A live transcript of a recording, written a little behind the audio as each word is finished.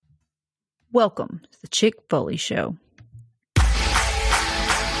Welcome to the Chick Foley Show.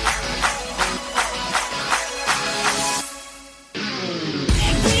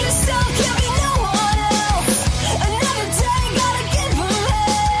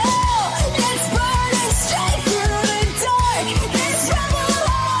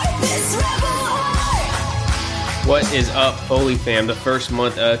 What is up, Foley fam? The first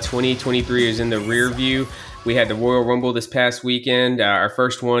month of 2023 is in the rear view. We had the Royal Rumble this past weekend, our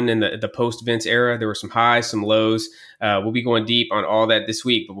first one in the post-Vince era. There were some highs, some lows. We'll be going deep on all that this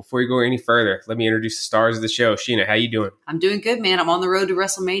week. But before we go any further, let me introduce the stars of the show. Sheena, how you doing? I'm doing good, man. I'm on the road to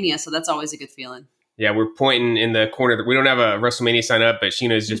WrestleMania, so that's always a good feeling. Yeah, we're pointing in the corner. We don't have a WrestleMania sign up, but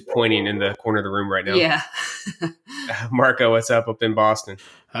Sheena is just pointing in the corner of the room right now. Yeah. Marco, what's up in Boston?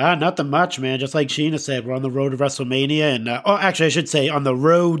 Nothing much, man. Just like Sheena said, we're on the road to WrestleMania. And actually, I should say on the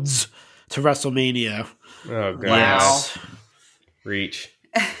roads to WrestleMania. Oh, God. Wow. Reach.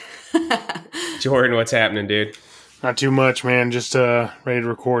 Jordan, what's happening, dude? Not too much, man. Just ready to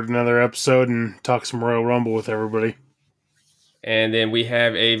record another episode and talk some Royal Rumble with everybody. And then we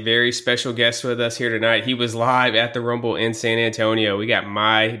have a very special guest with us here tonight. He was live at the Rumble in San Antonio. We got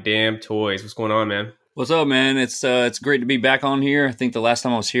MyDamnToys. What's going on, man? What's up, man? It's great to be back on here. I think the last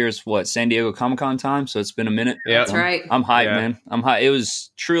time I was here is San Diego Comic-Con time, so it's been a minute. Yeah, that's right. I'm hyped, man. I'm hyped. It was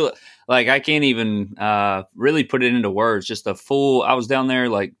truly like I can't even really put it into words. Just a full. I was down there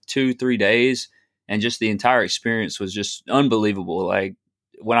like 2-3 days, and just the entire experience was just unbelievable. Like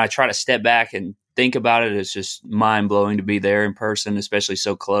when I try to step back and think about it, it's just mind blowing to be there in person, especially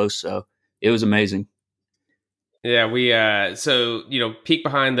so close. So it was amazing. Yeah, we peek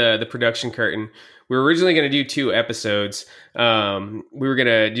behind the production curtain. We were originally going to do 2 episodes. We were going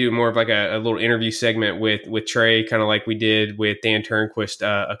to do more of like a little interview segment with Trey, kind of like we did with Dan Turnquist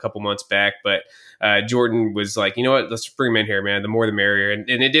a couple months back. But Jordan was like, you know what, let's bring him in here, man. The more the merrier. And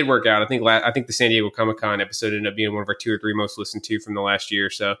it did work out. I think the San Diego Comic-Con episode ended up being one of our 2 or 3 most listened to from the last year.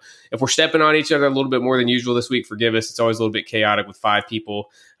 So if we're stepping on each other a little bit more than usual this week, forgive us. It's always a little bit chaotic with 5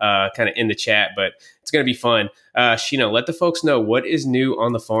 people kind of in the chat, but it's going to be fun. Sheena, let the folks know what is new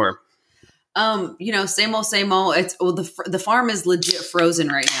on the farm. Same old. It's the farm is legit frozen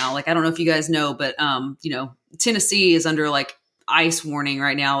right now. Like, I don't know if you guys know, but Tennessee is under like ice warning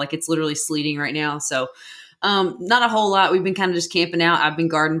right now. Like, it's literally sleeting right now. So, not a whole lot. We've been kind of just camping out. I've been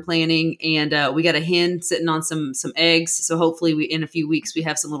garden planning, and we got a hen sitting on some eggs. So hopefully in a few weeks we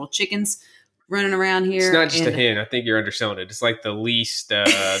have some little chickens running around here. It's not just a hen. I think you're underselling it. It's like the least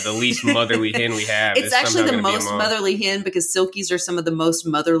motherly hen we have. It's actually the most motherly hen because silkies are some of the most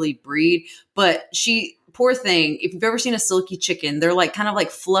motherly breed. But poor thing, if you've ever seen a silky chicken, they're like kind of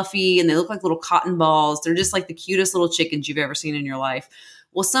like fluffy and they look like little cotton balls. They're just like the cutest little chickens you've ever seen in your life.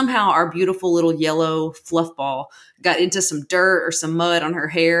 Well, somehow our beautiful little yellow fluff ball got into some dirt or some mud on her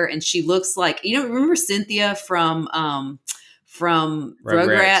hair, and she looks like, remember Cynthia from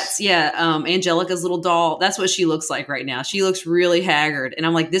Rugrats? Yeah, Angelica's little doll. That's what she looks like right now. She looks really haggard. And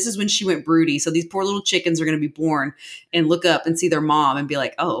I'm like, this is when she went broody. So these poor little chickens are going to be born and look up and see their mom and be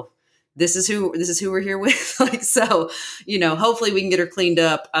like, oh, this is who we're here with. Like, so, hopefully we can get her cleaned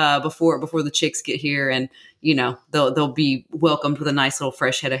up before the chicks get here, and they'll be welcomed with a nice little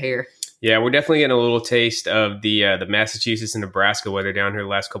fresh head of hair. Yeah, we're definitely getting a little taste of the Massachusetts and Nebraska weather down here the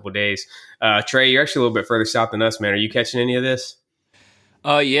last couple of days. Trey, you're actually a little bit further south than us, man. Are you catching any of this?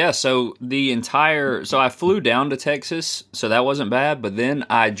 Yeah. So I flew down to Texas, so that wasn't bad. But then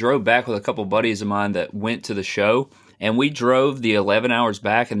I drove back with a couple buddies of mine that went to the show, and we drove the 11 hours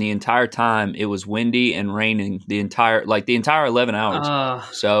back, and the entire time it was windy and raining the entire 11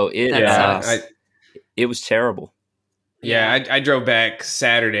 hours. So it was terrible. Yeah, I drove back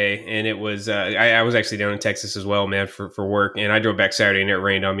Saturday, and it was I was actually down in Texas as well, man, for work, and I drove back Saturday, and it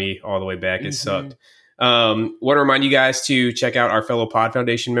rained on me all the way back. It sucked. Want to remind you guys to check out our fellow Pod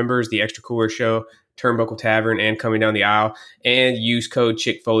Foundation members, the Extra Cooler Show, Turnbuckle Tavern, and Coming Down the Aisle, and use code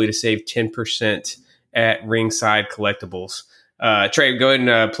ChickFoley to save 10% at Ringside Collectibles. Trey, go ahead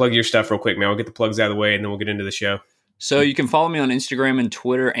and plug your stuff real quick, man. We'll get the plugs out of the way, and then we'll get into the show. So you can follow me on Instagram and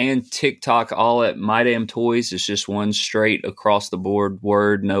Twitter and TikTok, all at MyDamnToys. It's just one straight across the board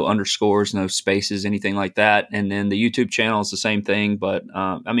word, no underscores, no spaces, anything like that. And then the YouTube channel is the same thing, but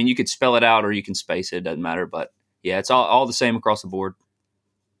you could spell it out or you can space it. It doesn't matter. But yeah, it's all the same across the board.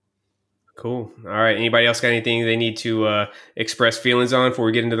 Cool. All right. Anybody else got anything they need to express feelings on before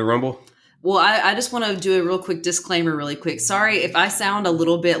we get into the Rumble? Well, I just want to do a real quick disclaimer really quick. Sorry if I sound a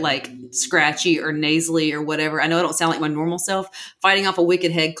little bit like scratchy or nasally or whatever. I know I don't sound like my normal self, fighting off a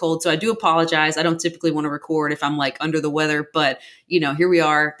wicked head cold. So I do apologize. I don't typically want to record if I'm like under the weather, but here we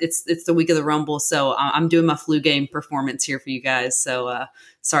are. It's the week of the Rumble. So I'm doing my flu game performance here for you guys. So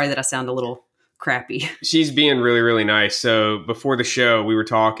sorry that I sound a little crappy. She's being really, really nice. So before the show, we were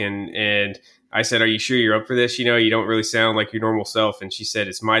talking and I said, "Are you sure you're up for this? You don't really sound like your normal self." And she said,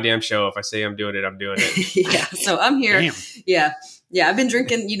 "It's my damn show. If I say I'm doing it, I'm doing it." Yeah. So I'm here. Damn. Yeah. I've been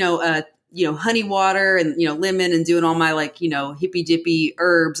drinking, honey water and, lemon and doing all my hippy dippy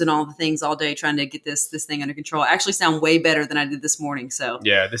herbs and all the things all day, trying to get this thing under control. I actually sound way better than I did this morning. So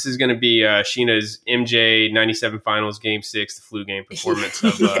yeah, this is going to be Sheena's MJ 97 Finals Game 6, the flu game performance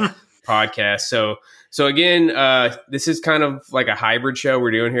of podcast. So again, this is kind of like a hybrid show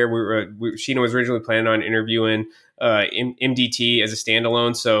we're doing here. Sheena was originally planning on interviewing MDT as a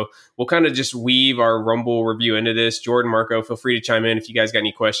standalone. So we'll kind of just weave our Rumble review into this. Jordan, Marco, feel free to chime in if you guys got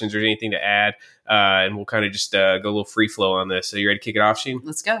any questions or anything to add. And we'll kind of just go a little free flow on this. So you ready to kick it off, Sheen?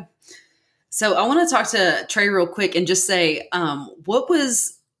 Let's go. So I want to talk to Trey real quick and just say,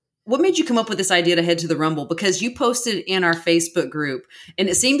 what made you come up with this idea to head to the Rumble? Because you posted in our Facebook group and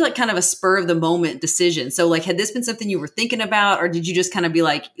it seemed like kind of a spur of the moment decision. So had this been something you were thinking about, or did you just kind of be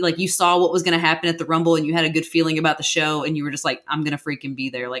like you saw what was going to happen at the Rumble and you had a good feeling about the show and you were just like, I'm going to freaking be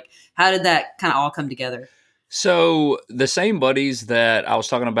there. How did that kind of all come together? So the same buddies that I was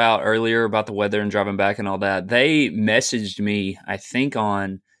talking about earlier about the weather and driving back and all that, they messaged me, I think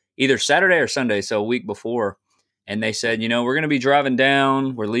on either Saturday or Sunday. So a week before. And they said, we're going to be driving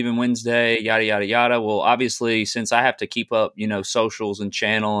down. We're leaving Wednesday, yada, yada, yada. Well, obviously, since I have to keep up, socials and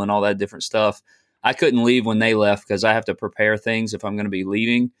channel and all that different stuff, I couldn't leave when they left because I have to prepare things if I'm going to be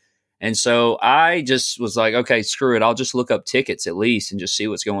leaving. And so I just was like, okay, screw it. I'll just look up tickets at least and just see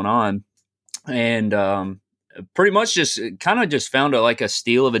what's going on. And pretty much just found a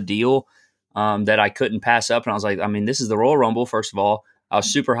steal of a deal that I couldn't pass up. And I was like, this is the Royal Rumble, first of all. I was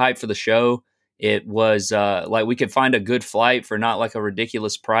super hyped for the show. It was we could find a good flight for not a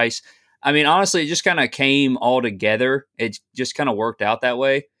ridiculous price. Honestly, it just kind of came all together. It just kind of worked out that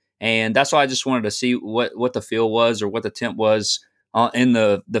way. And that's why I just wanted to see what the feel was or what the temp was in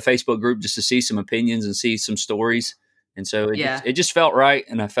the Facebook group, just to see some opinions and see some stories. And so it just felt right.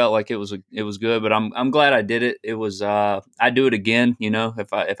 And I felt like it was good, but I'm glad I did it. It was, I'd do it again,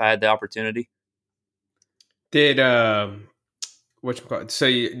 if I had the opportunity. So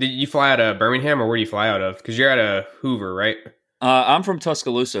did you fly out of Birmingham or where do you fly out of? Because you're out of Hoover, right? I'm from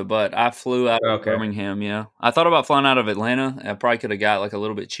Tuscaloosa, but I flew out of Birmingham. Yeah, I thought about flying out of Atlanta. I probably could have got a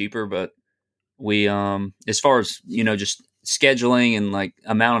little bit cheaper, but we, as far as just scheduling and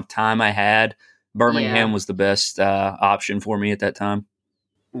amount of time I had, Birmingham was the best option for me at that time.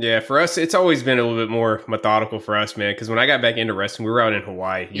 Yeah, for us, it's always been a little bit more methodical for us, man. Because when I got back into wrestling, we were out in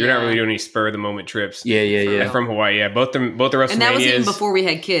Hawaii. You're not really doing any spur of the moment trips. Yeah. From Hawaii, yeah. Both the WrestleManias. And that was even before we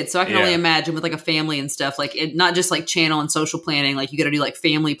had kids. So I can only imagine with a family and stuff, not just channel and social planning. You got to do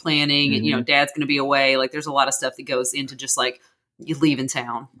family planning, and dad's going to be away. There's a lot of stuff that goes into just you leave in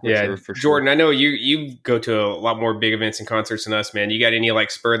town. For sure. Jordan, I know you go to a lot more big events and concerts than us, man. You got any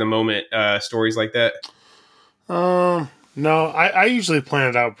spur of the moment stories like that? No, I usually plan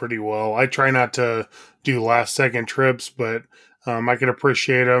it out pretty well. I try not to do last second trips, but I can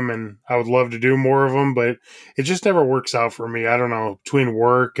appreciate them and I would love to do more of them, but it just never works out for me. I don't know, between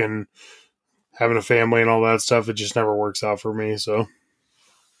work and having a family and all that stuff, it just never works out for me. So.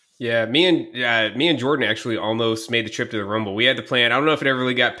 Yeah, me and Jordan actually almost made the trip to the Rumble. We had the plan. I don't know if it ever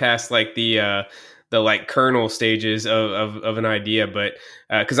really got past the kernel stages of an idea, but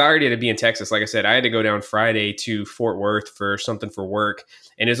because I already had to be in Texas, like I said, I had to go down Friday to Fort Worth for something for work,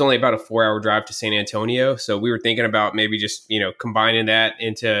 and it was only about a 4-hour drive to San Antonio. So we were thinking about maybe just combining that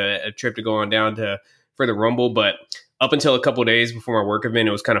into a trip to go on down for the Rumble. But up until a couple of days before my work event,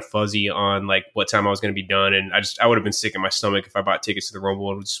 it was kind of fuzzy on what time I was going to be done, and I would have been sick in my stomach if I bought tickets to the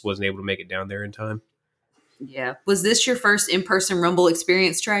Rumble and just wasn't able to make it down there in time. Yeah, was this your first in-person Rumble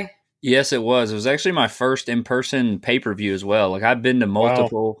experience, Trey? Yes, it was. It was actually my first in-person pay-per-view as well. I've been to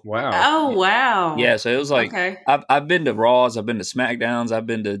multiple. Wow. Oh, wow. Yeah, so it was okay. I've been to Raws, I've been to SmackDowns, I've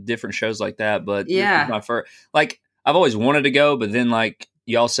been to different shows like that, but this was my first. I've always wanted to go, but then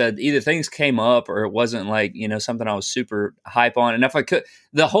y'all said either things came up or it wasn't something I was super hype on. And if I could,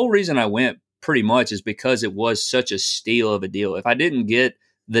 the whole reason I went pretty much is because it was such a steal of a deal. If I didn't get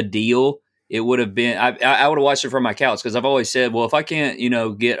the deal, it would have been, I would have watched it from my couch because I've always said, well, if I can't,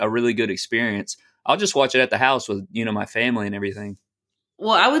 get a really good experience, I'll just watch it at the house with, my family and everything.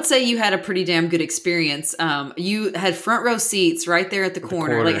 Well, I would say you had a pretty damn good experience. You had front row seats right there at the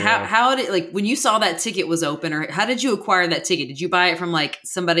corner. Like how did like when you saw that ticket was open, or how did you acquire that ticket? Did you buy it from like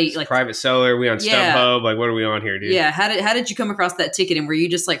somebody like private seller? We on StubHub? Like what are we on here, dude? Yeah. How did you come across that ticket? And were you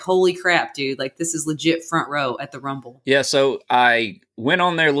just like, holy crap, dude? Like this is legit front row at the Rumble. Yeah. So I went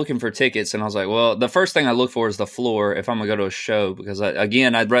on there looking for tickets, and I was like, well, the first thing I look for is the floor if I'm gonna go to a show, because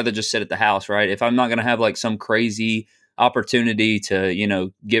I'd rather just sit at the house, right? If I'm not gonna have like some crazy opportunity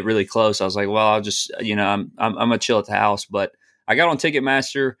to get really close, I was like, well, I'll just I'm gonna chill at the house. But I got on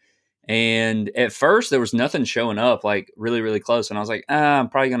Ticketmaster, and at first there was nothing showing up like really really close, and I was like, I'm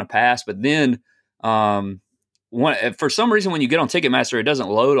probably gonna pass. But then for some reason when you get on Ticketmaster it doesn't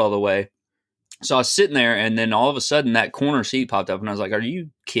load all the way, so I was sitting there, and then all of a sudden that corner seat popped up, and I was like, are you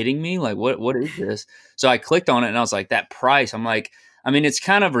kidding me? Like what is this? So I clicked on it, and I was like, that price, I'm like, I mean, it's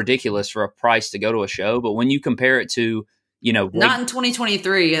kind of ridiculous for a price to go to a show, but when you compare it to, not in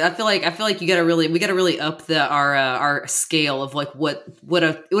 2023, I feel like we got to really up our scale of like what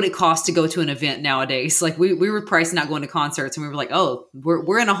it costs to go to an event nowadays. Like we were pricing out going to concerts, and we were like, oh,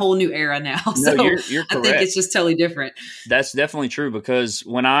 we're in a whole new era now. So no, you're correct. I think it's just totally different. That's definitely true, because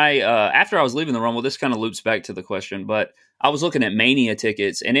when after I was leaving the Rumble, this kind of loops back to the question, but I was looking at Mania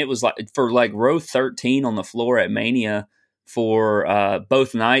tickets, and it was like for like row 13 on the floor at Mania for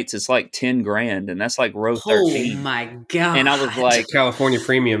both nights, it's like $10,000, and that's like row 13. Oh my god! And I was like, California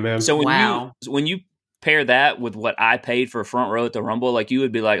premium, man. So when you pair that with what I paid for a front row at the Rumble, like you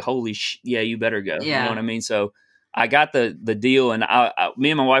would be like, holy yeah, you better go. Yeah. You know what I mean? So I got the deal, and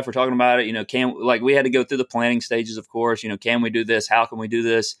me and my wife were talking about it. We had to go through the planning stages, of course. Can we do this? How can we do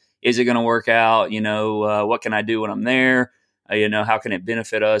this? Is it going to work out? What can I do when I'm there? How can it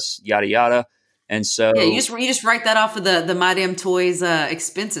benefit us? Yada yada. And so you just write that off of the MyDamnToys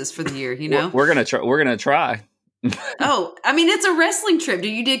expenses for the year. We're gonna try. Oh, I mean, it's a wrestling trip.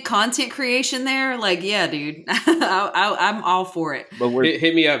 You did content creation there? Like, yeah, dude, I'm all for it. But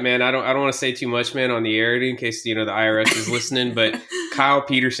hit me up, man. I don't want to say too much, man, on the air in case the IRS is listening. But Kyle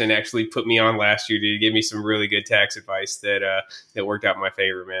Peterson actually put me on last year to give me some really good tax advice that worked out in my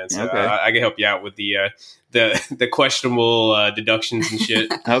favor, man. So okay. I can help you out with the questionable deductions and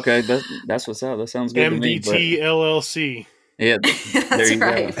shit. Okay, that's what's up. That sounds good. MDT to me, LLC. Yeah, there you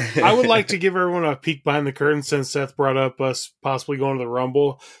right. go. I would like to give everyone a peek behind the curtain since Seth brought up us possibly going to the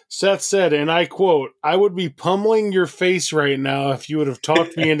Rumble. Seth said, and I quote, "I would be pummeling your face right now if you would have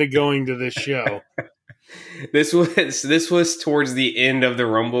talked me into going to this show." This was towards the end of the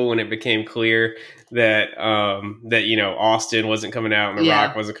Rumble when it became clear that Austin wasn't coming out and The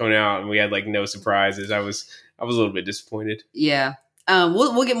Rock wasn't coming out, and we had like no surprises. I was a little bit disappointed. Yeah.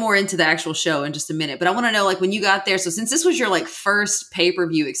 We'll get more into the actual show in just a minute, but I want to know, like, when you got there. So since this was your like first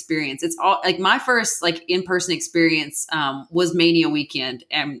pay-per-view experience, it's all like my first like in-person experience was Mania weekend,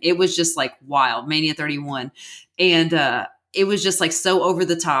 and it was just like wild, Mania 31, and it was just like so over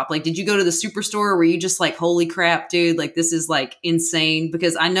the top. Like, did you go to the Superstore? Were you just like, holy crap, dude, like this is like insane?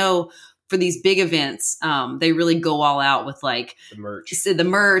 Because I know for these big events, they really go all out with like the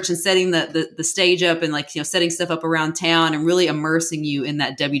merch and setting the stage up and like, setting stuff up around town and really immersing you in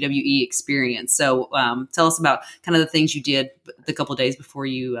that WWE experience. So tell us about kind of the things you did the couple of days before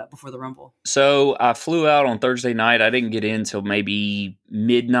the Rumble. So I flew out on Thursday night. I didn't get in till maybe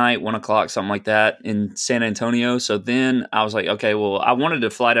midnight, 1 o'clock, something like that in San Antonio. So then I was like, okay, well, I wanted to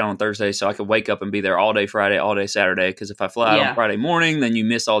fly down on Thursday so I could wake up and be there all day Friday, all day Saturday. Because if I fly out on Friday morning, then you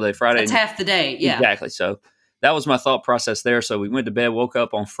miss all day Friday. That's half the day. Yeah, exactly. So that was my thought process there. So we went to bed, woke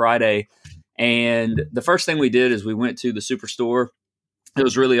up on Friday, and the first thing we did is we went to the Superstore. It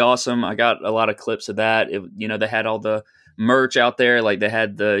was really awesome. I got a lot of clips of that. They had all the merch out there. Like they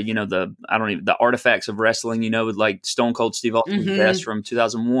had the artifacts of wrestling, with like Stone Cold Steve Austin's vest from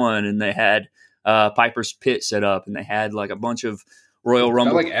 2001. And they had Piper's Pit set up, and they had like a bunch of Royal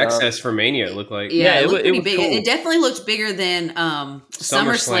Rumble. Like access for Mania, it looked like. Yeah, it was pretty big. Cool. It definitely looked bigger than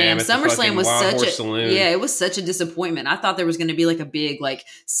SummerSlam. SummerSlam was it was such a disappointment. I thought there was going to be like a big like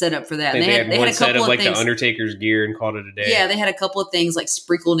setup for that. And they had one a set couple of like things, the Undertaker's gear and called it a day. Yeah, they had a couple of things like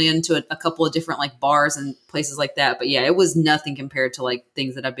sprinkled into a couple of different like bars and places like that. But yeah, it was nothing compared to like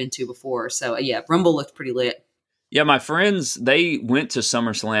things that I've been to before. So yeah, Rumble looked pretty lit. Yeah, my friends, they went to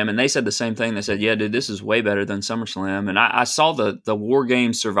SummerSlam, and they said the same thing. They said, yeah, dude, this is way better than SummerSlam. And I saw the War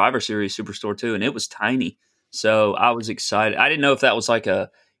Games Survivor Series Superstore, too, and it was tiny. So I was excited. I didn't know if that was like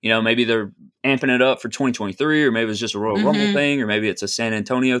maybe they're amping it up for 2023, or maybe it's just a Royal Rumble thing, or maybe it's a San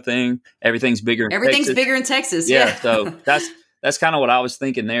Antonio thing. Everything's bigger in Everything's Texas. bigger in Texas, yeah. So that's kind of what I was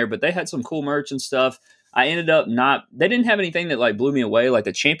thinking there. But they had some cool merch and stuff. I ended up not. They didn't have anything that like blew me away. Like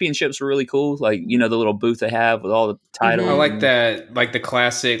the championships were really cool. Like the little booth they have with all the titles. I like that, like the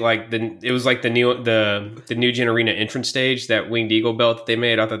classic, like it was like the new Gen Arena entrance stage, that Winged Eagle belt that they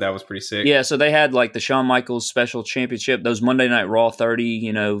made. I thought that was pretty sick. Yeah, so they had like the Shawn Michaels Special Championship. Those Monday Night Raw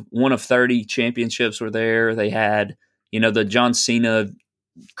 30, 1 of 30 championships were there. They had the John Cena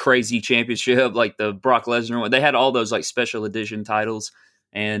Crazy Championship, like the Brock Lesnar one. They had all those like special edition titles,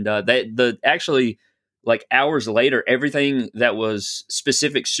 and actually, like hours later, everything that was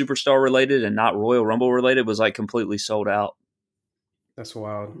specific superstar related and not Royal Rumble related was like completely sold out. That's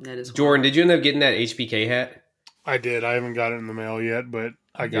wild. That is Jordan, wild. did you end up getting that HBK hat? I did. I haven't got it in the mail yet, but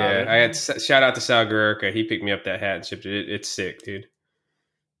I got it. I had shout out to Sal Guerrero. He picked me up that hat and shipped it. It's sick, dude.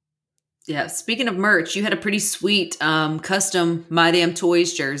 Yeah, speaking of merch, you had a pretty sweet custom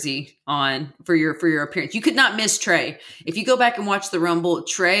MyDamnToys jersey on for your appearance. You could not miss Trey. If you go back and watch the Rumble,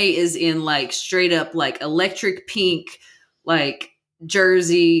 Trey is in like straight up like electric pink like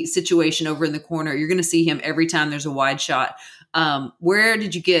jersey situation over in the corner. You're going to see him every time there's a wide shot. Where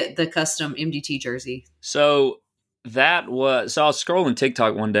did you get the custom MDT jersey? So I was scrolling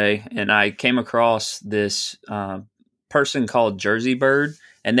TikTok one day and I came across this person called Jersey Bird.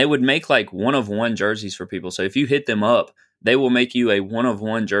 And they would make like 1-of-1 jerseys for people. So if you hit them up, they will make you a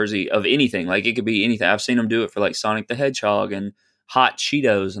 1-of-1 jersey of anything. Like it could be anything. I've seen them do it for like Sonic the Hedgehog and Hot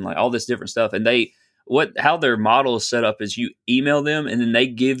Cheetos and like all this different stuff. And how their model is set up is you email them and then they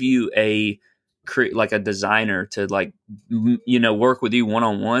give you a designer to like, work with you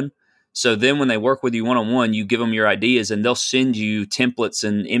one-on-one. So then when they work with you one-on-one, you give them your ideas and they'll send you templates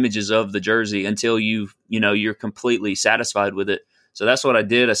and images of the jersey until you're completely satisfied with it. So that's what I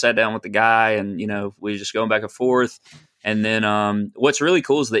did. I sat down with the guy and, we were just going back and forth. And then what's really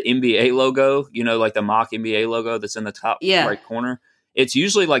cool is the NBA logo, like the mock NBA logo that's in the top right corner. It's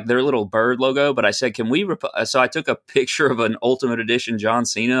usually like their little bird logo, but I said, can we so I took a picture of an Ultimate Edition John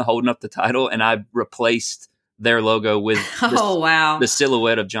Cena holding up the title and I replaced their logo with the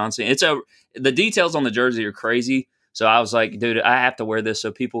silhouette of John Cena. The details on the jersey are crazy. So I was like, dude, I have to wear this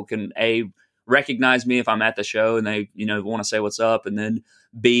so people can recognize me if I'm at the show and they, want to say what's up. And then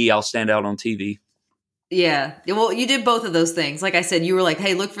B, I'll stand out on TV. Yeah. Well, you did both of those things. Like I said, you were like,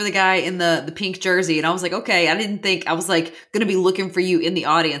 hey, look for the guy in the pink jersey. And I was like, okay, I was like going to be looking for you in the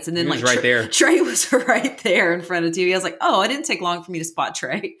audience. And then he was right there. Trey was right there in front of TV. I was like, oh, it didn't take long for me to spot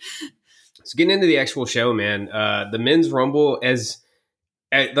Trey. So getting into the actual show, man, the men's Rumble,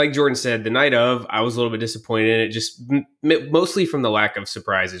 like Jordan said, the night of, I was a little bit disappointed in it, just mostly from the lack of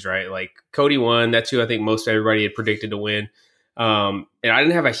surprises, right? Like Cody won. That's who I think most everybody had predicted to win. And I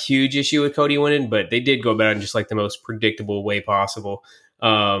didn't have a huge issue with Cody winning, but they did go about it in just like the most predictable way possible.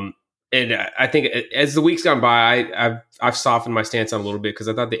 And I think as the weeks gone by, I've softened my stance on a little bit because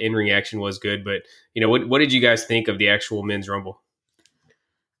I thought the in-ring action was good. But, what did you guys think of the actual men's Rumble?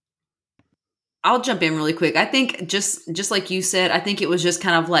 I'll jump in really quick. I think just like you said, I think it was just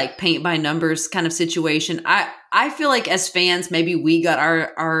kind of like paint by numbers kind of situation. I feel like as fans, maybe we got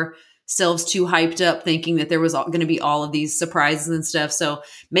ourselves too hyped up thinking that there was going to be all of these surprises and stuff. So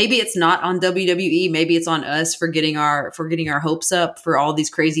maybe it's not on WWE. Maybe it's on us for getting our hopes up for all these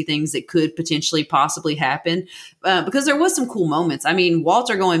crazy things that could potentially possibly happen. Because there was some cool moments. I mean,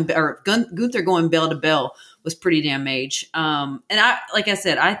 Gunther going bell to bell was pretty damn mage. And like I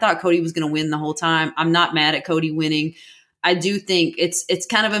said, I thought Cody was going to win the whole time. I'm not mad at Cody winning. I do think it's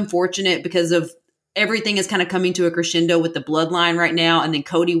kind of unfortunate because of everything is kind of coming to a crescendo with the bloodline right now. And then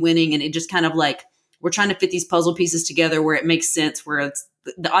Cody winning. And it just kind of like, we're trying to fit these puzzle pieces together where it makes sense, where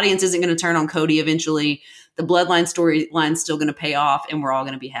the audience isn't going to turn on Cody eventually. The bloodline storyline's still going to pay off and we're all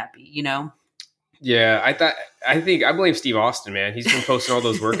going to be happy, Yeah, I think I blame Steve Austin, man. He's been posting all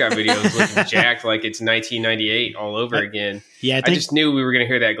those workout videos looking jacked like it's 1998 all over again. Yeah, I just knew we were going to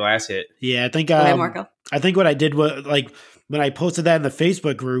hear that glass hit. Yeah, I think. Go ahead, Marco. I think what I did was like when I posted that in the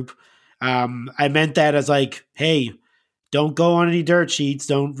Facebook group, I meant that as like, hey, don't go on any dirt sheets,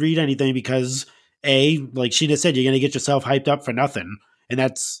 don't read anything because like Sheena said, you're going to get yourself hyped up for nothing, and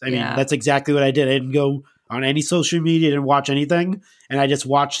that's exactly what I did. I didn't go on any social media, didn't watch anything, and I just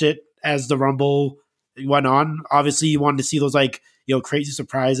watched it as the Rumble went on. Obviously, you wanted to see those like crazy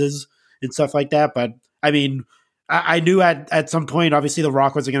surprises and stuff like that. But I mean, I knew at some point, obviously, The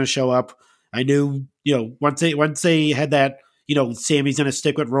Rock wasn't going to show up. I knew once they had that Sammy's going to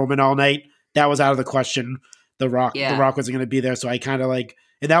stick with Roman all night. That was out of the question. The Rock wasn't going to be there. So I kind of like,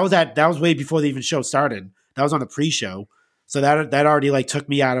 and that was way before the even show started. That was on the pre-show. So that already like took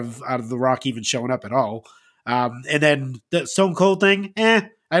me out of The Rock even showing up at all. And then the Stone Cold thing, I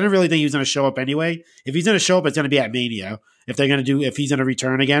didn't really think he was going to show up anyway. If he's going to show up, it's going to be at Mania. If he's going to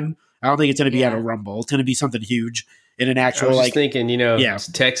return again, I don't think it's going to be at Yeah. a Rumble. It's going to be something huge in an I actual was like. just thinking, yeah.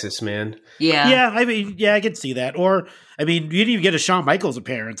 it's Texas, man. Yeah. I mean, I can see that. Or I mean, you didn't even get a Shawn Michaels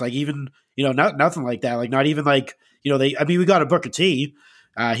appearance, like even nothing like that. Like not even like we got a Booker T.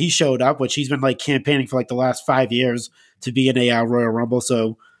 He showed up, which he's been like campaigning for like the last 5 years to be in a Royal Rumble.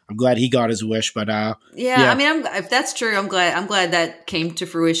 So I'm glad he got his wish. But yeah, I mean, if that's true, I'm glad that came to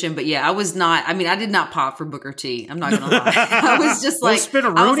fruition. But yeah, I was not. I mean, I did not pop for Booker T. I'm not gonna lie. I was just like,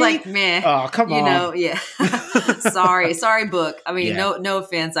 I was like, man, oh come on, yeah. sorry, Book. I mean, no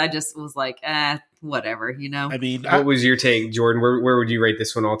offense. I just was like, whatever, I mean, what was your take, Jordan? Where would you rate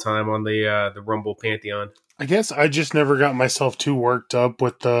this one all time on the Rumble Pantheon? I guess I just never got myself too worked up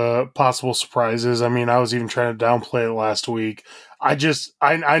with the possible surprises. I mean, I was even trying to downplay it last week. I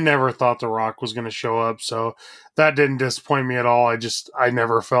never thought The Rock was going to show up, so that didn't disappoint me at all. I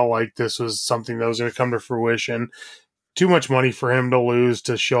never felt like this was something that was going to come to fruition. Too much money for him to lose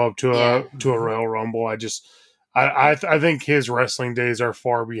to show up to a Royal Rumble. I think his wrestling days are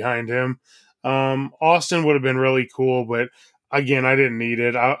far behind him. Austin would have been really cool, but again, I didn't need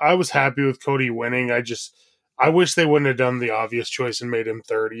it. I was happy with Cody winning. I wish they wouldn't have done the obvious choice and made him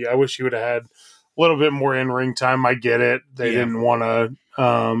 30. I wish he would have had a little bit more in-ring time. I get it. They didn't want to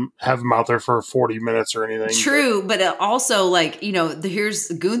have him out there for 40 minutes or anything. True, but also like, here's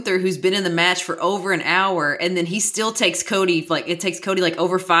Gunther who's been in the match for over an hour, and then he still takes Cody, like it takes Cody like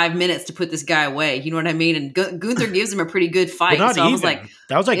over 5 minutes to put this guy away. You know what I mean? And Gunther gives him a pretty good fight. Well, so I was like,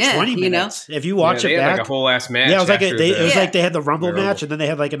 that was like 20 minutes. If you watch it had back, like a whole ass match. Yeah, it was like like they had the Rumble Rumble. match, and then they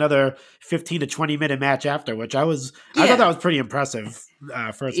had like another 15 to 20 minute match after, which I thought that was pretty impressive.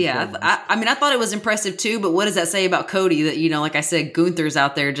 First, I mean, I thought it was impressive too. But what does that say about Cody? That like I said, Gunther's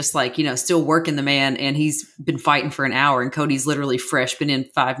out there just like still working the man, and he's been fighting for an hour, and Cody's literally fresh, been in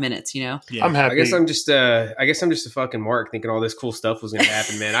 5 minutes. Yeah. I'm happy. I guess I'm just a fucking mark thinking all this cool stuff was going to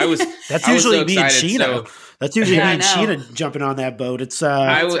happen, man. That's I was usually so me and excited, Sheena. so- That's usually me I and know. Sheena jumping on that boat. It's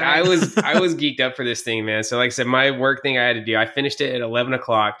I was geeked up for this thing, man. So like I said, my work thing I had to do, I finished it at 11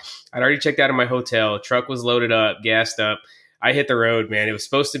 o'clock. I'd already checked out of my hotel. Truck was loaded up, gassed up. I hit the road, man. It was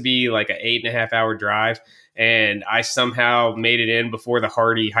supposed to be like an 8.5 hour drive, and I somehow made it in before the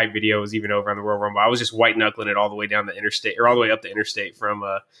Hardy hype video was even over on the Royal Rumble. I was just white knuckling it all the way down the interstate, or all the way up the interstate from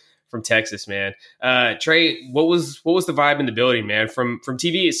Texas, man. Trey, what was the vibe in the building, man? From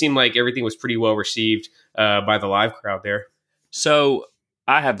TV, it seemed like everything was pretty well received by the live crowd there. So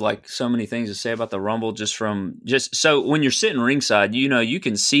I have like so many things to say about the Rumble so when you're sitting ringside, you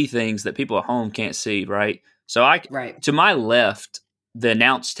can see things that people at home can't see, right? So to my left, the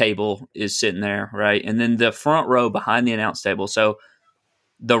announce table is sitting there, right? And then the front row behind the announce table. So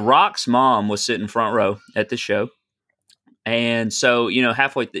The Rock's mom was sitting front row at the show. And so,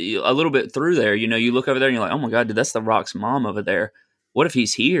 halfway a little bit through there, you look over there and you're like, oh my God, dude, that's The Rock's mom over there. What if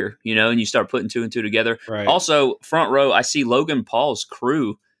he's here? And you start putting two and two together. Right. Also, front row, I see Logan Paul's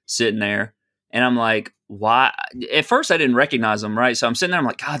crew sitting there. And I'm like, why? At first, I didn't recognize them, right? So I'm sitting there, I'm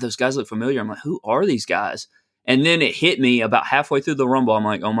like, God, those guys look familiar. I'm like, who are these guys? And then it hit me about halfway through the Rumble. I'm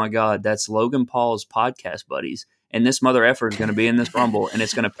like, oh my God, that's Logan Paul's podcast buddies. And this mother effer is going to be in this Rumble, and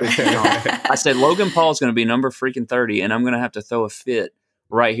it's going to piss me off. I said, Logan Paul's going to be number freaking 30, and I'm going to have to throw a fit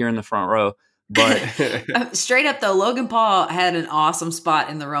right here in the front row. But straight up though, Logan Paul had an awesome spot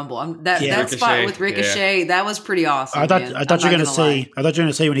in the Rumble. That spot with Ricochet, that was pretty awesome. I thought you were going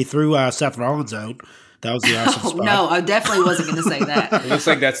to say when he threw Seth Rollins out. That was the awesome spot. No, I definitely wasn't going to say that. It looks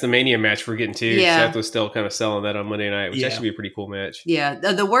like that's the Mania match we're getting to. Yeah. Seth was still kind of selling that on Monday night, which should be a pretty cool match. Yeah.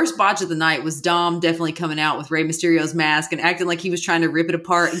 The worst botch of the night was Dom definitely coming out with Rey Mysterio's mask and acting like he was trying to rip it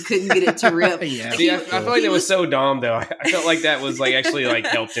apart and couldn't get it to rip. See, I feel like that was so Dom, though. I felt like that was like actually like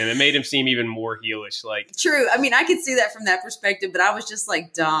helped him. It made him seem even more heelish. Like, true. I mean, I could see that from that perspective, but I was just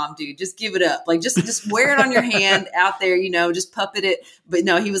like, Dom, dude, just give it up. Like, just wear it on your hand out there, just puppet it. But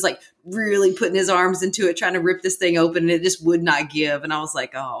no, he was like really putting his arms into it, trying to rip this thing open, and it just would not give. And I was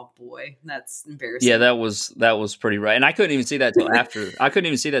like, oh boy, that's embarrassing. Yeah, that was pretty right. And I couldn't even see that till after. I couldn't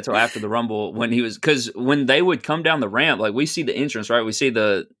even see that till after the Rumble when he was, because when they would come down the ramp, like we see the entrance, right? We see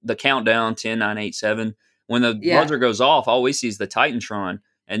the countdown 10, 9, 8, 7. When the buzzer goes off, all we see is the Titantron.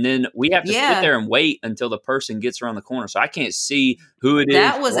 And then we have to sit there and wait until the person gets around the corner. So I can't see who it is.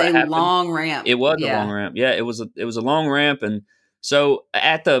 That was a long ramp. It was a long ramp. Yeah, it was a long ramp. And so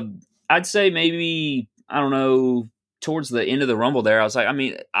I'd say maybe, I don't know, towards the end of the Rumble there, I was like,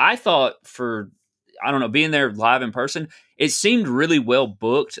 I thought being there live in person, it seemed really well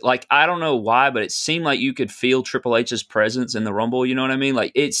booked. Like, I don't know why, but it seemed like you could feel Triple H's presence in the Rumble. You know what I mean?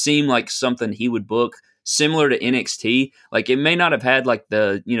 Like, it seemed like something he would book similar to NXT. Like it may not have had like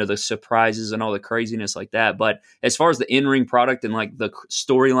the, you know, the surprises and all the craziness like that, but as far as the in-ring product and like the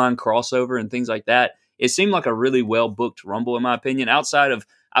storyline crossover and things like that, it seemed like a really well booked Rumble in my opinion. Outside of,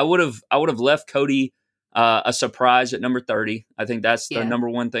 I would have left Cody a surprise at number 30. I think that's the number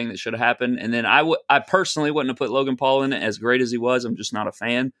one thing that should have happened. And then I personally wouldn't have put Logan Paul in it, as great as he was. I'm just not a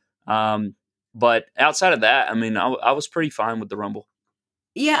fan. But outside of that, I mean, I was pretty fine with the Rumble.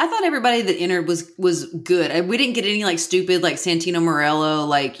 Yeah, I thought everybody that entered was good. We didn't get any like stupid like Santino Morello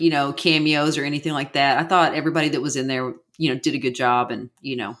like, you know, cameos or anything like that. I thought everybody that was in there, you know, did a good job and,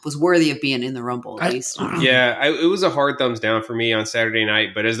 you know, was worthy of being in the Rumble at least. Yeah, it was a hard thumbs down for me on Saturday night,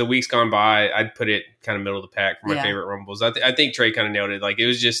 but as the weeks gone by, I'd put it kind of middle of the pack for my favorite Rumbles. I think Trey kind of nailed it. Like it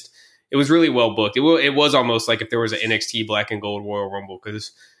was really well booked. It was almost like if there was an NXT Black and Gold Royal Rumble,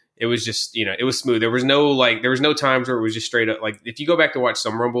 because it was just, you know, it was smooth. There was no times where it was just straight up. Like if you go back to watch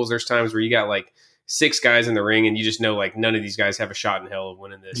some Rumbles, there's times where you got like 6 guys in the ring and you just know like none of these guys have a shot in hell of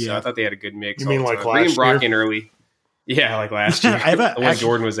winning this. Yeah. So I thought they had a good mix. You mean like last bringing Brock year? In early? Yeah, like last year. The one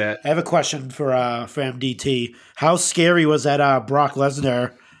Jordan was at. I have a question for MDT. How scary was that Brock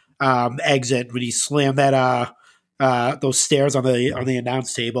Lesnar exit when he slammed that those stairs on the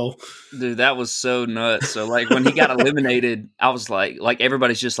announce table? Dude, that was so nuts. So like when he got eliminated, I was like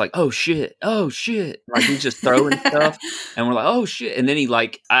everybody's just like, oh shit. Like he's just throwing stuff and we're like, oh shit. And then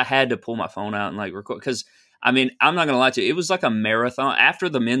I had to pull my phone out and like record, because I mean, I'm not going to lie to you. It was like a marathon. After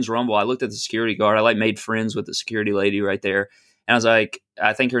the men's Rumble, I looked at the security guard. I like made friends with the security lady right there. And I was like,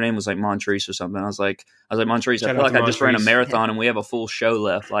 I think her name was like Montrese or something. I was like, Montrese, I feel like I just ran a marathon and we have a full show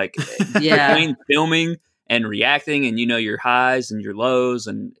left. Like between filming and reacting and, you know, your highs and your lows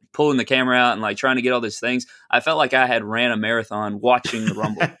and pulling the camera out and like trying to get all these things, I felt like I had ran a marathon watching the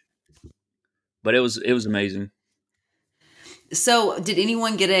Rumble. But it was amazing. So did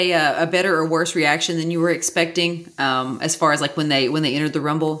anyone get a better or worse reaction than you were expecting as far as like when they entered the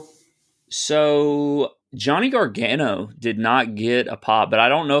Rumble? So Johnny Gargano did not get a pop, but I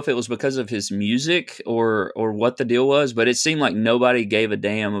don't know if it was because of his music or what the deal was, but it seemed like nobody gave a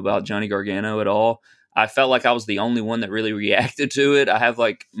damn about Johnny Gargano at all. I felt like I was the only one that really reacted to it. I have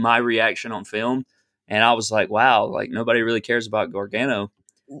like my reaction on film and I was like, wow, like nobody really cares about Gargano.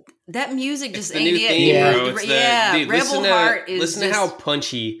 That music It's just the ain't new it. theme, bro. It's dude, Rebel Heart is listen to how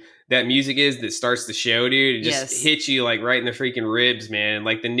punchy that music is that starts the show, dude. It just hits you like right in the freaking ribs, man.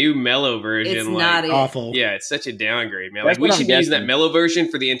 Like the new mellow version, it's like not awful. Yeah, it's such a downgrade, man. That's like we what should I'm be using guessing. that mellow version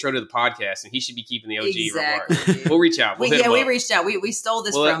for the intro to the podcast, and he should be keeping the OG Exactly. Rebel Heart. We'll reach out. We'll hit him we up. reached out. We stole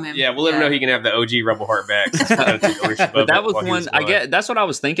this We'll from him. We'll let him know he can have the OG Rebel Heart back. Since we're gonna take ownership But of that it was while he one, I gone. get. That's what I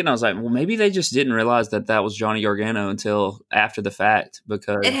was thinking. I was like, well, maybe they just didn't realize that was Johnny Gargano until after the fact,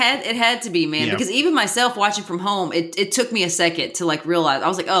 because It had to be, man. Yeah. Because even myself watching from home, it took me a second to like realize. I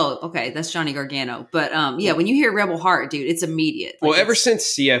was like, oh, okay, that's Johnny Gargano. But yeah, when you hear Rebel Heart, dude, it's immediate. Like, Well, ever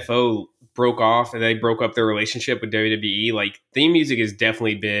since CFO broke off and they broke up their relationship with WWE, like theme music has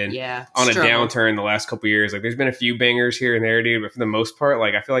definitely been on a downturn the last couple of years. Like there's been a few bangers here and there, dude, but for the most part,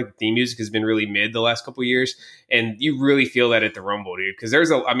 like I feel like the theme music has been really mid the last couple of years, and you really feel that at the Rumble, dude. Because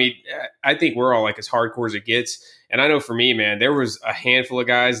I think we're all like as hardcore as it gets. And I know for me, man, there was a handful of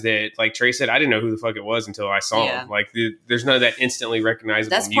guys that, like Trey said, I didn't know who the fuck it was until I saw him. Like, there's none of that instantly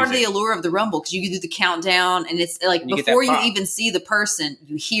recognizable That's music. part of the allure of the Rumble, because you can do the countdown, and it's like before you even see the person,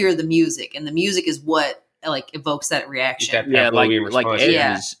 you hear the music, and the music is what like evokes that reaction. That like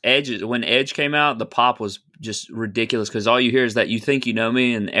Edge. When Edge came out, the pop was just ridiculous because all you hear is that you think you know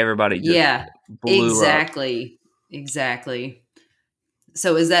me, and everybody just blew exactly.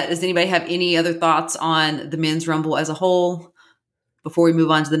 So does anybody have any other thoughts on the men's Rumble as a whole before we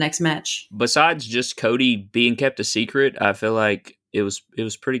move on to the next match? Besides just Cody being kept a secret, I feel like it was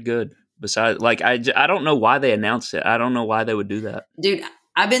pretty good. Besides, like I don't know why they announced it. I don't know why they would do that. Dude,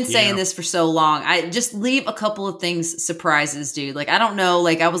 I've been saying this for so long. I just leave a couple of things surprises, dude. Like I don't know,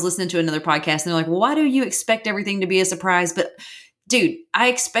 like I was listening to another podcast and they're like, well, why do you expect everything to be a surprise? But dude, I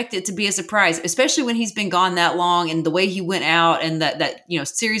expect it to be a surprise, especially when he's been gone that long and the way he went out and that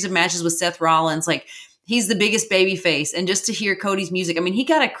series of matches with Seth Rollins. Like he's the biggest baby face. And just to hear Cody's music, I mean, he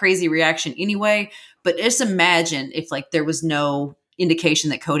got a crazy reaction anyway, but just imagine if like there was no indication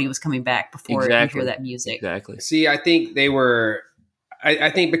that Cody was coming back before you hear that music. Exactly. See, I think they were...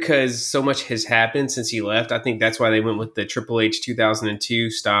 I think because so much has happened since he left, I think that's why they went with the Triple H 2002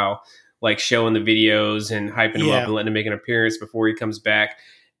 style, like showing the videos and hyping him up and letting him make an appearance before he comes back.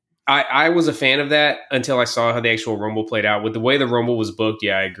 I was a fan of that until I saw how the actual Rumble played out. With the way the Rumble was booked,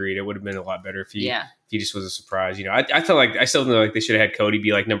 I agreed. It would have been a lot better if he he just was a surprise. I feel like I still feel like they should have had Cody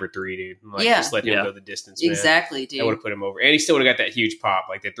be like number 3, dude. Like, just let him go the distance. Man. Exactly, dude. That would have put him over, and he still would have got that huge pop.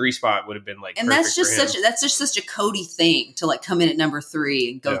 Like the 3 spot would have been like, and that's just such a Cody thing to like come in at number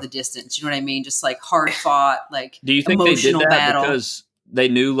 3 and go the distance. You know what I mean? Just like hard fought, like do you think emotional they did that battle. because they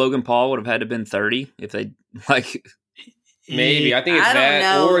knew Logan Paul would have had to been 30 if they like. Maybe. I think it's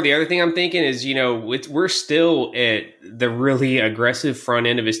that. Or the other thing I'm thinking is, we're still at the really aggressive front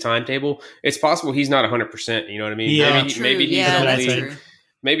end of his timetable. It's possible he's not 100%. You know what I mean? Yeah, maybe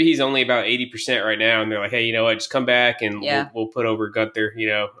he's only about 80% right now. And they're like, hey, you know what? Just come back and we'll put over Gunther.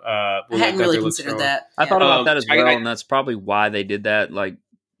 I hadn't really considered that. I thought about that as well. And that's probably why they did that. Like,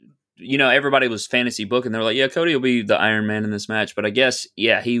 everybody was fantasy booking. They're like, yeah, Cody will be the Iron Man in this match. But I guess,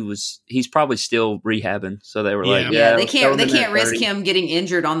 he's probably still rehabbing. So they were like, they can't risk him getting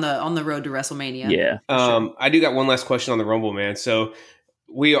injured on the road to WrestleMania. Yeah. Sure. I do got one last question on the Rumble, man. So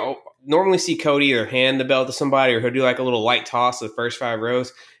we normally see Cody either hand the belt to somebody or he'll do like a little light toss of the first 5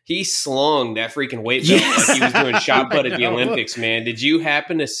 rows. He slung that freaking weight belt like he was doing shot put at the Olympics, man. Did you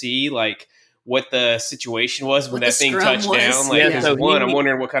happen to see like what the situation was when that thing touched down? Like, so I'm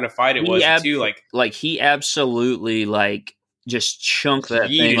wondering what kind of fight it was. Two, like he absolutely like just chunked that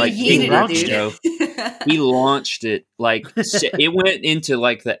thing. Like he launched it. Like it went into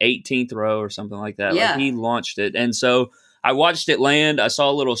like the 18th row or something like that. Yeah. Like he launched it, and so I watched it land. I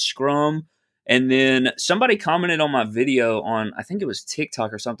saw a little scrum. And then somebody commented on my video on, I think it was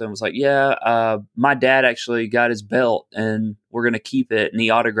TikTok or something, was like, my dad actually got his belt and we're going to keep it. And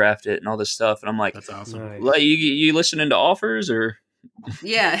he autographed it and all this stuff. And I'm like, that's awesome. Nice. Like, you listening to offers or?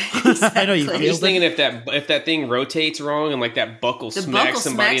 Yeah, exactly. I know you I'm just thinking if that thing rotates wrong and like that buckle smacks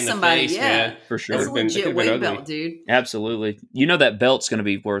somebody in the face, man. For sure. That's a legit weight belt, dude. Absolutely. That belt's going to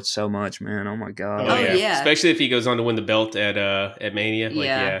be worth so much, man. Oh my God. Oh, yeah. Especially if he goes on to win the belt at Mania.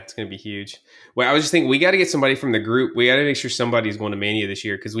 Like, it's going to be huge. Well, I was just thinking we got to get somebody from the group. We got to make sure somebody's going to Mania this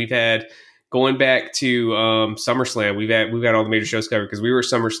year because we've had going back to SummerSlam. We've got all the major shows covered because we were at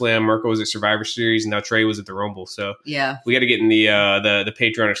SummerSlam. Marco was at Survivor Series, and now Trey was at the Rumble. So we got to get in the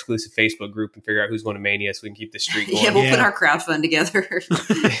Patreon exclusive Facebook group and figure out who's going to Mania so we can keep this streak going. We'll put our crowdfund together.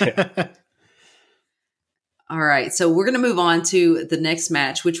 All right, so we're going to move on to the next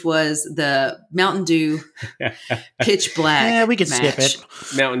match, which was the Mountain Dew Pitch Black. Yeah, we can match. skip it.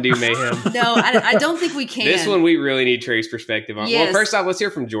 Mountain Dew Mayhem. No, I don't think we can. This one we really need Trey's perspective on. Yes. Well, first off, let's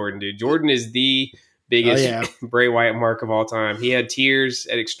hear from Jordan, dude. Jordan is the biggest Bray Wyatt mark of all time. He had tears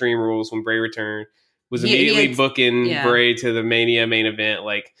at Extreme Rules when Bray returned. Was immediately booking Bray to the Mania main event,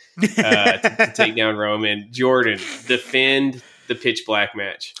 like to take down Roman. Jordan, defend the Pitch Black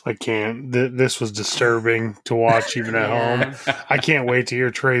match. I can't. This was disturbing to watch even at home. I can't wait to hear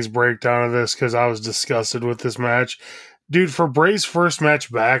Trey's breakdown of this because I was disgusted with this match. Dude, for Bray's first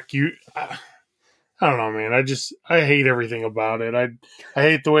match back, I don't know, man. I hate everything about it. I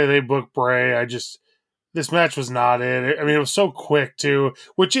hate the way they book Bray. This match was not it. I mean, it was so quick too,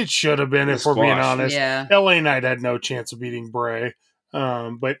 which it should have been if we're being honest. Yeah. LA Knight had no chance of beating Bray.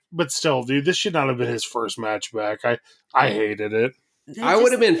 But still, dude, this should not have been his first match back. I hated it. I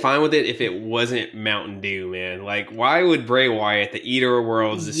would have been fine with it if it wasn't Mountain Dew, man. Like, why would Bray Wyatt, the Eater of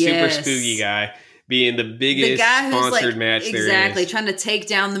Worlds, the super spooky guy, be in the biggest sponsored match there is? Exactly, trying to take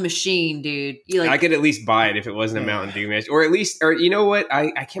down the machine, dude. I could at least buy it if it wasn't a Mountain Dew match. Or you know what?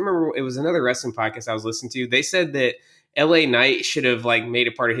 I can't remember. It was another wrestling podcast I was listening to. They said that LA Knight should have like made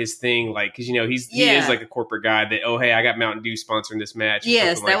it part of his thing, like because he is like a corporate guy that hey, I got Mountain Dew sponsoring this match.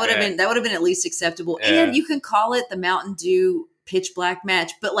 Yes, that would have been at least acceptable. And you can call it the Mountain Dew Pitch Black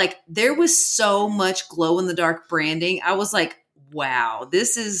match, but like there was so much glow in the dark branding. I was like, wow,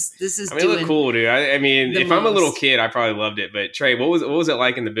 this is. I mean, it looked cool, dude. I mean, if I'm a little kid, I probably loved it. But Trey, what was it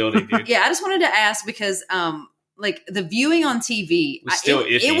like in the building, dude? Yeah, I just wanted to ask because like the viewing on TV,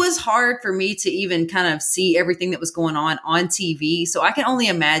 it was hard for me to even kind of see everything that was going on TV. So I can only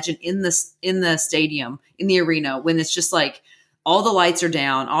imagine in the stadium, in the arena, when it's just like all the lights are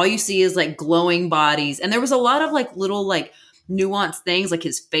down, all you see is like glowing bodies, and there was a lot of like little like nuanced things, like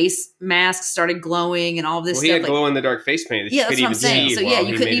his face mask started glowing and all of this stuff. He had glow in the dark face paint. That's what I'm saying. So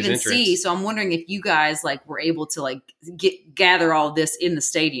you couldn't even see. So I'm wondering if you guys like were able to like gather all of this in the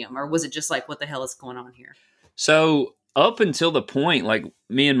stadium, or was it just like, what the hell is going on here? So up until the point, like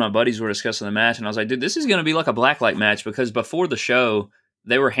me and my buddies were discussing the match, and I was like, dude, this is going to be like a blacklight match, because before the show,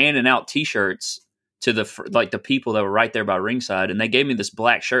 they were handing out T-shirts to the people that were right there by ringside, and they gave me this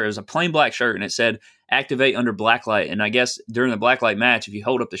black shirt. It was a plain black shirt, and it said "Activate under blacklight." And I guess during the blacklight match, if you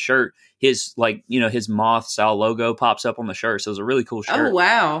hold up the shirt, his his moth style logo pops up on the shirt. So it was a really cool shirt. Oh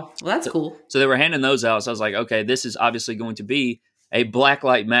wow, well that's cool. So they were handing those out. So I was like, okay, this is obviously going to be a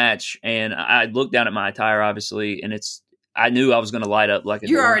blacklight match, and I looked down at my attire, obviously, and I knew I was going to light up like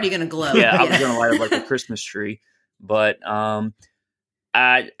You're already going to glow. Yeah, I was going to light up like a Christmas tree. But I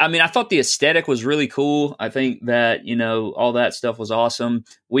mean, I thought the aesthetic was really cool. I think that, all that stuff was awesome.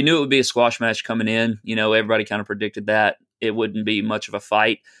 We knew it would be a squash match coming in. Everybody kind of predicted that it wouldn't be much of a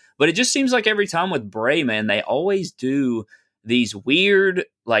fight. But it just seems like every time with Bray, man, they always do these weird,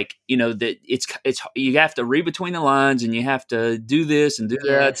 like, that it's you have to read between the lines and you have to do this and do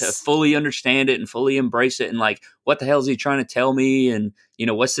that to fully understand it and fully embrace it. And like, what the hell is he trying to tell me? And,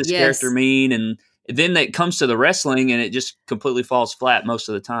 what's this character mean? And then it comes to the wrestling and it just completely falls flat most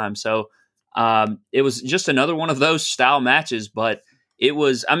of the time. So it was just another one of those style matches, but it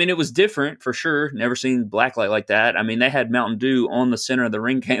was different for sure. Never seen blacklight like that. I mean, they had Mountain Dew on the center of the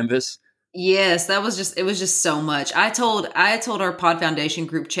ring canvas. Yes, it was just so much. I told our Pod Foundation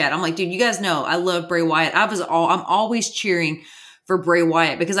group chat, I'm like, dude, you guys know I love Bray Wyatt. I'm always cheering for Bray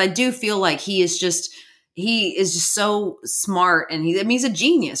Wyatt because I do feel like he is just so smart and he's a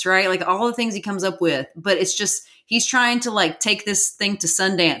genius, right? Like all the things he comes up with, but it's just, he's trying to like take this thing to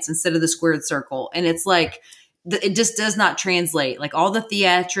Sundance instead of the squared circle. And it's like, it just does not translate. Like all the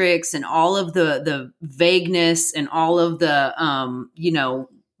theatrics and all of the vagueness and all of the,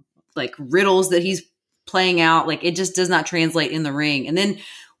 like riddles that he's playing out, like it just does not translate in the ring. And then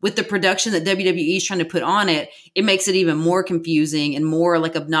with the production that WWE is trying to put on it, it makes it even more confusing and more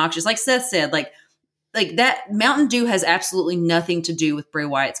like obnoxious. Like Seth said, like that Mountain Dew has absolutely nothing to do with Bray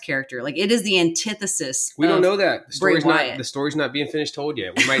Wyatt's character. Like it is the antithesis. We don't know that. The story's not being finished told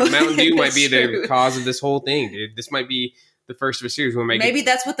yet. Mountain Dew might be the cause of this whole thing, dude. This might be the first of a series. Maybe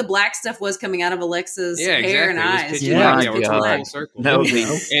that's what the black stuff was coming out of Alexa's hair and eyes. We're full circle. No, and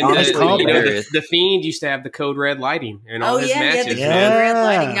the Fiend used to have the code red lighting in all his matches. The code red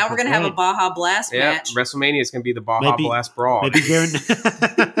lighting. Now we're gonna have a Baja Blast match. WrestleMania is gonna be the Baja Blast brawl.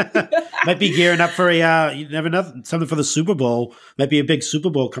 Might be gearing up for you never know, something for the Super Bowl. Might be a big Super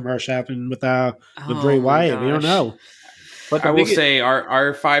Bowl commercial happening with Bray Wyatt. We don't know. But I will say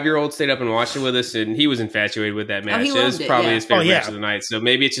our 5-year-old stayed up and watched it with us, and he was infatuated with that match. It was probably his favorite match of the night. So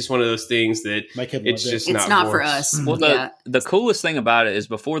maybe it's just one of those things that it's not for us. Well, the coolest thing about it is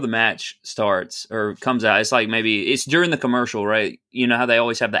before the match starts or comes out, it's like maybe it's during the commercial, right? You know how they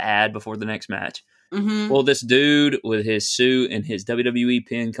always have the ad before the next match? Mm-hmm. Well, this dude with his suit and his WWE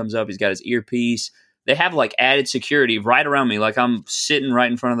pin comes up. He's got his earpiece. They have like added security right around me. Like I'm sitting right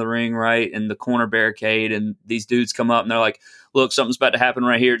in front of the ring, right in the corner barricade. And these dudes come up and they're like, look, something's about to happen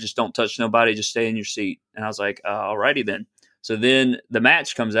right here. Just don't touch nobody. Just stay in your seat. And I was like, alrighty then. So then the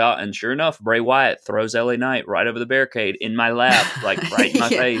match comes out and sure enough, Bray Wyatt throws LA Knight right over the barricade in my lap, like right in my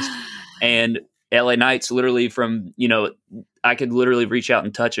face. And LA Knight's literally from, I could literally reach out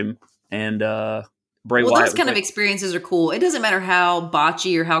and touch him. And, Bray Wyatt. Those kind of experiences are cool. It doesn't matter how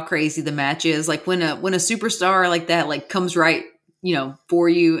botchy or how crazy the match is. Like when a superstar like that like comes right, for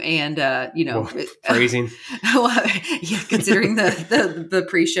you and phrasing. Considering the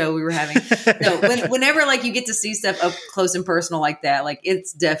pre-show we were having. No, whenever like you get to see stuff up close and personal like that, like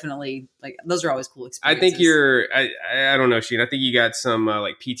it's definitely like those are always cool experiences. I think I don't know, Sheen. I think you got some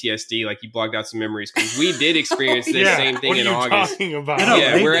like PTSD, like you blocked out some memories because we did experience this same thing in August. Talking about?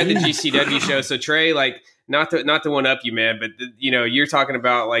 We're at the GCW show. So Trey, like not to one up you, man, but you're talking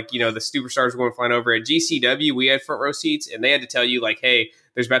about like the superstars going flying over at GCW. We had front row seats, and they had to tell you like, hey,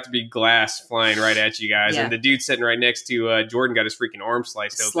 there's about to be glass flying right at you guys, and the dude sitting right next to Jordan got his freaking arm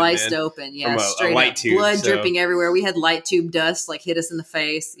sliced open. Yeah, from a light tube, blood dripping everywhere. We had light tube dust like hit us in the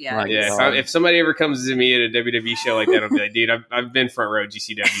face. Yeah, If somebody ever comes to me at a WWE show like that, I'll be like, dude, I've been front row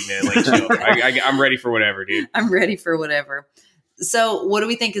GCW, man. Like, chill. I'm ready for whatever, dude. I'm ready for whatever. So, what do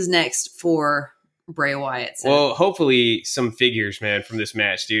we think is next for Bray Wyatt? Well, hopefully some figures, man, from this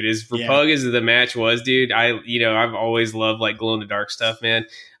match, dude. As repug as the match was, dude, I've always loved like glow in the dark stuff, man.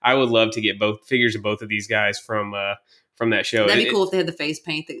 I would love to get both figures of both of these guys from that show. That'd be cool if they had the face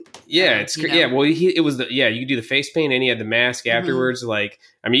paint. Well, it was you could do the face paint, and he had the mask afterwards. Like,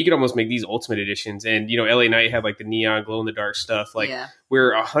 I mean, you could almost make these ultimate editions. And LA Knight had like the neon glow in the dark stuff. Like,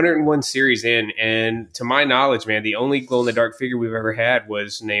 we're 101 series in, and to my knowledge, man, the only glow in the dark figure we've ever had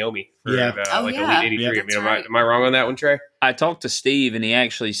was Naomi for Elite 83. Am I wrong on that one, Trey? I talked to Steve, and he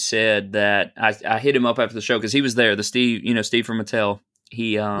actually said that I hit him up after the show because he was there. The Steve, Steve from Mattel.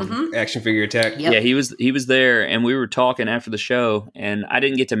 He Action Figure Attack. Yep. Yeah, he was there, and we were talking after the show, and I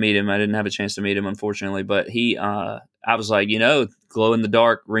didn't get to meet him. I didn't have a chance to meet him, unfortunately. But I was like, glow in the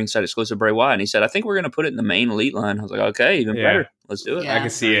dark ringside exclusive Bray Wyatt, and he said, I think we're going to put it in the main Elite line. I was like, okay, even better. Let's do it. I can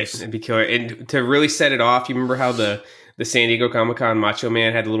see it. It'd be killer. And to really set it off, you remember how the the San Diego Comic-Con Macho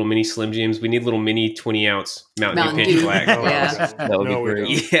Man had the little mini Slim Jims. We need little mini 20-ounce Mountain Dew Pitch Black. Yeah. That would be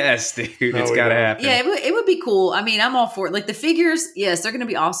great. Yes, dude. It's we got to don't. happen. Yeah, it would be cool. I mean, I'm all for it. Like the figures, yes, they're going to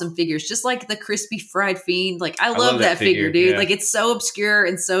be awesome figures. Just like the crispy fried fiend. Like I love that figure, dude. Yeah. Like it's so obscure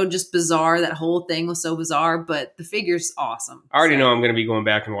and so just bizarre. That whole thing was so bizarre, but the figure's awesome. I already know I'm going to be going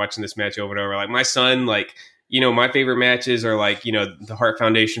back and watching this match over and over. Like my son, like, you know, my favorite matches are like, you know, the Hart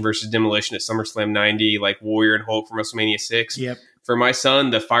Foundation versus Demolition at SummerSlam 90, like Warrior and Hulk from WrestleMania 6. Yep. For my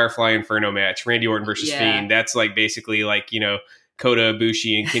son, the Firefly Inferno match, Randy Orton versus Fiend, that's like basically like, you know, Kota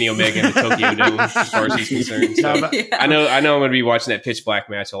Ibushi and Kenny Omega in the Tokyo Dome as far as he's concerned. So I know I'm going to be watching that Pitch Black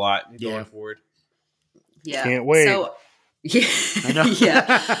match a lot going forward. Yeah. Can't wait. So, yeah. I know.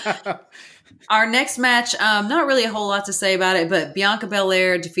 Yeah. Our next match, not really a whole lot to say about it, but Bianca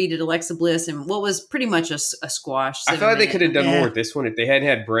Belair defeated Alexa Bliss in what was pretty much a squash. I feel like they could have done more with this one if they hadn't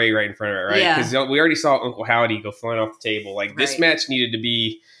had Bray right in front of it, right? Yeah. Because we already saw Uncle Howdy go flying off the table. Like this match needed to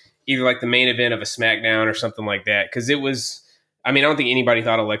be either like the main event of a SmackDown or something like that. Because it was, I mean, I don't think anybody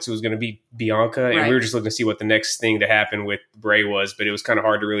thought Alexa was going to be Bianca, and we were just looking to see what the next thing to happen with Bray was. But it was kind of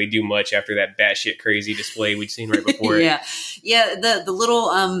hard to really do much after that batshit crazy display we'd seen right before it. Yeah. The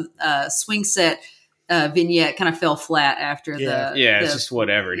little swing set vignette kind of fell flat after the. Yeah, it's just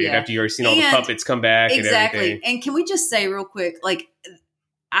whatever, dude. After you already seen all the puppets come back and everything. And can we just say real quick, like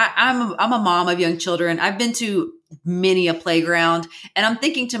I'm a mom of young children. I've been to many a playground, and I'm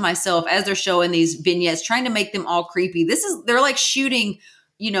thinking to myself as they're showing these vignettes, trying to make them all creepy. They're like shooting,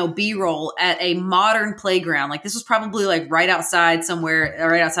 you know, B-roll at a modern playground. Like this was probably like right outside somewhere,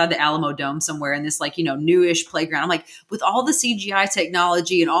 right outside the Alamo Dome somewhere in this like, you know, newish playground. I'm like, with all the CGI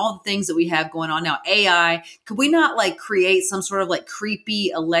technology and all the things that we have going on now, AI, could we not like create some sort of like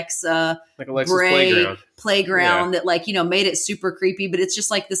creepy Alexa, like Alexa's Bray playground that like, you know, made it super creepy, but it's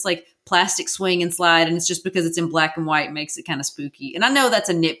just like this like plastic swing and slide, and it's just because it's in black and white makes it kind of spooky. And I know that's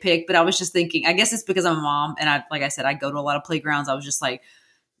a nitpick, but I was just thinking, I guess it's because I'm a mom, and I, like I said, I go to a lot of playgrounds. I was just like,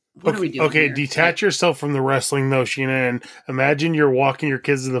 what are we doing? Okay, here? detach yourself from the wrestling though, Sheena, and imagine you're walking your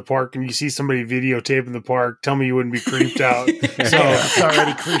kids to the park and you see somebody videotaping the park. Tell me you wouldn't be creeped out. So it's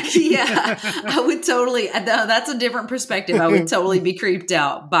already creepy. Yeah, I would totally. No, that's a different perspective. I would totally be creeped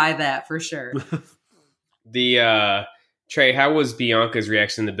out by that for sure. The Trey, how was Bianca's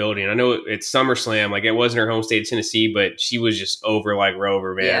reaction in the building? I know it's SummerSlam, like it wasn't her home state of Tennessee, but she was just over like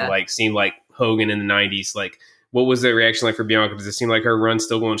Rover, man. Yeah. Like seemed like Hogan in the 90s. Like, what was the reaction like for Bianca? Does it seem like her run's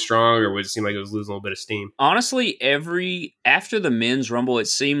still going strong, or would it seem like it was losing a little bit of steam? Honestly, after the men's rumble, it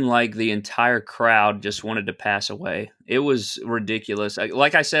seemed like the entire crowd just wanted to pass away. It was ridiculous.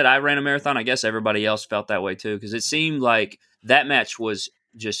 Like I said, I ran a marathon. I guess everybody else felt that way too, because it seemed like that match was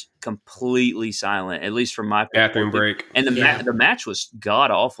just completely silent, at least from my bathroom break. And the match was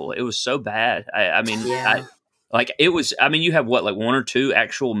god awful. It was so bad. I mean, it was. I mean, you have what, like one or two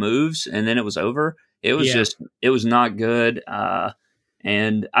actual moves, and then it was over. It was it was not good.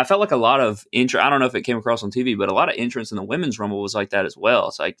 And I felt like a lot of I don't know if it came across on TV, but a lot of entrance in the women's rumble was like that as well.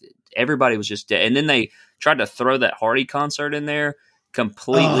 It's like everybody was just dead. And then they tried to throw that Hardy concert in there,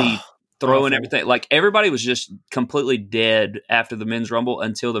 completely throwing everything. Like everybody was just completely dead after the men's rumble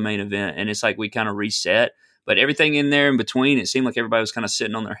until the main event. And it's like we kind of reset. But everything in there in between, it seemed like everybody was kind of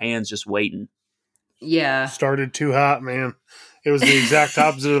sitting on their hands just waiting. Yeah. Started too hot, man. It was the exact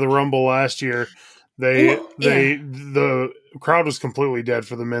opposite of the rumble last year. The crowd was completely dead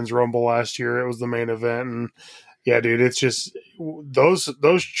for the men's rumble last year. It was the main event, and yeah, dude, it's just those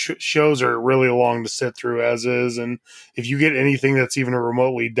shows are really long to sit through as is, and if you get anything that's even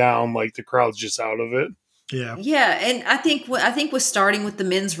remotely down, like the crowd's just out of it. Yeah, and I think with starting with the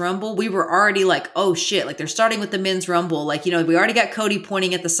men's rumble, we were already like, oh shit, like they're starting with the men's rumble, like, you know, we already got Cody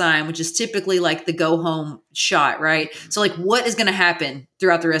pointing at the sign, which is typically like the go home shot, right? So like, what is going to happen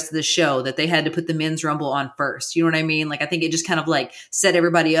throughout the rest of the show that they had to put the men's rumble on first? You know what I mean? Like, I think it just kind of like set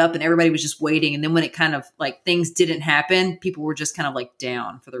everybody up, and everybody was just waiting, and then when it kind of like things didn't happen, people were just kind of like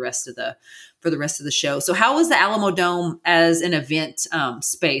down for the rest of the show. So how was the Alamo Dome as an event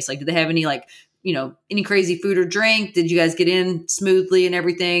space? Like, did they have any like, you know, any crazy food or drink? Did you guys get in smoothly and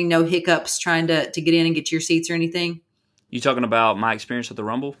everything? No hiccups trying to get in and get to your seats or anything? You talking about my experience at the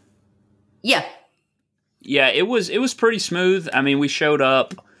Rumble? Yeah. Yeah, it was pretty smooth. I mean, we showed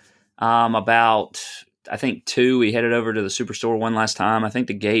up about, I think 2. We headed over to the Superstore one last time. I think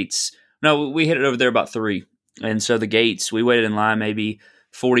the gates, no, we headed over there about 3. And so the gates, we waited in line maybe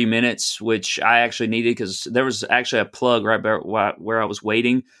 40 minutes, which I actually needed because there was actually a plug right where I was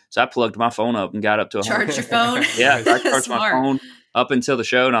waiting. So I plugged my phone up and got up to charge your phone. Yeah, I charged my phone up until the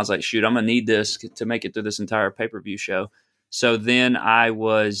show, and I was like, shoot, I'm gonna need this to make it through this entire pay-per-view show. So then I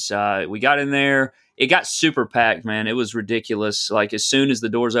was, we got in there, it got super packed, man. It was ridiculous. Like as soon as the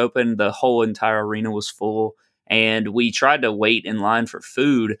doors opened, the whole entire arena was full. And we tried to wait in line for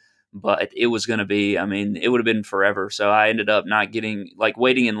food, but it was going to be, I mean, it would have been forever. So I ended up not getting, like,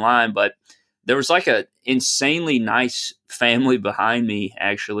 waiting in line. But there was like a insanely nice family behind me,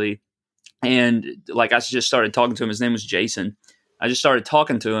 actually. And like I just started talking to him. His name was Jason. I just started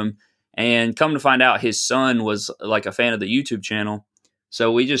talking to him, and come to find out his son was like a fan of the YouTube channel.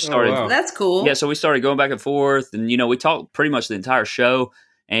 So we just started. Oh, wow. That's cool. Yeah, so we started going back and forth, and we talked pretty much the entire show.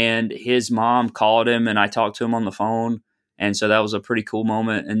 And his mom called him, and I talked to him on the phone, and so that was a pretty cool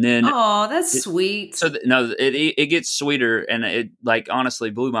moment. And then, Oh, that's sweet. so it gets sweeter, and it like honestly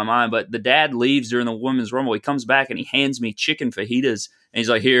blew my mind. But the dad leaves during the women's rumble. He comes back and he hands me chicken fajitas, and he's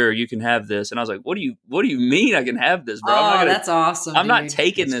like, "Here, you can have this." And I was like, "What do you mean I can have this, bro? That's awesome. I'm not dude.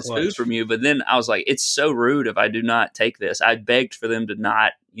 taking That's this clutch. food from you." But then I was like, it's so rude if I do not take this. I begged for them to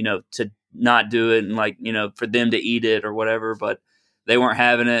not, to not do it, and like, for them to eat it or whatever, but they weren't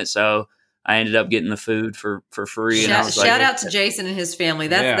having it. So I ended up getting the food for free. And I was Shout out to Jason and his family.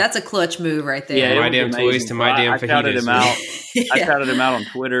 That's a clutch move right there. Yeah, My it was damn toys amazing. to my damn I shouted fajitas. him out. I Yeah. shouted him out on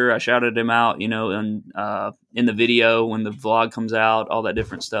Twitter. I shouted him out, in the video when the vlog comes out, all that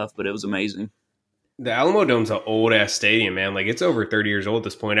different stuff. But it was amazing. The Alamo Dome's an old ass stadium, man. Like it's over 30 years old at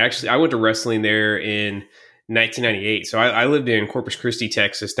this point. Actually, I went to wrestling there in 1998. So I lived in Corpus Christi,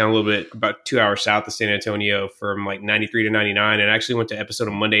 Texas, down a little bit, about 2 hours south of San Antonio from like 93 to 99. And I actually went to an episode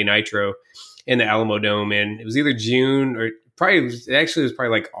of Monday Nitro in the Alamo Dome. And it was either June or it was probably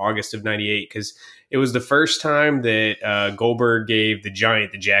like August of 98 because it was the first time that Goldberg gave the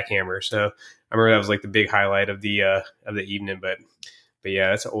Giant the jackhammer. So I remember that was like the big highlight of the evening. But yeah,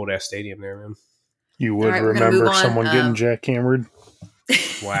 that's an old ass stadium there, man. You would All right, we're gonna move remember on. someone getting jackhammered.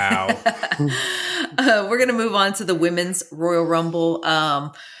 Wow. We're going to move on to the women's Royal Rumble.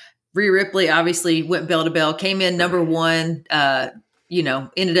 Rhea Ripley obviously went bell to bell, came in number one,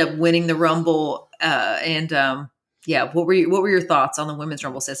 ended up winning the Rumble. What were your thoughts on the women's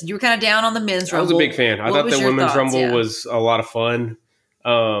Rumble? Sis? You were kind of down on the men's I was Rumble. a big fan. I What thought was the your women's thoughts? rumble Yeah. was a lot of fun.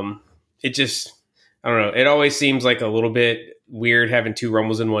 It just, I don't know. It always seems like a little bit weird having two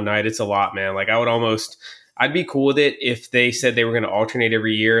rumbles in one night. It's a lot, man. Like I'd be cool with it if they said they were going to alternate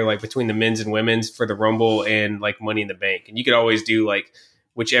every year, like between the men's and women's for the rumble and like Money in the Bank. And you could always do like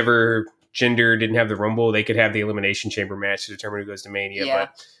whichever gender didn't have the rumble, they could have the elimination chamber match to determine who goes to Mania. Yeah.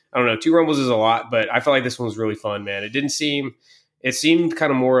 But I don't know, two rumbles is a lot, but I felt like this one was really fun, man. It seemed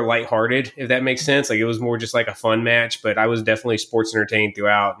kind of more lighthearted, if that makes sense. Like it was more just like a fun match, but I was definitely sports entertained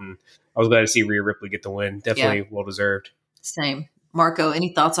throughout, and I was glad to see Rhea Ripley get the win. Definitely well deserved. Same. Marco,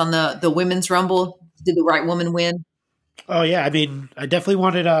 any thoughts on the women's Rumble? Did the right woman win? Oh yeah, I mean, I definitely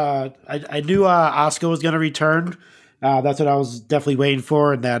wanted. I knew Asuka was going to return. That's what I was definitely waiting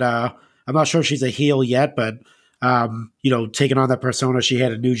for, and that I'm not sure if she's a heel yet, but taking on that persona she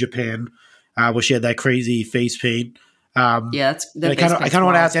had in New Japan, where she had that crazy face paint. That's I kind of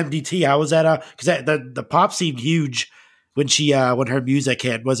want to ask MDT how was that? Because the pop seemed huge when when her music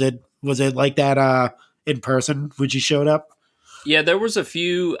hit. Was it like that in person when she showed up? Yeah, there was a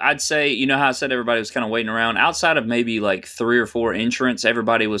few, I'd say, how I said everybody was kind of waiting around. Outside of maybe like 3 or 4 entrants,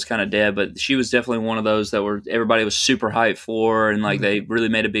 everybody was kind of dead, but she was definitely one of those that everybody was super hyped for, and like they really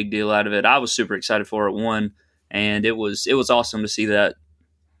made a big deal out of it. I was super excited for it, one, and it was awesome to see that.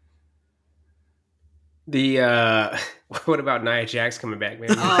 What about Nia Jax coming back, man?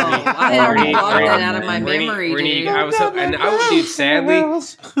 I had already blocked that out of my memory, dude. Sadly,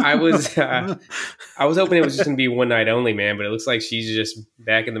 I was hoping it was just going to be one night only, man. But it looks like she's just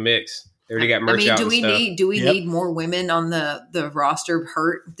back in the mix. They already got merch out. Do we need more women on the roster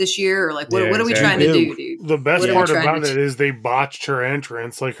hurt this year, or like what are we trying to do, dude? The best part about it is they botched her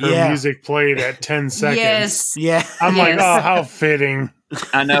entrance. Like her music played at 10 seconds. Yes. Yeah. I'm like, oh, how fitting.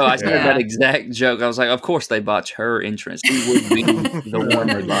 I know. I said that exact joke. I was like, of course they botched her entrance. Who would be the one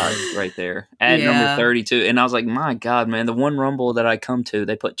that lied right there at number 32? And I was like, my God, man, the one Rumble that I come to,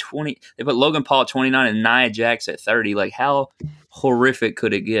 they put Logan Paul at 29 and Nia Jax at 30. Like, how horrific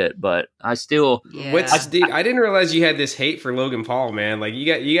could it get? But I still, dude, I didn't realize you had this hate for Logan Paul, man. Like you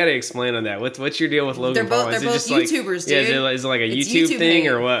got to explain on that. What's your deal with Logan Paul? They're both YouTubers, dude. Yeah, is it like a YouTube thing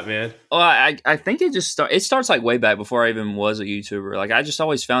or what, man? Oh, I think it starts like way back before I even was a YouTuber. Like I just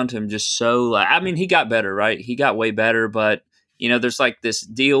always found him just so like, I mean, he got better, right? He got way better, but there's like this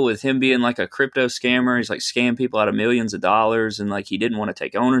deal with him being like a crypto scammer. He's like scammed people out of millions of dollars, and like he didn't want to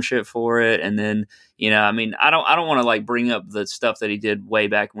take ownership for it. And then, I mean, I don't want to like bring up the stuff that he did way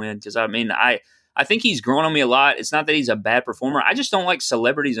back when, because I mean, I think he's grown on me a lot. It's not that he's a bad performer. I just don't like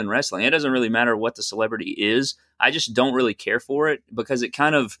celebrities in wrestling. It doesn't really matter what the celebrity is. I just don't really care for it because it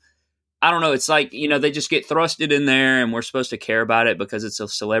kind of I don't know. It's like, they just get thrusted in there and we're supposed to care about it because it's a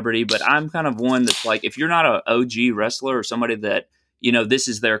celebrity. But I'm kind of one that's like, if you're not an OG wrestler or somebody that, this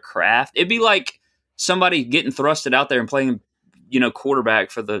is their craft, it'd be like somebody getting thrusted out there and playing,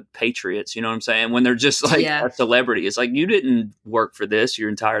 quarterback for the Patriots. You know what I'm saying? When they're just like a celebrity, it's like, you didn't work for this your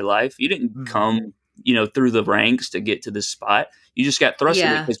entire life. You didn't come, through the ranks to get to this spot. You just got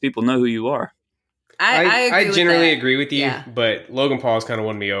thrusted because people know who you are. I generally agree with you, yeah. but Logan Paul's kind of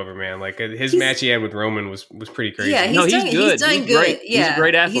won me over, man. Like his match he had with Roman was pretty crazy. Yeah, he's good. He's done good. Great. Yeah, he's a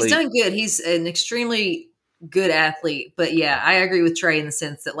great athlete. He's done good. He's an extremely good athlete. But yeah, I agree with Trey in the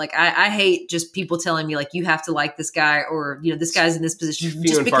sense that like I hate just people telling me like you have to like this guy or this guy's in this position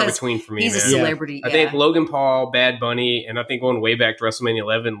just because far between for me, he's man. a celebrity. I think Logan Paul, Bad Bunny, and I think going way back to WrestleMania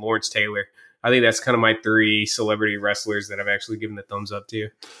 11, Lawrence Taylor. I think that's kind of my 3 celebrity wrestlers that I've actually given the thumbs up to.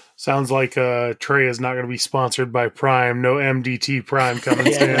 Sounds like Trey is not going to be sponsored by Prime. No MDT Prime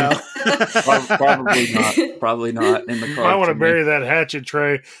coming soon. Probably not. Probably not in the car. I want to bury that hatchet,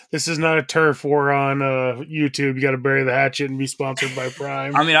 Trey. This is not a turf war on YouTube. You got to bury the hatchet and be sponsored by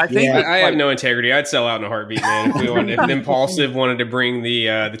Prime. I mean, I think I have no integrity. I'd sell out in a heartbeat, man. If Impulsive wanted to bring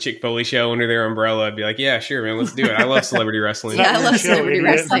the Chick Foley show under their umbrella, I'd be like, yeah, sure, man, let's do it. I love celebrity wrestling. Yeah, I love celebrity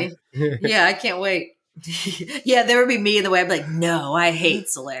idiot. wrestling. Yeah, I can't wait. Yeah, there would be me in the way. I'd be like, no, I hate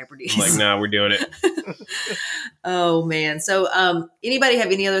celebrities. I'm like, no, we're doing it. Oh man. So anybody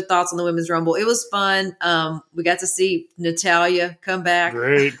have any other thoughts on the Women's Rumble? It was fun. We got to see Natalya come back.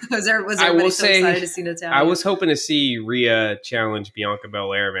 Great. was everybody so excited to see Natalya? I was hoping to see Rhea challenge Bianca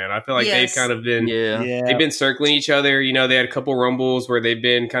Belair, man. I feel like they've kind of been they've been circling each other. They had a couple Rumbles where they've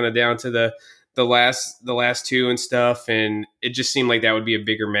been kind of down to the last 2 and stuff, and it just seemed like that would be a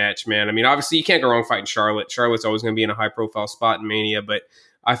bigger match, man. I mean, obviously you can't go wrong fighting Charlotte. Charlotte's always going to be in a high profile spot in Mania, but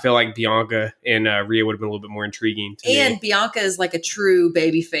I feel like Bianca and Rhea would have been a little bit more intriguing to me. Bianca is like a true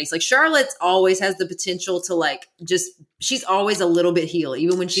baby face. Like Charlotte always has the potential to like she's always a little bit heel,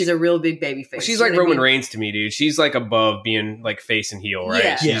 even when she's a real big baby face. She's like Roman Reigns to me, dude. She's like above being like face and heel, right?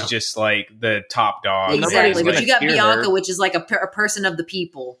 Yeah. She's just like the top dog. Exactly. But like, you got Bianca, her. which is like a person of the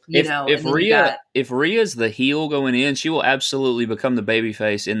people, If Rhea's the heel going in, she will absolutely become the baby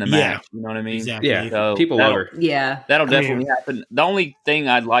face in the match. You know what I mean? Exactly. Yeah. So people love her. Yeah. That'll definitely happen. The only thing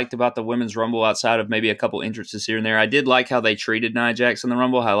I liked about the Women's Rumble outside of maybe a couple entrances here and there, I did like how they treated Nia Jax in the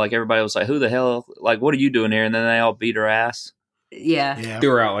Rumble, how like everybody was like, who the hell, like, what are you doing here? And then they all beat her ass. Yeah. Threw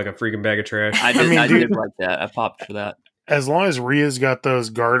her out like a freaking bag of trash. I did like that. I popped for that. As long as Rhea's got those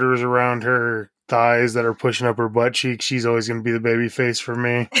garters around her thighs that are pushing up her butt cheeks, she's always going to be the baby face for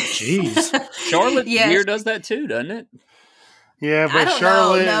me. Jeez. Charlotte Gear does that too, doesn't it? Yeah, but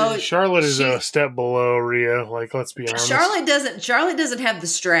Charlotte is a step below Rhea. Like, let's be honest. Charlotte doesn't have the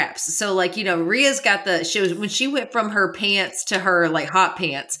straps. So, like, Rhea's got when she went from her pants to her like hot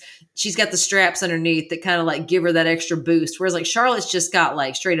pants, she's got the straps underneath that kind of like give her that extra boost. Whereas like Charlotte's just got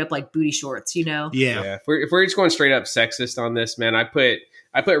like straight up like booty shorts, Yeah. If we're just going straight up sexist on this, man, I put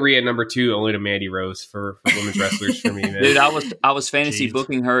Rhea number 2 only to Mandy Rose for women's wrestlers for me, man. Dude, I was fantasy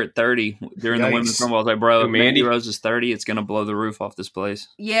booking her at 30 during the Women's Rumble. I was like, bro, if Mandy Rose is 30, it's going to blow the roof off this place.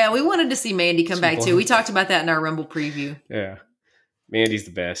 Yeah, we wanted to see Mandy come back too. We talked about that in our Rumble preview. Yeah. Mandy's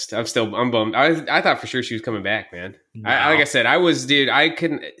the best. I'm bummed. I thought for sure she was coming back, man. Wow. Like I said, I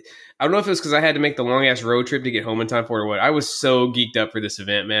don't know if it was because I had to make the long ass road trip to get home in time for it or what. I was so geeked up for this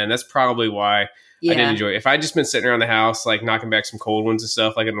event, man. That's probably why I didn't enjoy it. If I'd just been sitting around the house, like knocking back some cold ones and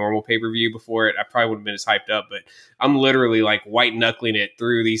stuff, like a normal pay-per-view before it, I probably wouldn't have been as hyped up. But I'm literally like white knuckling it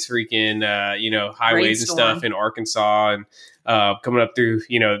through these freaking, highways and stuff in Arkansas and coming up through,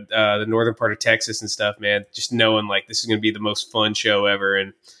 the northern part of Texas and stuff, man. Just knowing like this is going to be the most fun show ever.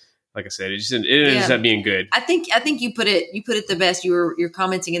 And like I said, it ends up being good. I think you put it the best. You're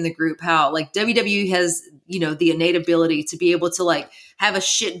commenting in the group how like WWE has, the innate ability to be able to like have a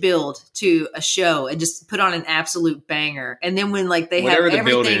shit build to a show and just put on an absolute banger. And then when like they whatever have the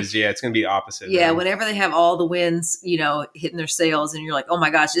build everything, is, it's going to be the opposite. Yeah, man. whenever they have all the wins, hitting their sails, and you're like, oh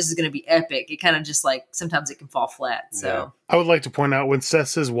my gosh, this is going to be epic. It kind of just like sometimes it can fall flat. So I would like to point out when Seth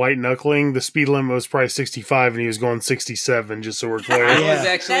says white knuckling, the speed limit was probably 65 and he was going 67, just so we're clear. I was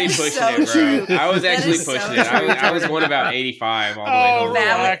actually pushing it, bro. I was actually pushing it. I was going about 85 all the way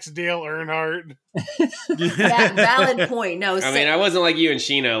home. Relax, Dale Earnhardt. Valid point. No, I mean, I wasn't like you and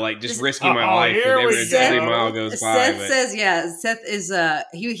Sheena, like just risking my life here every we go. mile goes by. Seth says, Seth is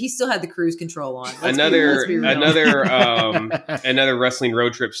he still had the cruise control on. Another wrestling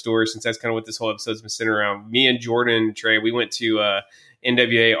road trip story, since that's kind of what this whole episode's been centered around. Me and Jordan Trey, we went to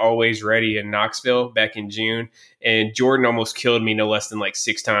NWA Always Ready in Knoxville back in June, and Jordan almost killed me no less than like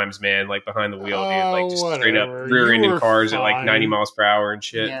 6 times, man, like behind the wheel, dude, like just straight up rear-ending cars at like 90 miles per hour and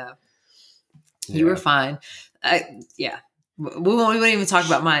shit. Yeah. You were fine. Yeah. We wouldn't even talk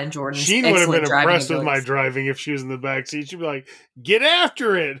about mine and Jordan's. She would have been impressed with my abilities. driving if she was in the back seat. She'd be like, "Get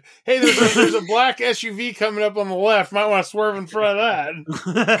after it! Hey, there's a black SUV coming up on the left. Might want to swerve in front of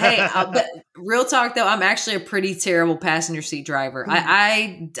that." Hey, but real talk though, I'm actually a pretty terrible passenger seat driver.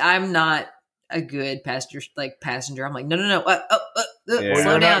 I'm not a good passenger. I'm like, no. Well, Slow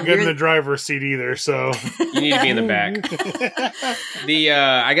you're down. not good in the driver's seat either, so You need to be in the back.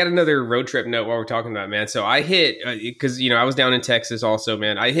 I got another road trip note while we're talking about it, man. So I hit because I was down in Texas also,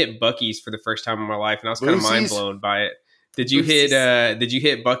 man. I hit Buc-ee's for the first time in my life, and I was kind of mind blown by it. Did you hit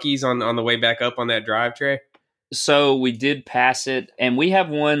Buc-ee's on the way back up on that drive, Trey? So we did pass it, and we have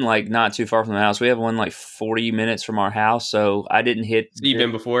one like not too far from the house. We have one like 40 minutes from our house, so I didn't hit. So you've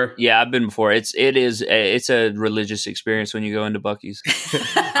been before? Yeah, I've been before. It's a religious experience when you go into Buc-ee's.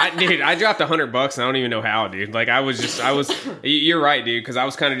 I dropped $100, and I don't even know how, dude. Like I was. You're right, dude, because I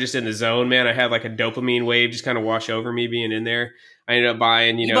was kind of just in the zone, man. I had like a dopamine wave just kind of wash over me being in there. I ended up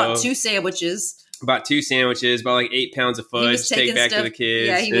buying, You bought 2 sandwiches. Bought 2 sandwiches, bought like 8 pounds of fudge to take back to the kids.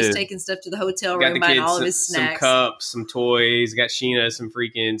 Yeah, he was taking stuff to the hotel room, got the buying kids all of his snacks. some cups, some toys. Got Sheena some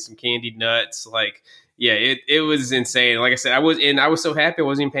candied nuts. Like, yeah, it was insane. Like I said, I was so happy I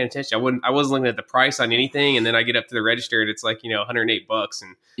wasn't even paying attention. I wasn't looking at the price on anything, and then I get up to the register and it's like $108,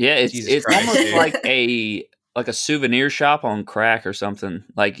 and yeah, it's Christ, almost dude. like a souvenir shop on crack or something.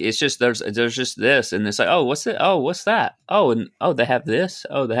 Like it's just there's just this, and it's like, oh, what's it? Oh, what's that? Oh, and they have this.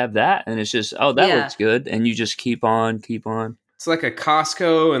 Oh, they have that, and it's just that looks good, and you just keep on. It's like a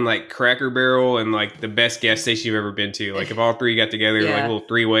Costco and like Cracker Barrel and like the best gas station you've ever been to. Like if all three got together, like a little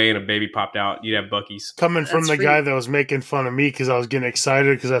 3-way, and a baby popped out, you'd have Buc-ee's. Coming from the guy that was making fun of me because I was getting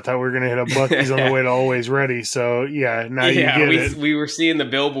excited because I thought we were going to hit a Buc-ee's on the way to Always Ready. So yeah, now you get it. We were seeing the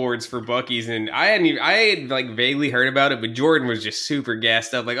billboards for Buc-ee's, and I had like vaguely heard about it, but Jordan was just super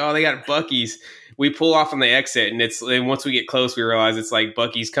gassed up, like, oh, they got Buc-ee's. We pull off on the exit, and once we get close, we realize it's like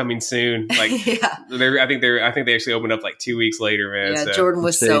Buc-ee's coming soon. Like, I think they actually opened up like 2 weeks later, man. Yeah, so. Jordan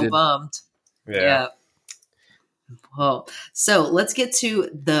was so bummed. Yeah. Well, so let's get to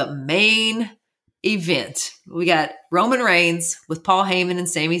the main event. We got Roman Reigns with Paul Heyman and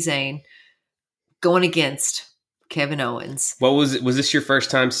Sami Zayn going against Kevin Owens. What was it? Was this your first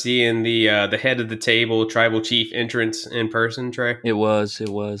time seeing the head of the table tribal chief entrance in person, Trey? It was.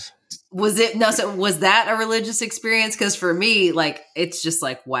 Was it? No, so was that a religious experience? Because for me, like, it's just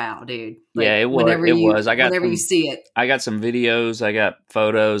like, wow, dude. Like, yeah, it was. Whenever you see it. I got some videos. I got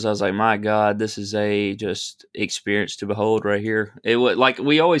photos. I was like, my God, this is a just experience to behold right here. It was like,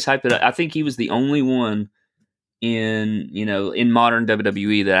 we always hype it up. I think he was the only one in modern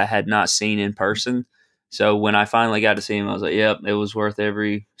WWE that I had not seen in person. So when I finally got to see him, I was like, yep, it was worth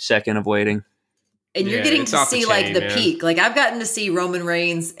every second of waiting. And you're getting to see like the peak. Like I've gotten to see Roman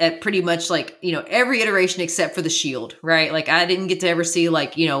Reigns at pretty much like, every iteration except for the Shield, right? Like I didn't get to ever see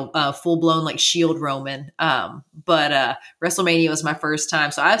like, full blown like Shield Roman. But WrestleMania was my first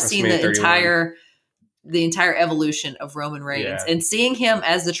time. So I've seen the entire evolution of Roman Reigns and seeing him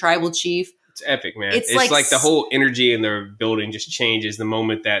as the tribal chief. It's epic, man. It's like the whole energy in the building just changes the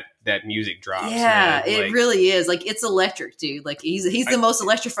moment that music drops. Yeah, man. it really is. Like it's electric, dude. Like he's the most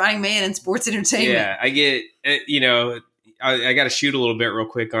electrifying man in sports entertainment. Yeah, I get. I got to shoot a little bit real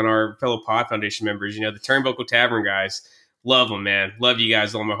quick on our fellow Pod Foundation members. The Turnbuckle Tavern guys, love them, man. Love you guys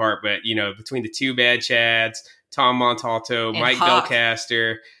with all my heart. But between the two bad Chads, Tom Montalto, and Mike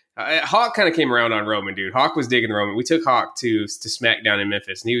Belcaster. Hawk kind of came around on Roman, dude. Hawk was digging the Roman. We took Hawk to SmackDown in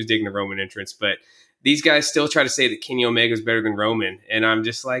Memphis, and he was digging the Roman entrance. But these guys still try to say that Kenny Omega is better than Roman, and I'm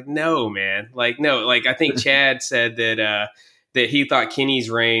just like, no, man. Like, no. Like, I think Chad said that he thought Kenny's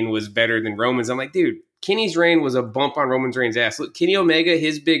reign was better than Roman's. I'm like, dude, Kenny's reign was a bump on Roman's reigns ass. Look, Kenny Omega,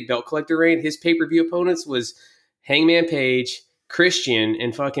 his big belt collector reign, his pay-per-view opponents was Hangman Page, Christian,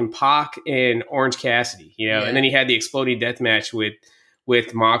 and fucking Pac and Orange Cassidy. And then he had the exploding death match with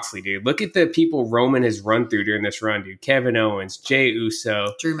Moxley, dude. Look at the people Roman has run through during this run, dude. Kevin Owens, Jey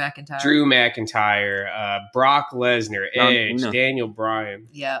Uso, Drew McIntyre, Brock Lesnar, Edge, Daniel Bryan.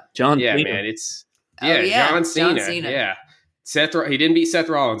 Yeah. John Cena. Man. It's John Cena. Yeah. Seth, he didn't beat Seth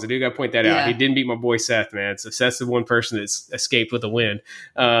Rollins. I do got to point that out. He didn't beat my boy Seth, man. So Seth's the one person that's escaped with a win.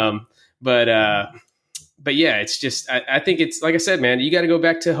 But yeah, it's just, I think it's, like I said, man, you got to go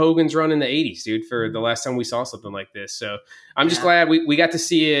back to Hogan's run in the 80s, dude, for the last time we saw something like this. So I'm just glad we got to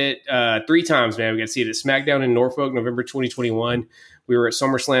see it 3 times, man. We got to see it at SmackDown in Norfolk, November 2021. We were at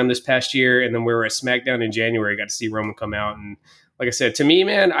SummerSlam this past year, and then we were at SmackDown in January. Got to see Roman come out. And like I said, to me,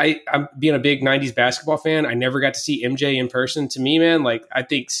 man, I'm being a big 90s basketball fan. I never got to see MJ in person. To me, man, like I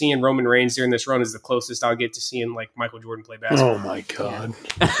think seeing Roman Reigns during this run is the closest I'll get to seeing like Michael Jordan play basketball. Oh my God.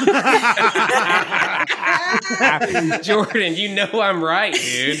 Jordan, you know I'm right,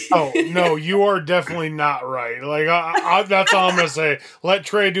 dude. Oh, no, you are definitely not right. Like that's all I'm going to say. Let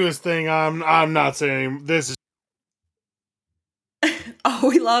Trey do his thing. I'm not saying this is. Oh,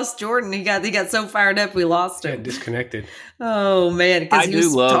 we lost Jordan. He got so fired up we lost him. Yeah, disconnected. Oh man, because he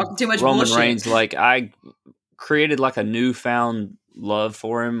was talking too much Roman bullshit. Reigns. Like I created like a newfound love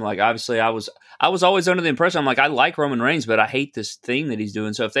for him. Like obviously I was always under the impression I'm like I like Roman Reigns, but I hate this thing that he's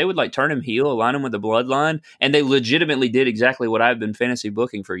doing. So if they would like turn him heel, align him with the bloodline, and they legitimately did exactly what I've been fantasy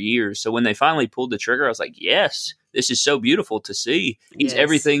booking for years. So when they finally pulled the trigger, I was like, yes, this is so beautiful to see. He's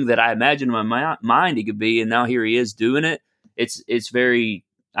everything that I imagined in my mind he could be, and now here he is doing it. It's very,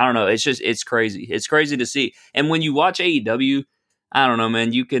 I don't know. It's crazy. It's crazy to see. And when you watch AEW, I don't know,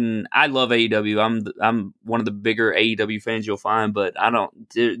 man, I love AEW. I'm one of the bigger AEW fans you'll find, but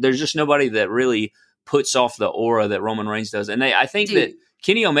there's just nobody that really puts off the aura that Roman Reigns does. And I think that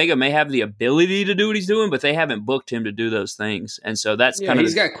Kenny Omega may have the ability to do what he's doing, but they haven't booked him to do those things. And so that's kind of...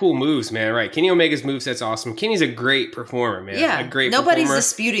 He's got cool moves, man, right? Kenny Omega's moveset's awesome. Kenny's a great performer, man. Yeah, a great nobody's performer,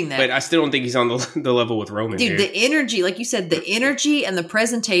 disputing that. But I still don't think he's on the level with Roman, dude. The energy, like you said, the energy and the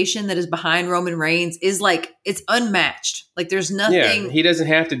presentation that is behind Roman Reigns is like, it's unmatched. Like there's nothing... Yeah, he doesn't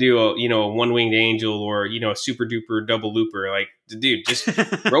have to do a one-winged angel or, a super duper double looper. Like, dude, just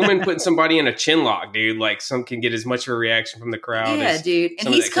Roman putting somebody in a chin lock, dude. Like, some can get as much of a reaction from the crowd. Yeah, dude. And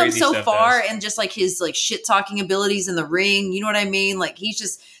he's come so far and just like his like shit talking abilities in the ring. You know what I mean? Like he's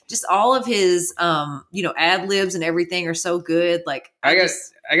just all of his ad libs and everything are so good. Like I got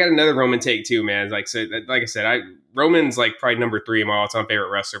another Roman take too, man. Like I said, Roman's like probably number 3 of my all-time favorite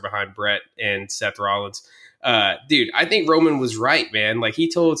wrestler behind Brett and Seth Rollins. Dude, I think Roman was right, man. Like he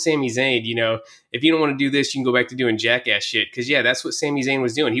told Sami Zayn, if you don't want to do this, you can go back to doing jackass shit. Because that's what Sami Zayn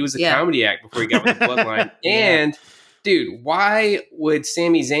was doing. He was a comedy act before he got with the Bloodline. And dude, why would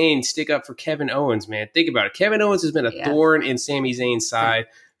Sami Zayn stick up for Kevin Owens, man? Think about it. Kevin Owens has been a thorn in Sami Zayn's side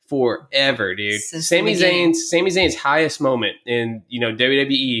forever, dude. Sami Zayn's highest moment in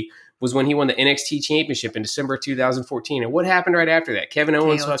WWE was when he won the NXT Championship in December of 2014. And what happened right after that? Kevin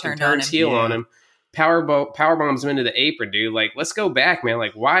Owens fucking turns heel on him. Power bombs him into the apron, dude. Like, let's go back, man.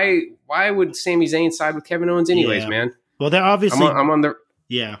 Like, why would Sami Zayn side with Kevin Owens anyways, man? Well, they're obviously... I'm on the...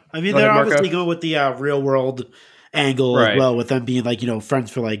 Yeah. I mean, they're obviously going with the real world angle as well, with them being like,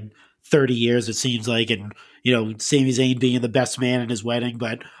 friends for like 30 years, it seems like, and, Sami Zayn being the best man in his wedding.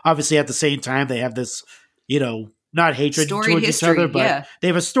 But obviously at the same time, they have this, not hatred towards each other, but they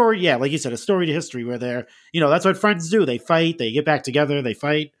have a story. Yeah. Like you said, a storied history where they're, that's what friends do. They fight, they get back together, they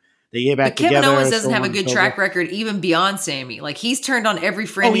fight. They get back together. Kevin Owens doesn't have a good track record even beyond Sammy. Like he's turned on every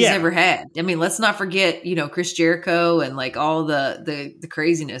friend he's ever had. I mean, let's not forget, Chris Jericho and like all the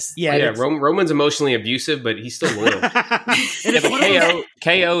craziness. Yeah, Roman's emotionally abusive, but he's still loyal.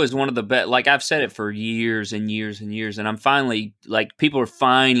 KO is one of the best. Like I've said it for years and years and years, and I'm finally like people are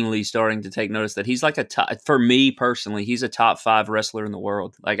finally starting to take notice that he's like for me personally, he's a top 5 wrestler in the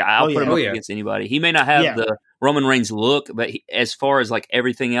world. Like I'll put him up against anybody. He may not have the Roman Reigns look, but as far as like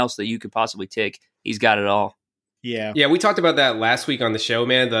everything else that you could possibly tick, he's got it all. Yeah. Yeah, we talked about that last week on the show,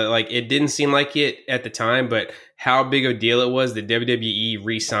 man. It didn't seem like it at the time, but how big of a deal it was that WWE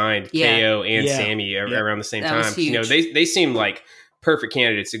re-signed KO and Sammy around the same time. They seemed like perfect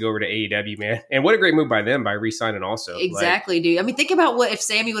candidates to go over to AEW, man. And what a great move by them by re-signing also. Exactly, dude. I mean, think about what if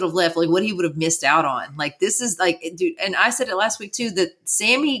Sammy would have left, like what he would have missed out on. Like this is like, dude, and I said it last week too, that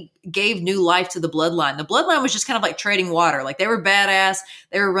Sammy gave new life to the Bloodline. The Bloodline was just kind of like treading water. Like they were badass.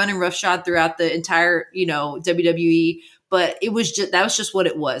 They were running roughshod throughout the entire, WWE. But that was just what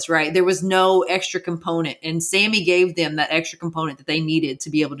it was, right? There was no extra component. And Sammy gave them that extra component that they needed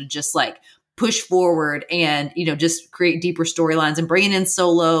to be able to just like push forward and, just create deeper storylines and bringing in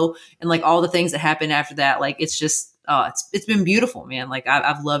Solo and like all the things that happened after that. Like, it's just, it's been beautiful, man. Like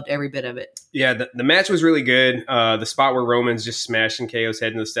I've loved every bit of it. Yeah. The match was really good. The spot where Roman's just smashing KO's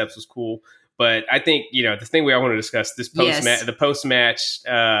head into the steps was cool. But I think, the thing we all want to discuss this the post-match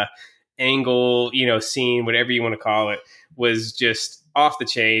angle, scene, whatever you want to call it, was just off the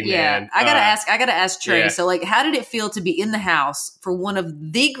chain, man. I gotta ask Trey. Yeah. So like, how did it feel to be in the house for one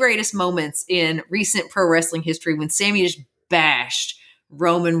of the greatest moments in recent pro wrestling history when Sammy just bashed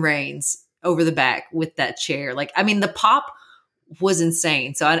Roman Reigns over the back with that chair? Like, I mean, the pop was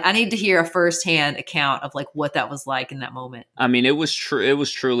insane. So I need to hear a firsthand account of like what that was like in that moment. I mean, it was true. It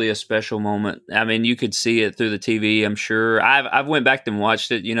was truly a special moment. I mean, you could see it through the TV. I'm sure. I've went back and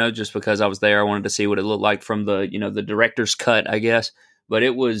watched it, just because I was there. I wanted to see what it looked like from the, the director's cut, I guess. But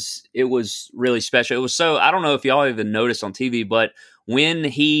it was really special. It was so, I don't know if y'all even noticed on TV, but when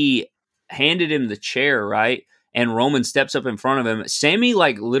he handed him the chair, right, and Roman steps up in front of him, Sammy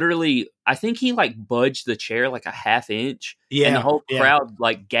like literally, I think he like budged the chair like a half inch, and the whole crowd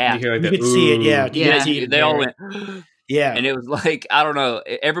like gasped. You You could see it, yeah. You Yeah. could see it in They all there. went, Yeah. and it was like, I don't know,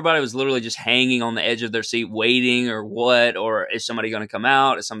 everybody was literally just hanging on the edge of their seat, waiting or what, or is somebody going to come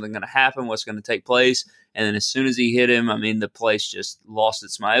out? Is something going to happen? What's going to take place? And then as soon as he hit him, I mean, the place just lost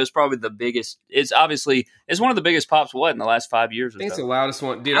its mind. It was probably the biggest. It's one of the biggest pops, in the last 5 years or I think it's so. the loudest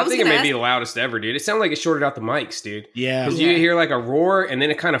one. Dude, I I was think it gonna may be ask- the loudest ever, dude. It sounded like it shorted out the mics, dude. Yeah. Because you hear like a roar and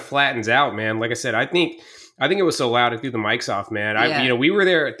then it kind of flattens out, man. Like I said, I think it was so loud it threw the mics off, man. Yeah. We were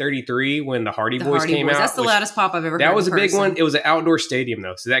there at 33 when the Hardy The Boys Hardy came Boys. out. That's the which- loudest pop I've ever heard. That was in a big person. one. It was an outdoor stadium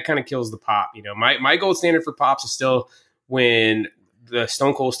though, so that kind of kills the pop. My gold standard for pops is still when the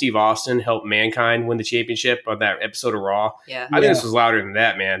Stone Cold Steve Austin helped Mankind win the championship on that episode of Raw. Yeah. I think this was louder than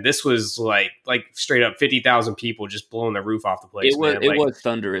that, man. This was like straight up 50,000 people just blowing the roof off the place. It was man. it was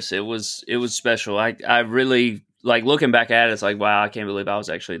thunderous. It was special. I really like looking back at it. It's like, wow, I can't believe I was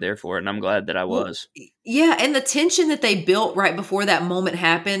actually there for it, and I'm glad that I was. Yeah, and the tension that they built right before that moment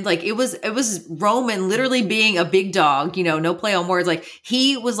happened, like it was Roman literally being a big dog, no play on words. Like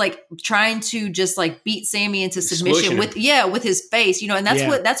he was like trying to just like beat Sammy into submission with his face, and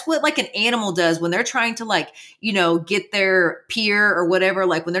that's what like an animal does when they're trying to like, get their peer or whatever,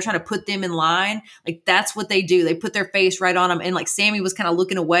 like when they're trying to put them in line, like that's what they do. They put their face right on them, and like Sammy was kind of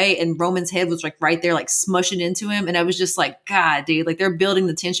looking away and Roman's head was like right there, like smushing into him. And I was just like, God, dude, like they're building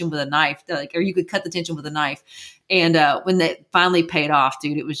the tension with a knife, like, or you could cut the tension with a knife. And when that finally paid off,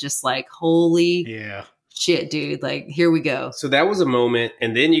 dude, it was just like, holy shit, dude, like here we go. So that was a moment,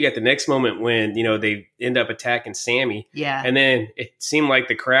 and then you got the next moment when they end up attacking Sammy. Yeah. And then it seemed like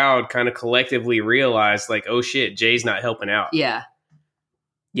the crowd kind of collectively realized like, oh shit, Jay's not helping out. Yeah.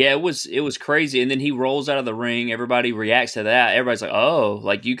 Yeah, it was crazy. And then he rolls out of the ring. Everybody reacts to that. Everybody's like, oh,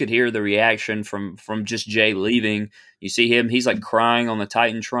 like you could hear the reaction from just Jay leaving. You see him, he's like crying on the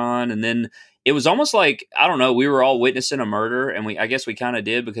Titantron. And then it was almost like, I don't know, we were all witnessing a murder, and I guess we kind of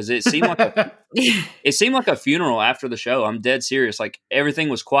did, because it seemed like a funeral after the show. I'm dead serious. Like everything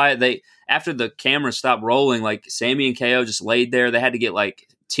was quiet. After the camera stopped rolling, like Sammy and KO just laid there. They had to get like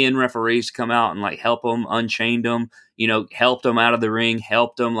 10 referees to come out and like help them, unchained them, helped them out of the ring,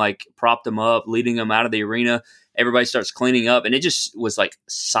 helped them, like propped them up, leading them out of the arena. Everybody starts cleaning up, and it just was like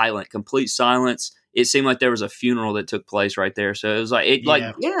silent, complete silence. It seemed like there was a funeral that took place right there. So it was like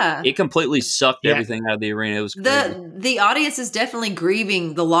it completely sucked everything out of the arena. It was crazy. The audience is definitely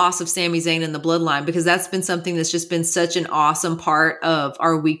grieving the loss of Sami Zayn and the Bloodline, because that's been something that's just been such an awesome part of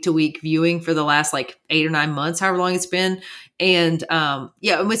our week to week viewing for the last like 8 or 9 months, however long it's been. And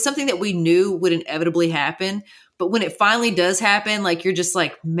it was something that we knew would inevitably happen. But when it finally does happen, like you're just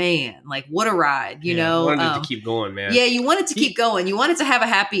like, man, like what a ride, you know? I wanted it to keep going, man. Yeah, you want it to keep going. You want it to have a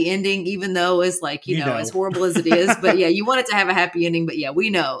happy ending, even though it's like, you know, as horrible as it is. But yeah, you want it to have a happy ending. But yeah, we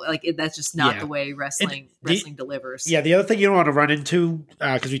know like that's just not the way wrestling delivers. Yeah, the other thing you don't want to run into,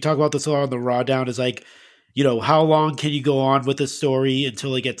 because we talk about this a lot on the Raw Down, is like, how long can you go on with this story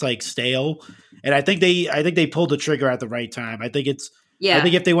until it gets like stale? And I think they pulled the trigger at the right time. I think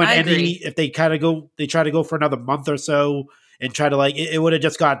if they went if they try to go for another month or so and try to like, it would have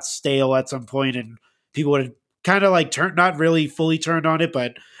just got stale at some point, and people would have kind of like not really fully turned on it.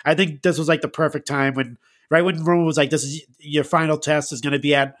 But I think this was like the perfect time when Roman was like, this is your final test is going to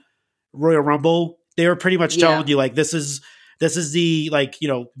be at Royal Rumble. They were pretty much telling you like, this is the, like,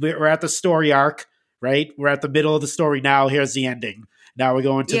 we're at the story arc, right? We're at the middle of the story now. Here's the ending. Now we're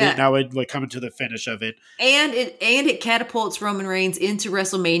going to we're coming to the finish of it. And it catapults Roman Reigns into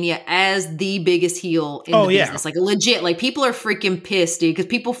WrestleMania as the biggest heel in the business. Like legit, like people are freaking pissed, dude, because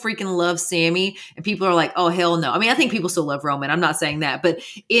people freaking love Sammy, and people are like, oh hell no. I mean, I think people still love Roman. I'm not saying that, but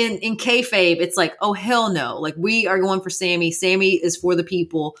in kayfabe, it's like, oh hell no. Like we are going for Sammy. Sammy is for the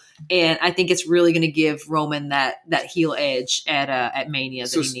people, and I think it's really going to give Roman that heel edge at Mania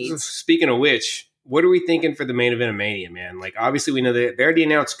that he needs. So speaking of which, what are we thinking for the main event of Mania, man? Like, obviously, we know that they already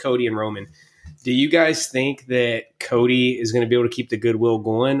announced Cody and Roman. Do you guys think that Cody is going to be able to keep the goodwill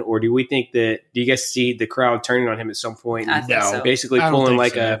going? Or do you guys see the crowd turning on him at some point? I think so. Basically pulling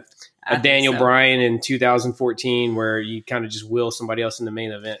like so. a Daniel Bryan in 2014 where you kind of just will somebody else in the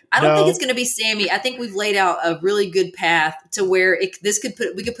main event. I don't think it's going to be Sammy. I think we've laid out a really good path to where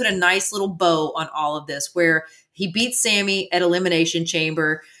we could put a nice little bow on all of this, where He beats Sammy at Elimination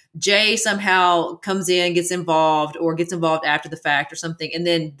Chamber. Jay somehow comes in, gets involved after the fact or something. And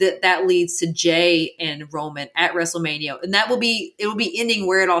then that leads to Jay and Roman at WrestleMania. And it will be ending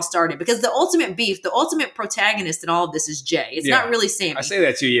where it all started, because the ultimate beef, the ultimate protagonist in all of this is Jay. It's not really Sammy. I say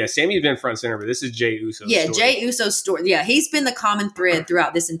that too. Yeah. Sammy's been front center, but this is Jay Uso's story. Jay Uso's story. Yeah. He's been the common thread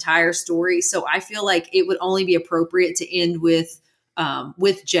throughout this entire story. So I feel like it would only be appropriate to end with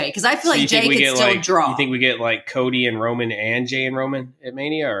Jay, because I feel like Jay could still draw. You think we get like Cody and Roman and Jay and Roman at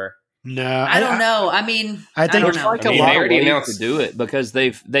Mania, or no? I don't know. I mean, I think it's like a lot of ways to do it, because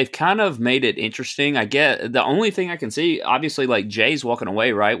they've kind of made it interesting. I get the only thing I can see, obviously, like Jay's walking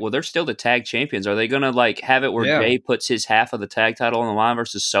away, right? Well, they're still the tag champions. Are they going to like have it where Jay puts his half of the tag title on the line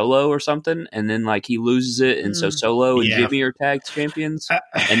versus Solo or something, and then like he loses it, and so Solo and Jimmy are tag champions?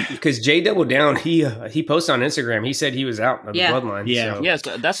 And because Jay doubled down, he posted on Instagram. He said he was out of the bloodline.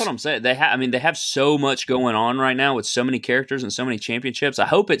 So that's what I'm saying. They have so much going on right now with so many characters and so many championships. I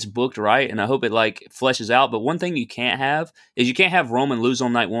hope it's booked right, and I hope it like fleshes out. But one thing you can't have Roman lose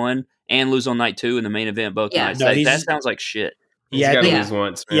on night 1 and lose on night 2 in the main event both nights. No, that sounds like shit. He's got to lose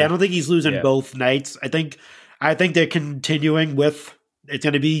once. Man. Yeah, I don't think he's losing both nights. I think they're continuing with, it's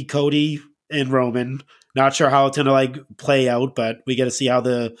going to be Cody and Roman. Not sure how it's going to like play out, but we got to see how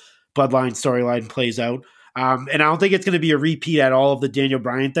the Bloodline storyline plays out. And I don't think it's going to be a repeat at all of the Daniel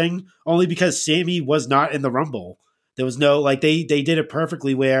Bryan thing, only because Sammy was not in the Rumble. There was no, like, they did it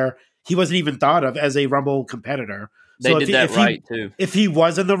perfectly where he wasn't even thought of as a Rumble competitor. They did that right too. If he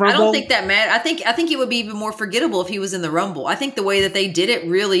was in the Rumble, I don't think that mattered. I think it would be even more forgettable if he was in the Rumble. I think the way that they did it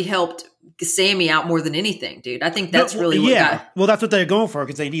really helped Sammy out more than anything, dude. I think that's really what got. Well, that's what they're going for,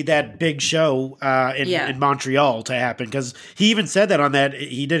 because they need that big show in Montreal to happen. Because he even said that on that,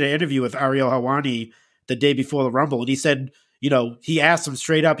 he did an interview with Ariel Helwani the day before the Rumble, and he said, he asked him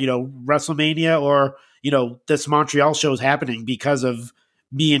straight up, WrestleMania or this Montreal show is happening because of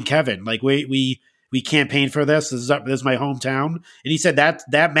me and Kevin. Like we campaigned for this. This is my hometown. And he said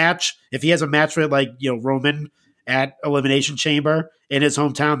that match, if he has a match with Roman at Elimination Chamber in his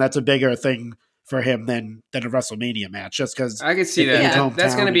hometown, that's a bigger thing for him than a WrestleMania match. Just because I could see that.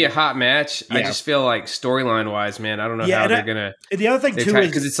 That's going to be a hot match. Yeah. I just feel like storyline wise, man, I don't know how they're going to. The other thing too is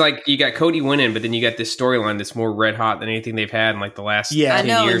because it's like you got Cody winning, but then you got this storyline that's more red hot than anything they've had in like the last 10 years. I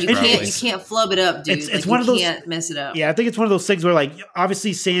know, and you probably. can't flub it up, dude. It's one of those. You can't mess it up. Yeah, I think it's one of those things where like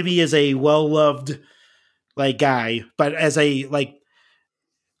obviously Sammy is a well loved like guy, but as a like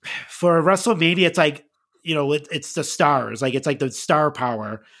for a WrestleMania, it's like. It's the stars. Like, it's like the star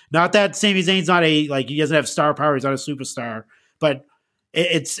power. Not that Sami Zayn's not he doesn't have star power. He's not a superstar, but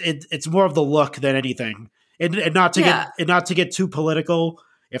it's more of the look than anything. And not to get too political.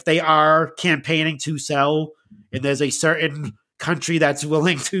 If they are campaigning to sell, and there's a certain country that's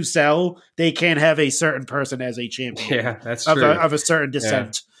willing to sell, they can have a certain person as a champion. Yeah, that's true. Of a certain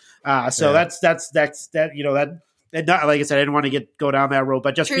descent. That's that. And not, like I said, I didn't want to go down that road,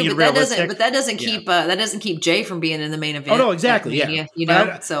 but just being realistic. That doesn't keep Jay from being in the main event. Oh no, exactly.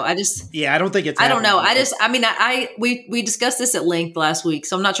 Yeah, So I just. Yeah, I don't think it's. I don't know. We discussed this at length last week,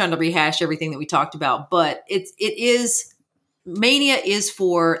 so I'm not trying to rehash everything that we talked about, but it is Mania is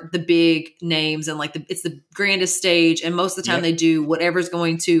for the big names and like it's the grandest stage, and most of the time they do whatever's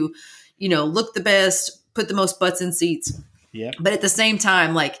going to, look the best, put the most butts in seats. Yeah. But at the same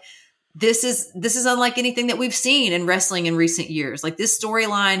time, like. This is unlike anything that we've seen in wrestling in recent years. Like this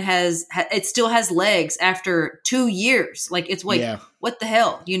storyline it still has legs after 2 years. Like it's like, what the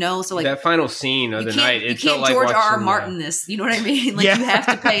hell, So like that final scene of the night, you can't George R. Martin this. You know what I mean? Like you have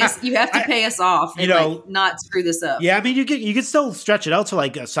to pay us. You have to pay us off and like not screw this up. Yeah, I mean you can still stretch it out to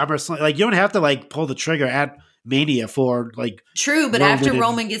like a SummerSlam. Like you don't have to like pull the trigger at Mania for like true, but after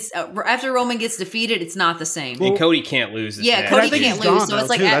Roman gets defeated, it's not the same. And Cody can't lose. Cody can't lose. So it's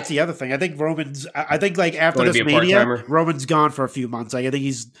like that's the other thing. I think like after this Mania, Roman's gone for a few months. Like I think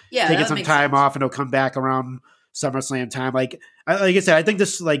he's taking some time off, and he'll come back around SummerSlam time. Like I said, I think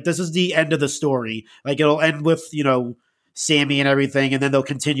this is the end of the story. Like it'll end with Sammy and everything, and then they'll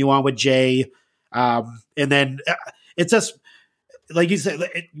continue on with Jay, and then it's just. Like you said,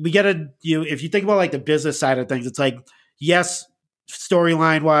 we gotta if you think about like the business side of things, it's like yes,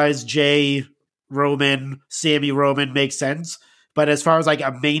 storyline wise, Jay, Roman, Sammy, Roman makes sense, but as far as like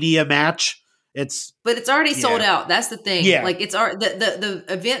a Mania match, it's already sold out. That's the thing. Yeah, like it's the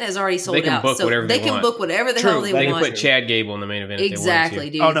event has already sold out. Book so they can book whatever the hell they want. They can put Chad Gable in the main event. Exactly,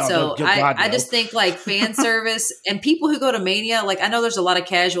 if dude. Oh, no, so I just think like fan service and people who go to Mania. Like I know there's a lot of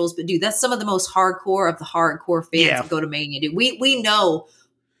casuals, but dude, that's some of the most hardcore of the hardcore fans that go to Mania. Dude, we know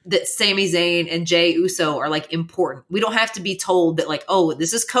that Sami Zayn and Jey Uso are like important. We don't have to be told that like, oh,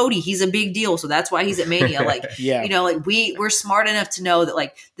 this is Cody. He's a big deal. So that's why he's at Mania. Like, Yeah. you know, like we're smart enough to know that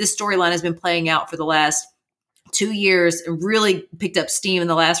like this storyline has been playing out for the last 2 years and really picked up steam in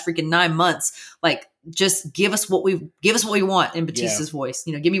the last freaking 9 months. Like, just give us what we want in Batista's voice.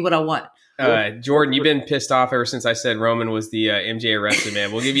 You know, give me what I want. Jordan, you've been pissed off ever since I said Roman was the MJ arrested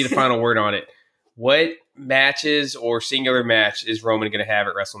man. We'll give you the final word on it. What matches or singular match is Roman going to have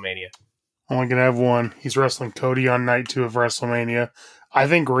at WrestleMania? Only going to have one. He's wrestling Cody on night 2 of WrestleMania. I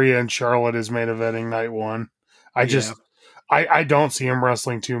think Rhea and Charlotte is main eventing night 1. I don't see him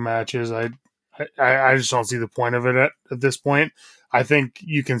wrestling 2 matches. I just don't see the point of it at this point. I think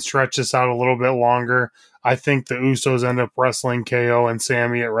you can stretch this out a little bit longer. I think the Usos end up wrestling KO and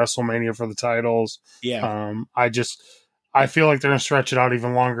Sammy at WrestleMania for the titles. Yeah. I feel like they're going to stretch it out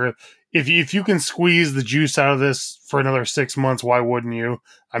even longer. If you can squeeze the juice out of this for another 6 months, why wouldn't you?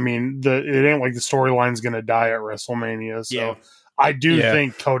 I mean, it ain't like the storyline's going to die at WrestleMania. So I do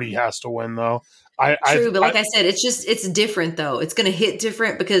think Cody has to win, though. True, but like I said, it's different though. It's going to hit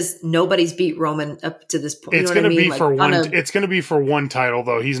different because nobody's beat Roman up to this point. It's going to be for one. It's going to be for one title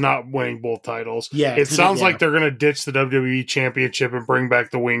though. He's not winning both titles. Yeah, it sounds like they're going to ditch the WWE Championship and bring back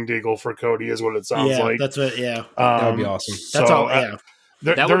the Winged Eagle for Cody. Is what it sounds like. That's what. Yeah, that would be awesome. That's all. Yeah.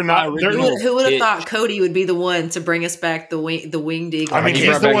 They're not. Who would have thought Cody would be the one to bring us back the Winged Eagle? I mean,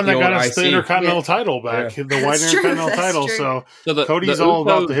 he's the one that got us the Intercontinental title back, the White Intercontinental title. True. So Cody's all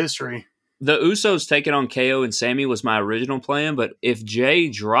about the history. The Usos taking on KO and Sammy was my original plan, but if Jay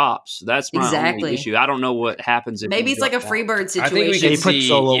drops, that's my only issue. I don't know what happens if maybe it's like a Freebird situation. I think we could see,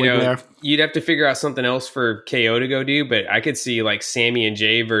 Solo in there. You'd have to figure out something else for KO to go do, but I could see like Sammy and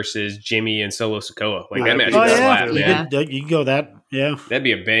Jay versus Jimmy and Solo Sikoa. Like that match would slap, man. You can go that. Yeah, that'd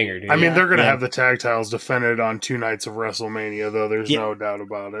be a banger, dude. I mean, they're going to have the tag titles defended on 2 nights of WrestleMania, though. There's no doubt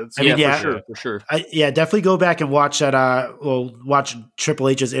about it. So, for sure. Definitely go back and watch that. Watch Triple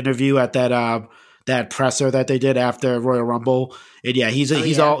H's interview at that presser that they did after Royal Rumble. And he's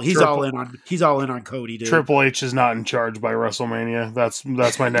all in on Cody, dude. Triple H is not in charge by WrestleMania. That's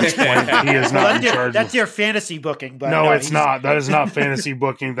my next point. He is not in charge. That's your fantasy booking, but no, it's not. That is not fantasy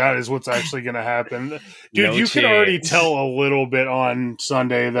booking. That is what's actually going to happen, dude. You can already tell a little bit on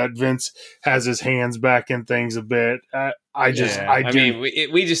Sunday that Vince has his hands back in things a bit.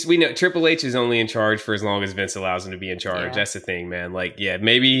 We know Triple H is only in charge for as long as Vince allows him to be in charge. Yeah. That's the thing, man. Like,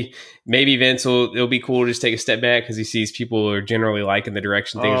 maybe Vince it'll be cool to just take a step back because he sees people are generally liking the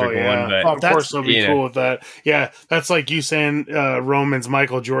direction things are going. But of course he'll be cool with that. Yeah, that's like you saying Roman's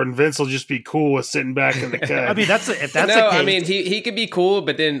Michael Jordan. Vince will just be cool with sitting back in the cut. I mean, if that's the case. I mean, he could be cool,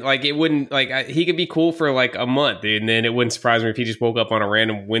 but then like it wouldn't he could be cool for like a month, dude, and then it wouldn't surprise me if he just woke up on a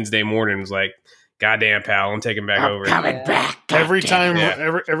random Wednesday morning and was like, "Goddamn, pal, I'm taking back over." Coming back. Every time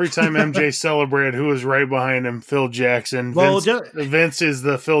MJ celebrated, who was right behind him? Phil Jackson. Vince is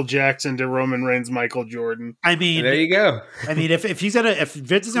the Phil Jackson to Roman Reigns, Michael Jordan. I mean, there you go. I mean, if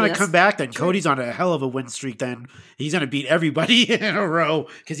Vince is gonna come back, then Cody's on a hell of a win streak. Then he's gonna beat everybody in a row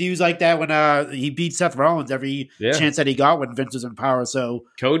because he was like that when he beat Seth Rollins every chance that he got when Vince was in power. So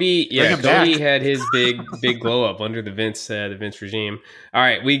Cody had his big glow up under the Vince regime. All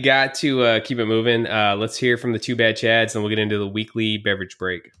right, we got to keep it moving. Let's hear from the Two Bad Chads, and we'll get into the weekly beverage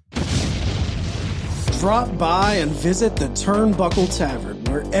break. Drop by and visit the Turnbuckle Tavern,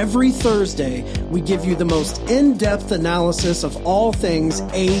 where every Thursday we give you the most in-depth analysis of all things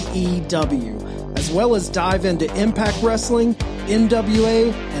AEW, as well as dive into Impact Wrestling,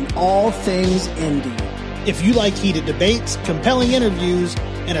 NWA, and all things indie. If you like heated debates, compelling interviews,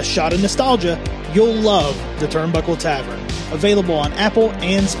 and a shot of nostalgia, you'll love the Turnbuckle Tavern. Available on Apple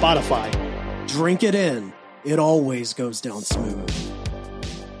and Spotify. Drink it in. It always goes down smooth.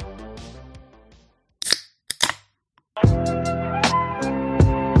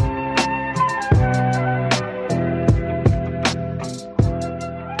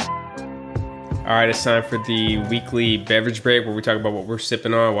 All right, it's time for the weekly beverage break where we talk about what we're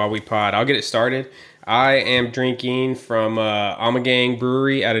sipping on while we pod. I'll get it started. I am drinking from Amagang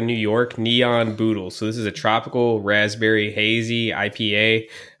Brewery out of New York, Neon Boodle. So this is a tropical raspberry hazy IPA.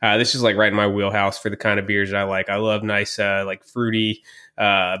 This is like right in my wheelhouse for the kind of beers that I like. I love nice, like fruity,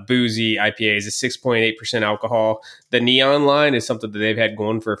 boozy IPAs. It's 6.8% alcohol. The Neon line is something that they've had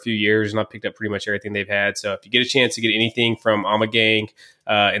going for a few years, and I've picked up pretty much everything they've had. So if you get a chance to get anything from Amagang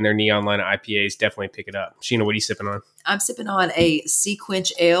and their Neon line of IPAs, definitely pick it up. Sheena, what are you sipping on? I'm sipping on a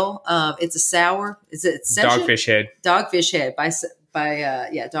Sequench Ale. It's a sour. Is it Session? Dogfish Head. Dogfish Head by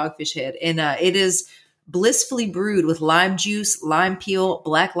Dogfish Head, and it is blissfully brewed with lime juice, lime peel,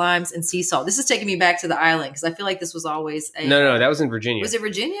 black limes, and sea salt. This is taking me back to the island because I feel like this was always a No, that was in Virginia. Was it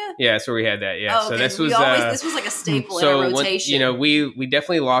Virginia? Yeah, that's where we had that. Yeah, Oh, so okay. this was This was like a staple in our rotation. we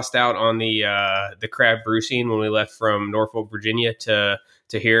definitely lost out on the craft brew scene when we left from Norfolk, Virginia to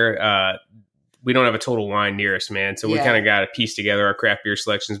here. We don't have a Total Wine near us, man. So we kind of got to piece together our craft beer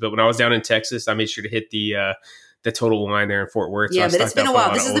selections. But when I was down in Texas, I made sure to hit the Total Wine there in Fort Worth. Yeah, so but it's been a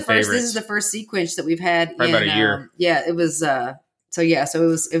while. This is the first. Favorites. This is the first sequence that we've had. Probably about a year. Yeah, it was. So it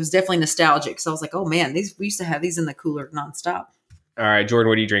was definitely nostalgic. So I was like, oh man, we used to have these in the cooler nonstop. All right, Jordan,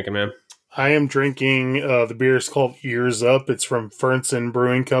 what are you drinking, man? I am drinking the beer is called Ears Up. It's from Fernson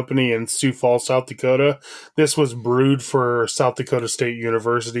Brewing Company in Sioux Falls, South Dakota. This was brewed for South Dakota State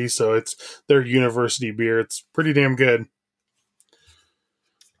University, so it's their university beer. It's pretty damn good.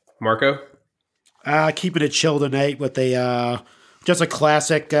 Marco? Keeping it chill tonight with just a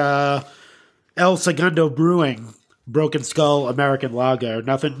classic El Segundo Brewing Broken Skull American Lager.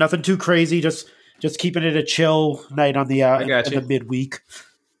 Nothing too crazy. Just keeping it a chill night on the in the midweek.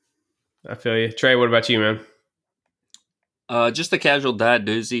 I feel you. Trey, what about you, man? Just a casual diet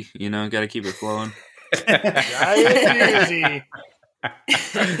doozy. Got to keep it flowing. Diet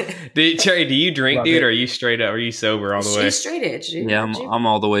doozy. Trey, do you drink, Love dude, or are you straight up? Are you sober all the way? She's straight edge. Yeah, I'm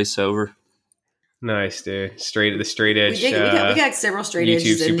all the way sober. Nice, dude. Straight edge. We got several straight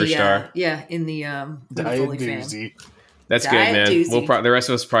YouTube edges superstar. in the Diet doozy. That's Diet good, man. doozy. The rest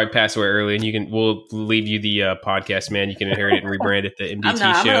of us probably pass away early, and we'll leave you the podcast, man. You can inherit it and rebrand it the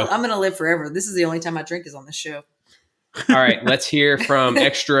MDT show. I'm gonna live forever. This is the only time I drink is on this show. All right, let's hear from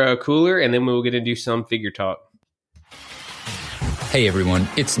Extra Cooler, and then we'll get into some figure talk. Hey everyone,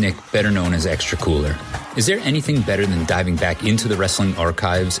 it's Nick, better known as Extra Cooler. Is there anything better than diving back into the wrestling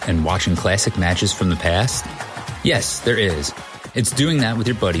archives and watching classic matches from the past? Yes, there is. It's doing that with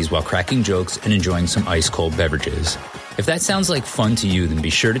your buddies while cracking jokes and enjoying some ice-cold beverages. If that sounds like fun to you, then be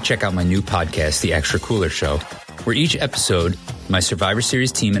sure to check out my new podcast, The Extra Cooler Show, where each episode, my Survivor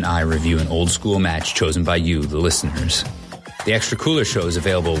Series team and I review an old-school match chosen by you, the listeners. The Extra Cooler Show is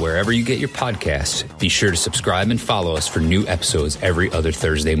available wherever you get your podcasts. Be sure to subscribe and follow us for new episodes every other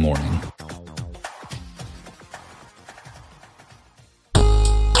Thursday morning.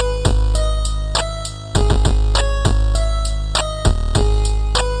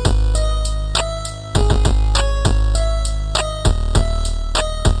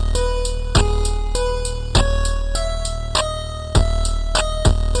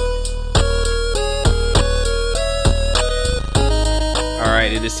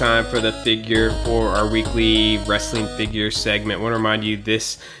 It is time for the figure for our weekly wrestling figure segment. I want to remind you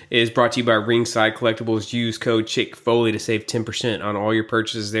this is brought to you by Ringside Collectibles. Use code Chick Foley to save 10% on all your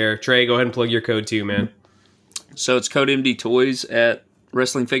purchases there. Trey, go ahead and plug your code too, man. So it's code MDToys at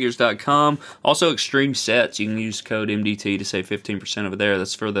WrestlingFigures.com. Also, Extreme Sets. You can use code MDT to save 15% over there.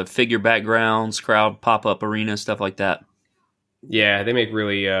 That's for the figure backgrounds, crowd pop-up arena, stuff like that. Yeah, they make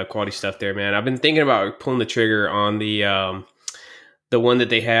really quality stuff there, man. I've been thinking about pulling the trigger on the one that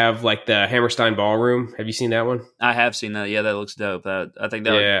they have, like the Hammerstein Ballroom. Have you seen that one? I have seen that. Yeah, that looks dope. I think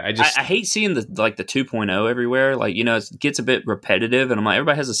that. Yeah, I hate seeing the 2.0 everywhere. Like, it gets a bit repetitive, and I'm like,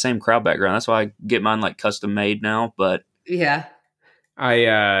 everybody has the same crowd background. That's why I get mine like custom made now. But yeah, I'll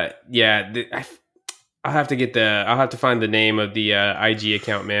have to find the name of the IG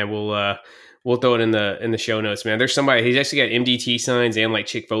account, man. We'll throw it in the show notes, man. There's somebody, he's actually got MDT signs and like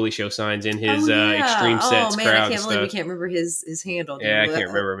Chick Foley show signs in his Extreme Sets crowd. I can't believe we can't remember his handle. Dude. Yeah, I can't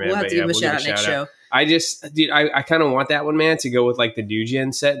remember, man. We'll have to give him a shout out next show. I kind of want that one, man, to go with like the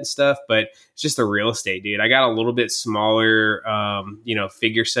Dugen set and stuff, but it's just the real estate, dude. I got a little bit smaller,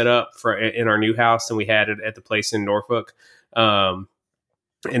 figure set up in our new house than we had at the place in Norfolk.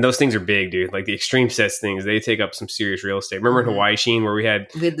 And those things are big, dude. Like the Extreme Sets things, they take up some serious real estate. Remember in Hawaii Sheen where we had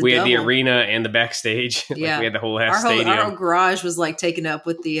the arena and the backstage? Yeah. We had the whole stadium. Our whole garage was like taken up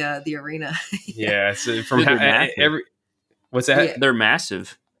with the arena. Yeah. So from what's that? Yeah. They're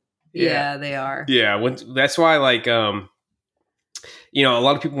massive. Yeah, they are. Yeah. That's why a lot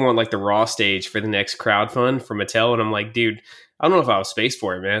of people want like the Raw stage for the next crowd fund from Mattel. And I'm like, dude, I don't know if I have space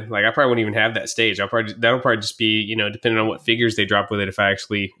for it, man. Like I probably wouldn't even have that stage. That'll probably just be, depending on what figures they drop with it, if I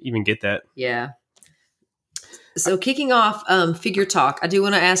actually even get that. Yeah. So kicking off figure talk, I do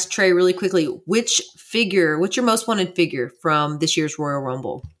want to ask Trey really quickly, what's your most wanted figure from this year's Royal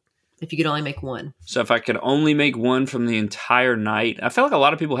Rumble? If you could only make one. So if I could only make one from the entire night, I feel like a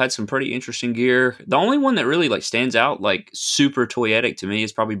lot of people had some pretty interesting gear. The only one that really like stands out, like super toyetic to me,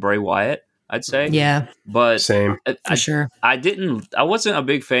 is probably Bray Wyatt, I'd say. Yeah. But same. For sure. I wasn't a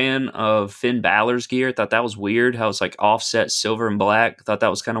big fan of Finn Balor's gear. Thought that was weird. How it's like offset silver and black. Thought that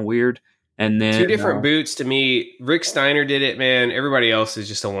was kind of weird. And then two different boots to me. Rick Steiner did it, man. Everybody else is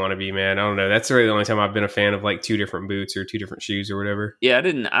just a wannabe, man. I don't know. That's really the only time I've been a fan of like two different boots or two different shoes or whatever. Yeah,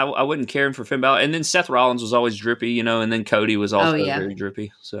 I wouldn't care for Finn Balor. And then Seth Rollins was always drippy, and then Cody was also very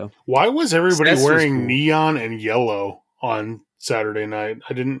drippy. So why was everybody Seth wearing was cool. neon and yellow on Saturday night?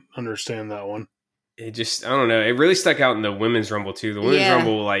 I didn't understand that one. It just, I don't know. It really stuck out in the women's rumble too. The women's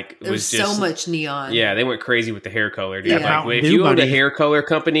rumble, like, there was just so much neon. Yeah, they went crazy with the hair color, dude. Yeah. Like, if you owned a hair color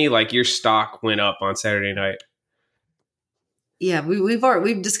company, like your stock went up on Saturday night. Yeah,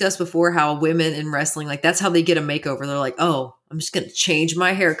 we've discussed before how women in wrestling, like that's how they get a makeover. They're like, oh, I'm just going to change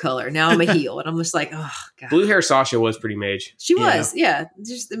my hair color. Now I'm a heel. And I'm just like, oh, God. Blue hair Sasha was pretty mage. She was, yeah.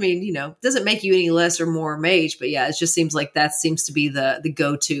 Just, I mean, doesn't make you any less or more mage, but yeah, it just seems like that seems to be the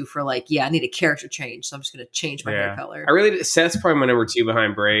go-to for like, yeah, I need a character change. So I'm just going to change my hair color. Seth's probably my number 2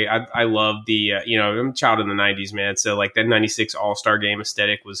 behind Bray. I love the, I'm a child in the 90s, man. So like that 96 All-Star Game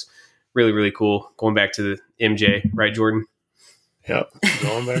aesthetic was really, really cool. Going back to the MJ, right, Jordan? Yep,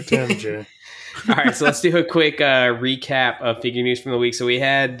 going back to MJ. All right, so let's do a quick recap of figure news from the week. So we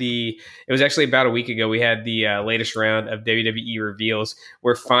had it was actually about a week ago, we had the latest round of WWE reveals.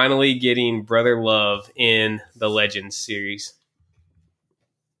 We're finally getting Brother Love in the Legends series.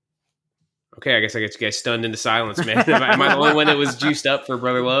 Okay, I guess I got you guys stunned into silence, man. Am I the only one that was juiced up for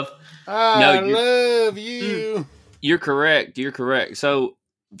Brother Love? I love you. You're correct. So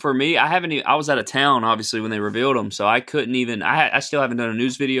for me, I was out of town, obviously, when they revealed them, so I couldn't even, I still haven't done a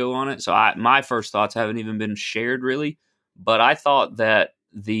news video on it, so my first thoughts haven't even been shared, really, but I thought that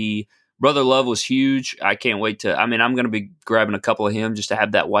the Brother Love was huge. I can't wait I'm going to be grabbing a couple of him just to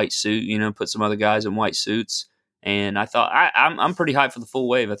have that white suit, put some other guys in white suits, and I thought, I'm pretty hyped for the full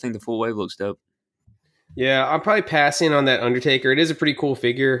wave. I think the full wave looks dope. Yeah, I'm probably passing on that Undertaker. It is a pretty cool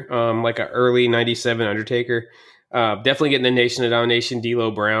figure, like an early 97 Undertaker. Definitely getting the Nation of Domination,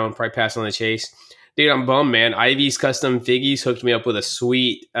 D'Lo Brown, probably passing on the chase. Dude, I'm bummed, man. Ivy's Custom Figgies hooked me up with a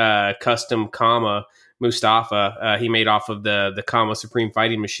sweet custom Kama Mustafa he made off of the Kama Supreme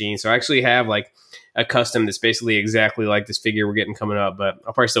Fighting Machine. So I actually have like a custom that's basically exactly like this figure we're getting coming up, but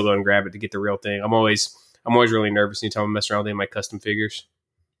I'll probably still go and grab it to get the real thing. I'm always really nervous anytime I mess around with my custom figures.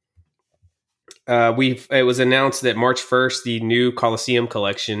 It was announced that March 1st, the new Coliseum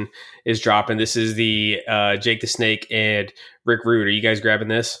collection is dropping. This is the Jake the Snake and Rick Rude. Are you guys grabbing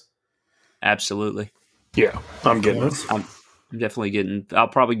this? Absolutely. Yeah, I'm getting it. I'm definitely getting. I'll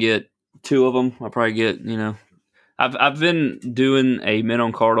probably get 2 of them. I'll probably get. I've been doing a Men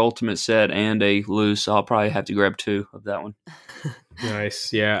on Card Ultimate set and a loose. So I'll probably have to grab 2 of that one.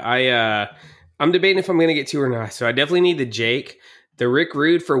 Nice. Yeah, I'm debating if I'm going to get 2 or not. So I definitely need the Jake. The Rick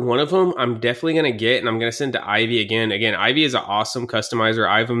Rude for one of them, I'm definitely going to get, and I'm going to send to Ivy again. Again, Ivy is an awesome customizer.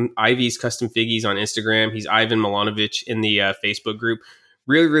 Ivy's Custom Figgies on Instagram. He's Ivan Milanovic in the Facebook group.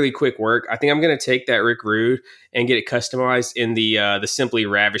 Really, really quick work. I think I'm going to take that Rick Rude and get it customized in the Simply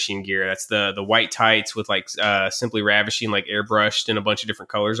Ravishing gear. That's the white tights with like Simply Ravishing, like airbrushed and a bunch of different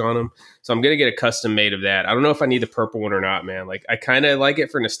colors on them. So I'm going to get a custom made of that. I don't know if I need the purple one or not, man. Like I kind of like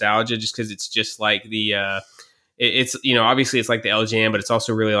it for nostalgia just because it's just like the it's obviously it's like the LJN, but it's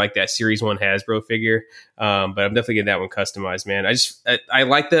also really like that Series 1 Hasbro figure. But I'm definitely getting that one customized, man. I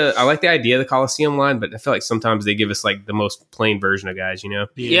like the idea of the Coliseum line, but I feel like sometimes they give us like the most plain version of guys,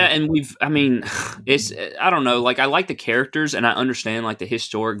 Yeah, and it's I don't know, like I like the characters and I understand like the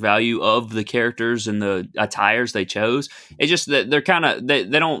historic value of the characters and the attires they chose. It's just that they're kind of they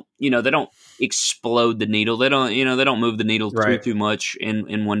don't they don't explode the needle. They don't move the needle too much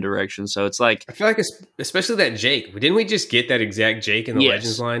in one direction. So it's like I feel like especially that Jake. Didn't we just get that exact Jake in the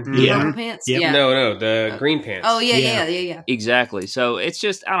Legends line? Purple pants? Yep. Yeah. No, the green pants. Oh yeah. Exactly. So it's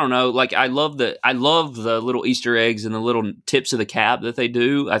just I don't know. Like I love the little Easter eggs and the little tips of the cap that they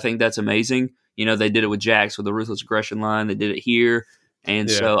do. I think that's amazing. They did it with Jax with the Ruthless Aggression line. They did it here,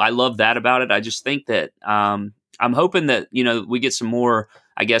 and so I love that about it. I just think that I'm hoping that we get some more.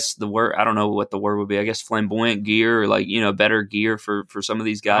 I guess the word, I don't know what the word would be. I guess flamboyant gear or like, better gear for some of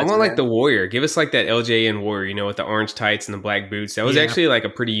these guys. I want like the Warrior. Give us like that LJN Warrior, with the orange tights and the black boots. That was actually like a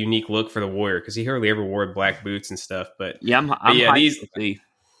pretty unique look for the Warrior because he hardly ever wore black boots and stuff. But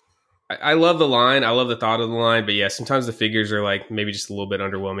I love the line. I love the thought of the line. But yeah, sometimes the figures are like maybe just a little bit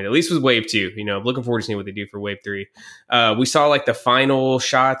underwhelming, at least with Wave 2. I'm looking forward to seeing what they do for Wave 3. We saw like the final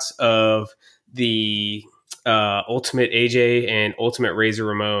shots of the Ultimate AJ and Ultimate Razor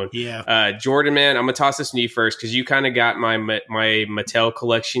Ramon. Jordan, man, I'm gonna toss this to you first because you kind of got my Mattel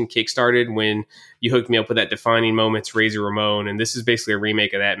collection kickstarted when you hooked me up with that Defining Moments Razor Ramon, and this is basically a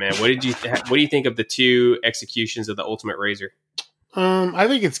remake of that, man. What do you think of the 2 executions of the Ultimate Razor? I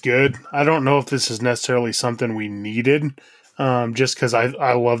think it's good. I don't know if this is necessarily something we needed. just because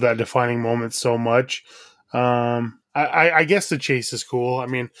I love that defining moment so much. I guess the chase is cool. I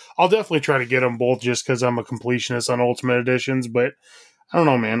mean, I'll definitely try to get them both just because I'm a completionist on Ultimate Editions, but I don't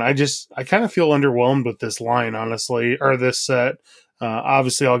know, man. I kind of feel underwhelmed with this line, honestly, or this set.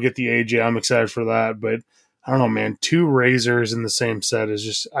 Obviously, I'll get the AJ. I'm excited for that, but I don't know, man. 2 razors in the same set is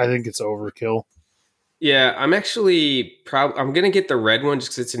just, I think it's overkill. Yeah, I'm actually I'm gonna get the red one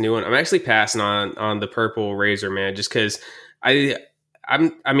just because it's a new one. I'm actually passing on the purple razor, man, just because I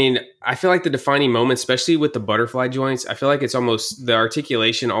mean, I feel like the defining moment, especially with the butterfly joints, I feel like it's almost the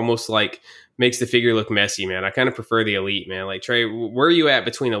articulation almost like makes the figure look messy, man. I kind of prefer the elite, man. Like Trey, where are you at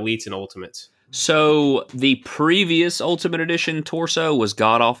between elites and ultimates? So the previous Ultimate Edition torso was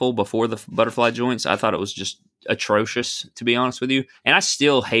god awful before the butterfly joints. I thought it was just atrocious, to be honest with you. And I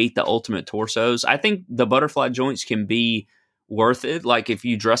still hate the Ultimate torsos. I think the butterfly joints can be worth it, like if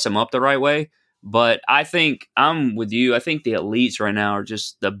you dress them up the right way. But I think I'm with you. I think the elites right now are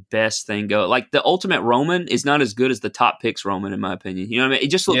just the best thing going. Like the Ultimate Roman is not as good as the top picks Roman, in my opinion. You know what I mean? It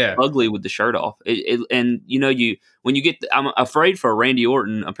just looks ugly with the shirt off. And you know, when you get, I'm afraid for Randy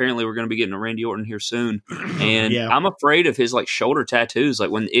Orton. Apparently, we're going to be getting a Randy Orton here soon, and I'm afraid of his like shoulder tattoos. Like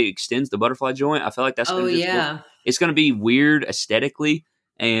when it extends the butterfly joint, I feel like that's it's going to be weird aesthetically,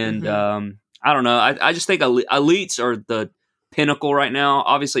 and I don't know. I just think elites are the pinnacle right now.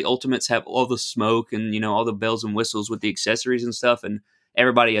 Obviously, ultimates have all the smoke and, you know, all the bells and whistles with the accessories and stuff, and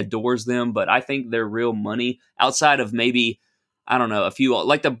everybody adores them. But I think they're real money outside of maybe, I don't know, a few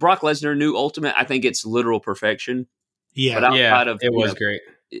like the Brock Lesnar new ultimate. I think it's literal perfection. Yeah, but outside of it was great.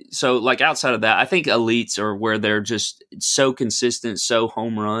 So like outside of that, I think elites are where they're just so consistent, so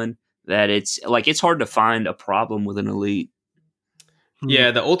home run that it's like it's hard to find a problem with an elite.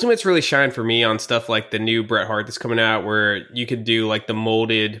 Yeah, the Ultimates really shine for me on stuff like the new Bret Hart that's coming out, where you could do like the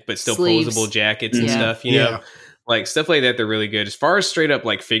molded but still Sleeves. posable jackets and stuff, you know, like stuff like that. They're really good. As far as straight up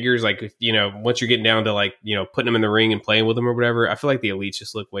like figures, like, you know, once you're getting down to like, you know, putting them in the ring and playing with them or whatever, I feel like the elites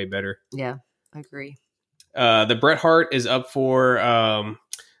just look way better. Yeah, I agree. The Bret Hart is up for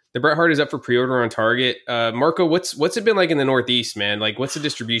pre-order on Target. Marco, what's it been like in the Northeast, man? Like, what's the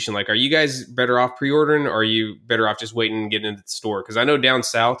distribution like? Are you guys better off pre-ordering, or are you better off just waiting and getting into the store? Because I know down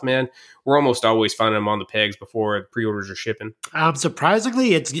south, man, we're almost always finding them on the pegs before the pre-orders are shipping.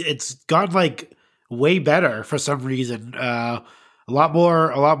 Surprisingly, it's gone like way better for some reason. A lot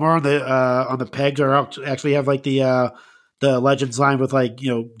more on the pegs, or actually have like the Legends line with like, you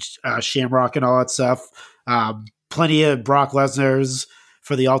know, Shamrock and all that stuff. Plenty of Brock Lesnar's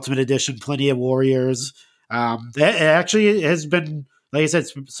for the Ultimate Edition, plenty of Warriors. It actually has been, like I said,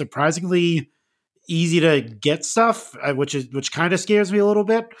 surprisingly easy to get stuff, which kind of scares me a little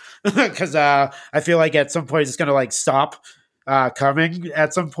bit because I feel like at some point it's going to like stop coming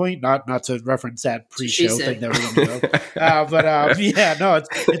at some point. Not to reference that pre-show thing that we're going to go, but yeah, no,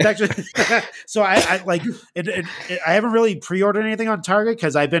 it's actually. So I like it. I haven't really pre-ordered anything on Target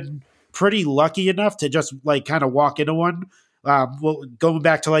because I've been pretty lucky enough to just like kind of walk into one. Well, going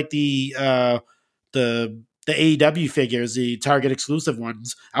back to like the AEW figures, the Target exclusive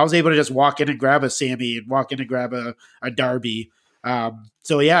ones, I was able to just walk in and grab a Sammy and walk in and grab a Darby.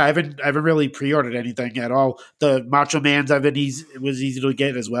 So yeah, I haven't really pre-ordered anything at all. The Macho Man's it was easy to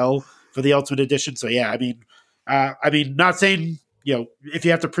get as well for the Ultimate Edition. So yeah, I mean, not saying, you know, if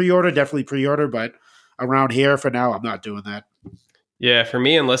you have to pre-order, definitely pre-order, but around here for now, I'm not doing that. Yeah, for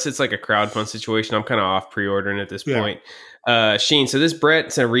me, unless it's like a crowdfund situation, I'm kind of off pre-ordering at this point. Sheen, so this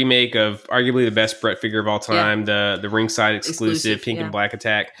Bret's a remake of arguably the best Bret figure of all time, the ringside exclusive pink and black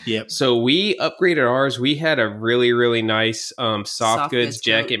attack. Yep. So we upgraded ours. We had a really, really nice soft goods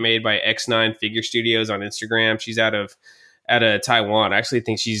jacket made by X9 Figure Studios on Instagram. She's out of Taiwan. I actually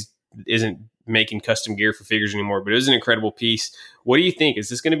think isn't making custom gear for figures anymore, but it was an incredible piece. What do you think? Is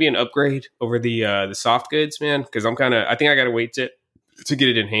this going to be an upgrade over the soft goods, man? Because I think I got to wait to get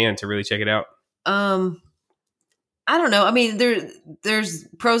it in hand to really check it out. I don't know. I mean, there's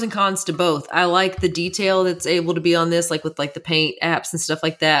pros and cons to both. I like the detail that's able to be on this, like with like the paint apps and stuff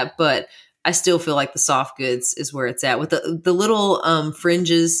like that. But I still feel like the soft goods is where it's at with the little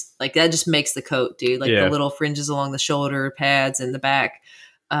fringes. Like that just makes the coat, dude. Like the little fringes along the shoulder pads and the back.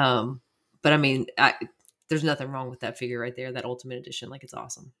 But I mean, there's nothing wrong with that figure right there. That Ultimate Edition, like it's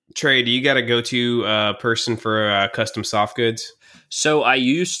awesome. Trey, do you got a go-to person for custom soft goods? So I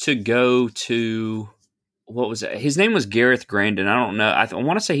used to go to, what was it? His name was Gareth Grandin. I don't know. I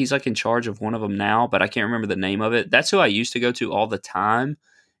want to say he's like in charge of one of them now, but I can't remember the name of it. That's who I used to go to all the time.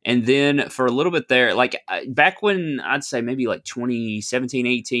 And then for a little bit there, like back when I'd say maybe like 2017,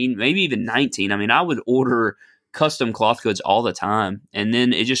 18, maybe even 19, I mean, I would order custom cloth goods all the time. And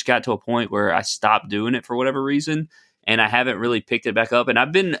then it just got to a point where I stopped doing it for whatever reason. and I haven't really picked it back up. And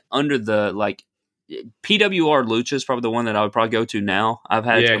I've been under the like PWR Lucha is probably the one that I would probably go to now. I've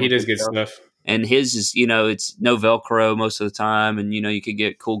had he does good stuff. And his is, it's no Velcro most of the time. And, you could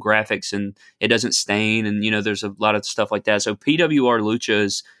get cool graphics and it doesn't stain. And, there's a lot of stuff like that. So PWR Lucha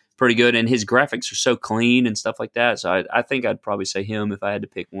is pretty good. And his graphics are so clean and stuff like that. So I think I'd probably say him if I had to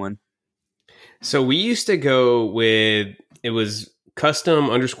pick one. So we used to go with, it was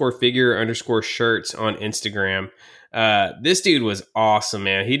custom_figure_shirts on Instagram. This dude was awesome,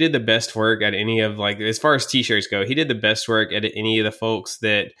 man. He did the best work at any of, like, as far as t-shirts go, he did the best work at any of the folks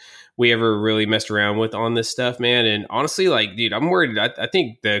that we ever really messed around with on this stuff, man. And honestly, like, dude, I'm worried. I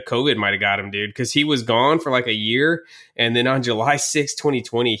think the COVID might have got him, dude, because he was gone for like a year. And then on July 6,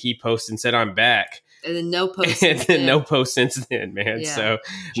 2020, he posted and said, I'm back. And then no post. And then no post since then, man. Yeah. So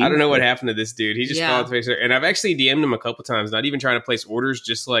I don't know what happened to this dude. He just fell off the face of it. And I've actually DM'd him a couple times, not even trying to place orders,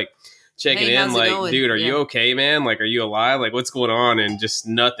 just like checking in, like, dude, are you okay, man? Like, are you alive? Like, what's going on? And just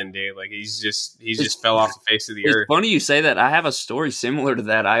nothing, dude. Like, he's just fell off the face of the earth. It's funny you say that. I have a story similar to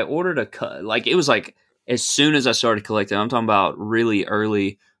that. I ordered it was like as soon as I started collecting. I'm talking about really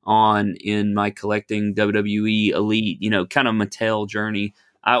early on in my collecting WWE Elite, kind of Mattel journey.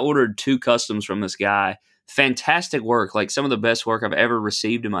 I ordered 2 customs from this guy. Fantastic work, like some of the best work I've ever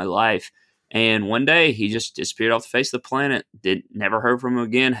received in my life. And one day he just disappeared off the face of the planet. Never heard from him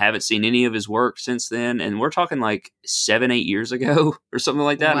again. Haven't seen any of his work since then. And we're talking like 7-8 years ago or something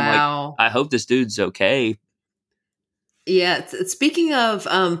like that. Wow. I'm like, I hope this dude's okay. Yeah. Speaking of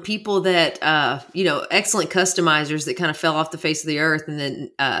people that, excellent customizers that kind of fell off the face of the earth and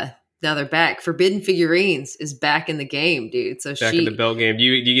then now they're back. Forbidden Figurines is back in the game, dude. So back in the belt game. Do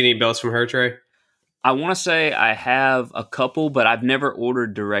you get any belts from her, Trey? I want to say I have a couple, but I've never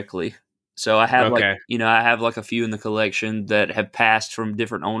ordered directly. So I have I have like a few in the collection that have passed from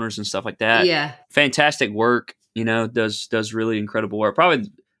different owners and stuff like that. Yeah. Fantastic work, does really incredible work.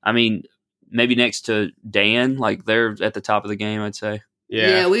 Probably, maybe next to Dan, like they're at the top of the game, I'd say.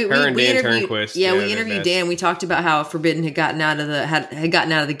 Yeah, we interviewed Turnquist. Yeah, we interviewed Dan. We talked about how Forbidden had gotten out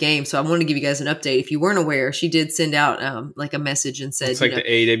of the game. So I wanted to give you guys an update. If you weren't aware, she did send out like a message and said, it's like the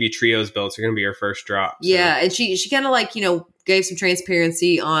AEW Trios belts are going to be her first drop. So. Yeah, and she kind of like gave some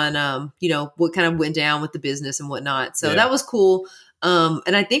transparency on what kind of went down with the business and whatnot. So that was cool.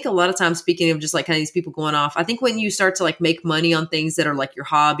 And I think a lot of times, speaking of just like kind of these people going off, I think when you start to like make money on things that are like your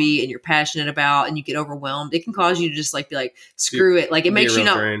hobby and you're passionate about and you get overwhelmed, it can cause you to just like be like, screw it. Like it makes you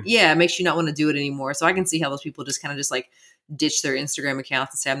not, it makes you not want to do it anymore. So I can see how those people just kind of just like ditch their Instagram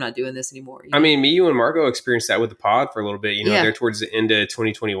accounts and say, I'm not doing this anymore. I mean, me, you, and Margo experienced that with the pod for a little bit, there towards the end of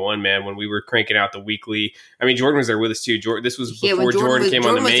 2021, man, when we were cranking out the weekly. I mean, Jordan was there with us too. This was before Jordan came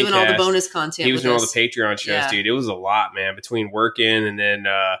on the main doing cast. All the bonus content. He was doing all the Patreon shows, dude. It was a lot, man, between working and then,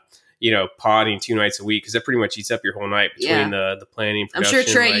 podding 2 nights a week, because that pretty much eats up your whole night between the planning. I'm sure,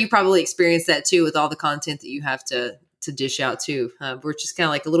 Trey, you probably experienced that too with all the content that you have to dish out too. We're just kind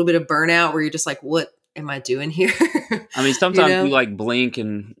of like a little bit of burnout where you're just like, what am I doing here? I mean, sometimes you like blink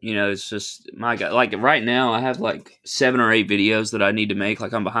and, it's just, my God, like right now I have like 7 or 8 videos that I need to make.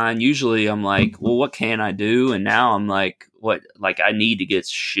 Like I'm behind. Usually I'm like, well, what can I do? And now I'm like, I need to get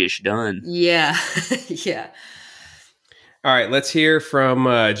shish done. Yeah. Yeah. All right, let's hear from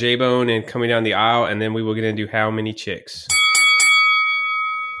J-Bone and Coming Down the Aisle, and then we will get into How Many Chicks.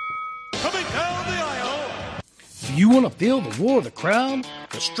 Coming down the aisle. If you want to feel the roar of the crowd,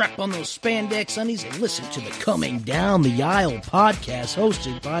 then strap on those spandex undies and listen to the Coming Down the Aisle podcast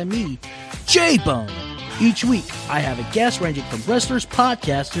hosted by me, J-Bone. Each week, I have a guest ranging from wrestlers,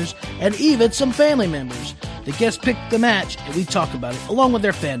 podcasters, and even some family members. The guests pick the match, and we talk about it along with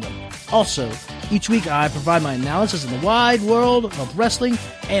their fandom. Also, each week I provide my analysis of the wide world of wrestling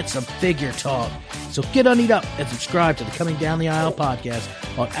and some figure talk. So get undied up and subscribe to the Coming Down the Aisle podcast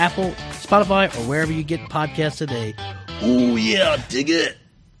on Apple, Spotify, or wherever you get podcasts today. Ooh yeah, dig it.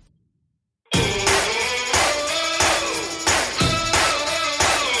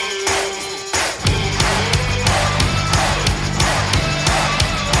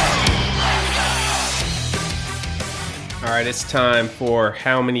 All right, it's time for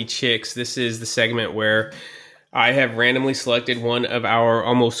How Many Chicks. This is the segment where I have randomly selected one of our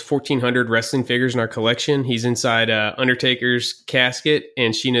almost 1,400 wrestling figures in our collection. He's inside Undertaker's casket,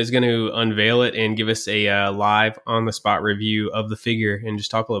 and Sheena's going to unveil it and give us a live on-the-spot review of the figure and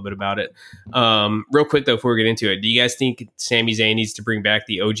just talk a little bit about it. Real quick, though, before we get into it, do you guys think Sami Zayn needs to bring back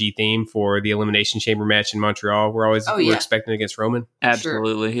the OG theme for the Elimination Chamber match in Montreal? We're expecting against Roman?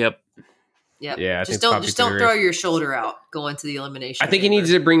 Absolutely, sure. Yep. Yep. Yeah, just don't throw your shoulder out going to the elimination. I think he needs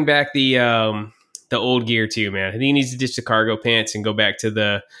to bring back the old gear too, man. I think he needs to ditch the cargo pants and go back to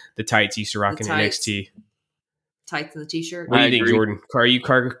the tights he used to rock in NXT. tights and the t-shirt. What do I you think, agree. Jordan? Are you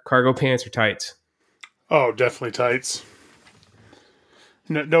cargo pants or tights? Oh, definitely tights.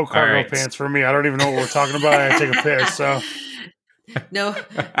 No cargo right. pants for me. I don't even know what we're talking about. I take a piss. So No,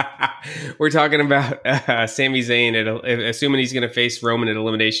 We're talking about Sami Zayn, assuming he's going to face Roman at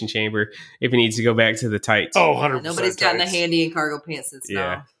Elimination Chamber if he needs to go back to the tights. oh, 100%. nobody's gotten a tights. handy in cargo pants since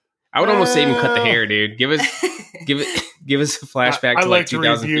Yeah. I would almost say even cut the hair, dude. Give us a flashback I to like to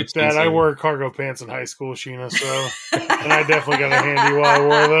rebuke 2015. that. I wore cargo pants in high school, Sheena. So, and I definitely got a handy while I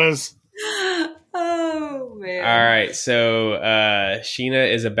wore those. Oh man! All right, so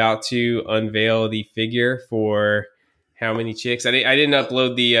Sheena is about to unveil the figure for how many chicks? I didn't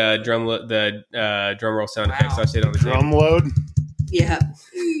upload the drum roll sound effects. So I said on the Drum load. Yeah.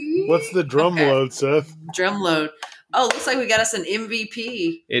 What's the drum Okay. load, Seth? Drum load. Oh, looks like we got us an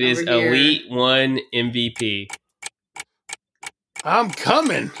MVP. It is over here. Elite One MVP. I'm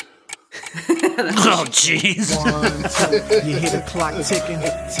coming. Oh, jeez. You hear the clock ticking.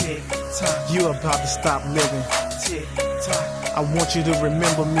 Tick tock. You about to stop living. Tick tock. I want you to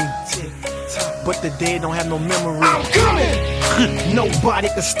remember me. Tick tock. But the dead don't have no memory. I'm coming. Nobody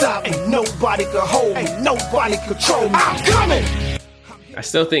can stop me. Nobody can hold me. Nobody control me. I'm coming. I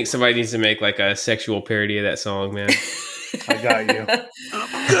still think somebody needs to make like a sexual parody of that song, man. I got you.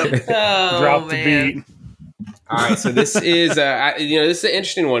 Oh, Drop the man. beat. All right, so this is this is an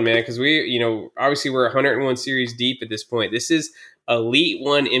interesting one, man, because we obviously we're 101 series deep at this point. This is Elite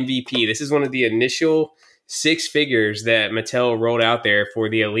One MVP. This is one of the initial 6 figures that Mattel rolled out there for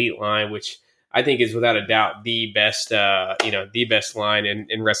the Elite line, which I think is without a doubt the best the best line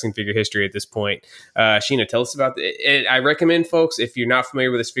in wrestling figure history at this point. Sheena, tell us about it. I recommend folks, if you're not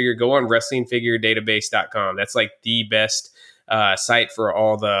familiar with this figure, go on WrestlingFigureDatabase.com. That's like the best site for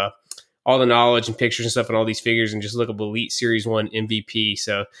all the knowledge and pictures and stuff and all these figures, and just look up Elite Series 1 MVP.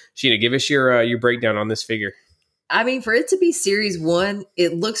 So, Sheena, give us your breakdown on this figure. I mean, for it to be Series 1,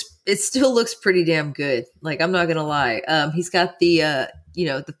 it still looks pretty damn good. Like, I'm not going to lie. He's got the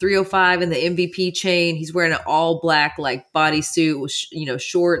 305 and the MVP chain. He's wearing an all black, like, bodysuit with,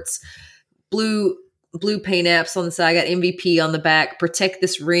 shorts, blue paint apps on the side. Got MVP on the back. Protect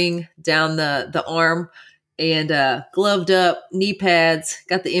this ring down the arm. And gloved up, knee pads,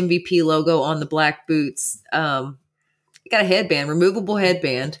 got the MVP logo on the black boots. Got a headband, removable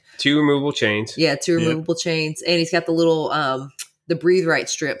headband. 2 removable chains. Yeah, 2 removable chains. And he's got the little, the breathe right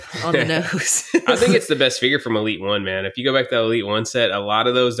strip on the nose. I think it's the best figure from Elite 1, man. If you go back to the Elite 1 set, a lot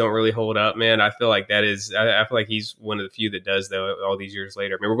of those don't really hold up, man. I feel like I feel like he's one of the few that does, though, all these years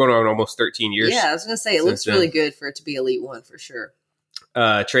later. I mean, we're going on almost 13 years. Yeah, I was going to say, it looks really good for it to be Elite 1 for sure.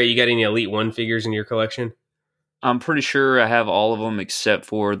 Trey, you got any Elite 1 figures in your collection? I'm pretty sure I have all of them except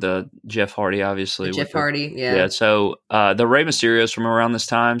for the Jeff Hardy, obviously. Jeff Hardy, yeah. Yeah, so the Rey Mysterios from around this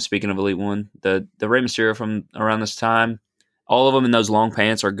time, speaking of Elite 1, the Rey Mysterio from around this time, all of them in those long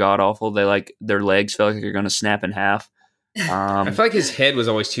pants are god-awful. Their legs feel like they're going to snap in half. I feel like his head was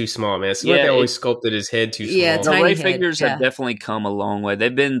always too small, man. It's like they always sculpted his head too small. Yeah, the tiny Rey head, figures have definitely come a long way.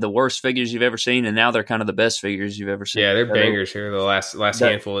 They've been the worst figures you've ever seen, and now they're kind of the best figures you've ever seen. Yeah, they're bangers here. The last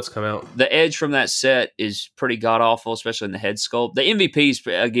handful that's come out. The edge from that set is pretty god awful, especially in the head sculpt. The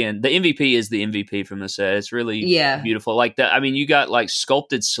MVP is the MVP from the set. It's really beautiful. Like that. I mean, you got like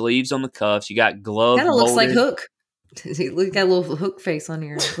sculpted sleeves on the cuffs. You got gloves. Kind of looks like Hook. He got a little Hook face on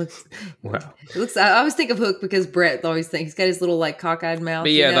here. Wow. It looks. I always think of Hook because Brett always thinks he's got his little like cockeyed mouth.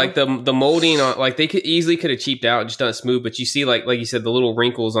 But yeah, like the molding on, like they could have cheaped out and just done it smooth. But you see, like you said, the little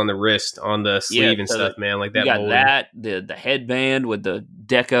wrinkles on the wrist, on the sleeve and stuff, man. Like that. You got molding. that the headband with the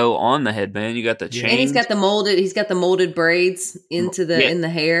deco on the headband. You got the chain, and he's got the molded braids into in the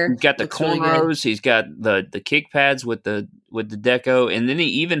hair. He's got the cornrows. Really, he's got the kick pads with the deco, and then he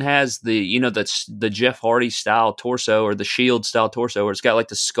even has the Jeff Hardy style torso, or the Shield style torso, where it's got like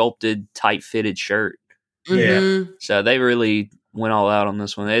the sculpted tight fitted shirt. Yeah. So they really went all out on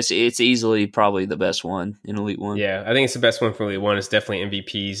this one. It's easily probably the best one in Elite 1. Yeah, I think it's the best one for Elite 1. It's definitely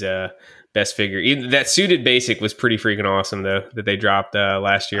MVP's best figure. Even that suited basic was pretty freaking awesome though, that they dropped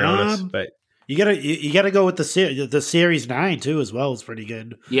last year on us. But you gotta go with the Series 9 too as well. It's pretty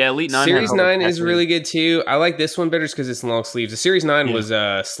good. Yeah, Elite 9. Series 9 is really good too. I like this one better just because it's long sleeves. The Series 9 was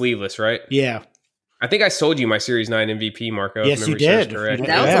sleeveless, right? Yeah. I think I sold you my Series 9 MVP, Marco. Yes, you did. That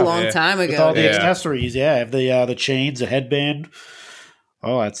was a long time ago. With all the accessories, the chains, the headband,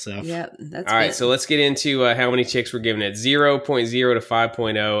 all that stuff. Yeah, that's all right. So let's get into how many chicks we're giving it. 0.0 to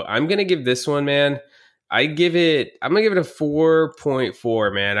 5.0. I'm gonna give this one, man. I'm gonna give it a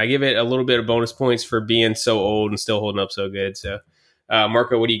 4.4, man. I give it a little bit of bonus points for being so old and still holding up so good. So,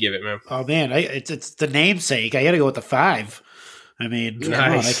 Marco, what do you give it, man? Oh man, it's the namesake. I got to go with the 5. I mean, come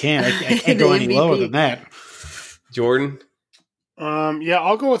on, I can't go any lower than that. Jordan? Yeah,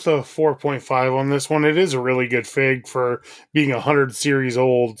 I'll go with a 4.5 on this one. It is a really good fig for being 100 series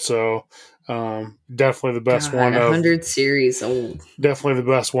old, so definitely the best one of 100 series old. definitely the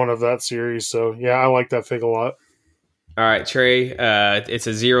best one of that series. So yeah, I like that fig a lot. All right, Trey. It's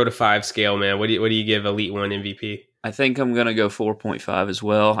a 0 to 5 scale, man. What do you give Elite One MVP? I think I'm gonna go 4.5 as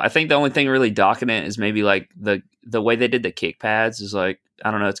well. I think the only thing really docking it is maybe like the way they did the kick pads is like, I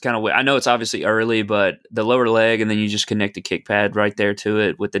don't know, it's kind of weird. I know it's obviously early, but the lower leg and then you just connect the kick pad right there to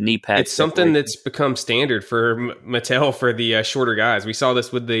it with the knee pad. It's something that's become standard for Mattel for the shorter guys. We saw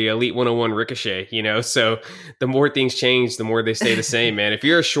this with the Elite 101 Ricochet, so the more things change, the more they stay the same, man. If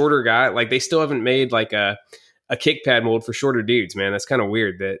you're a shorter guy, like they still haven't made like a kick pad mold for shorter dudes, man. That's kind of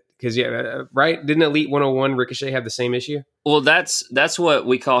weird because right? Didn't Elite 101 Ricochet have the same issue? Well, that's what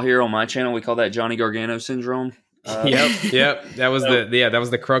we call here on my channel. We call that Johnny Gargano syndrome. Yep. That was that was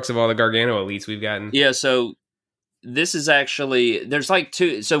the crux of all the Gargano elites we've gotten. Yeah. So this is actually, there's like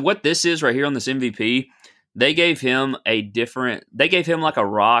two. So what this is right here on this MVP, they gave him like a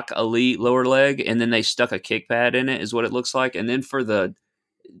Rock Elite lower leg, and then they stuck a kick pad in it, is what it looks like. And then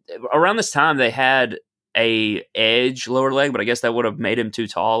around this time they had a Edge lower leg, but I guess that would have made him too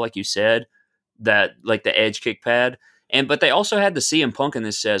tall, like you said, that like the Edge kick pad. But they also had the CM Punk in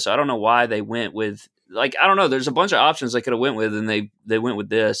this set, so I don't know why they went with, like, I don't know. There's a bunch of options they could have went with, and they went with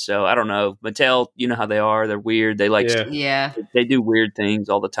this. So I don't know. Mattel, you know how they are. They're weird. They they do weird things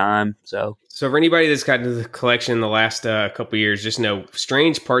all the time. So for anybody that's gotten to the collection the last couple years, just know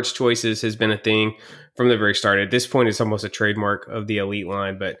strange parts choices has been a thing from the very start. At this point, it's almost a trademark of the Elite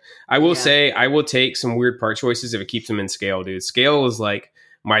line. But I will say, I will take some weird part choices if it keeps them in scale, dude. Scale is like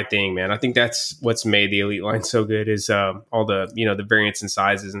my thing, man. I think that's what's made the Elite line so good is all the, the variants and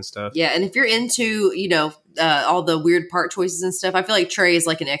sizes and stuff. Yeah, and if you're into, all the weird part choices and stuff, I feel like Trey is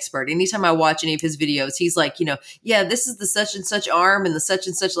like an expert. Anytime I watch any of his videos, he's like, this is the such and such arm and the such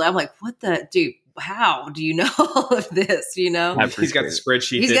and such leg. I'm like, what the dude? How do you know all of this? He's got the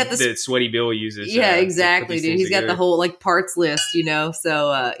spreadsheet that Sweaty Bill uses. Yeah, exactly, dude. He's got the whole like parts list,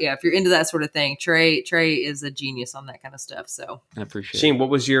 So if you're into that sort of thing, Trey is a genius on that kind of stuff. So I appreciate it. Sheen, what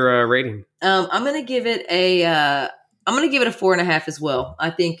was your rating? I'm gonna give it a 4.5 as well. I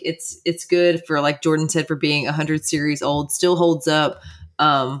think it's good for, like Jordan said, for being 100 series old, still holds up.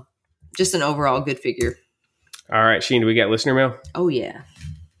 Just an overall good figure. All right, Sheen, do we got listener mail? Oh yeah.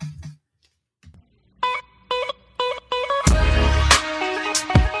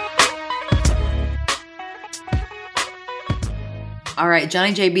 All right,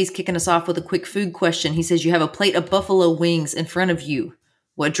 Johnny JB's kicking us off with a quick food question. He says, you have a plate of buffalo wings in front of you.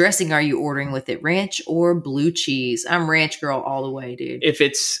 What dressing are you ordering with it? Ranch or blue cheese? I'm ranch girl all the way, dude. If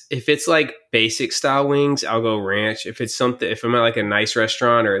it's like basic style wings, I'll go ranch. If I'm at like a nice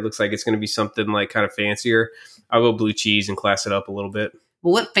restaurant or it looks like it's going to be something like kind of fancier, I'll go blue cheese and class it up a little bit.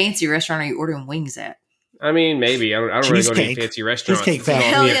 Well, what fancy restaurant are you ordering wings at? I mean, maybe. I don't really go to any fancy restaurants. Cheesecake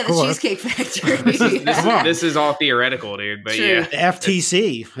Factory. Hell yeah, the Cheesecake Factory. This is all theoretical, dude. But True. yeah. The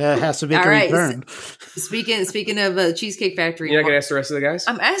FTC has to make a return. Speaking of Cheesecake Factory. You're not going to ask the rest of the guys?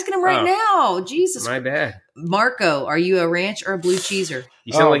 I'm asking them right now. Jesus. My bad. Marco, are you a ranch or a blue cheeser?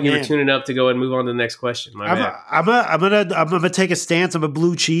 You sound like you were tuning up to go and move on to the next question. My bad. I'm gonna take a stance. I'm a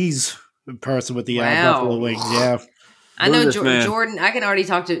blue cheese person with the buffalo wings. Yeah. I know Jordan. I can already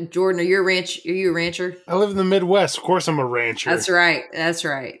talk to Jordan. Are you a rancher? I live in the Midwest. Of course, I'm a rancher. That's right.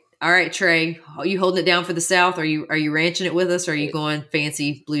 All right, Trey. Are you holding it down for the South? Are you ranching it with us? Or are you going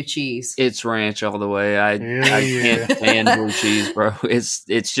fancy blue cheese? It's ranch all the way. I can't stand blue cheese, bro.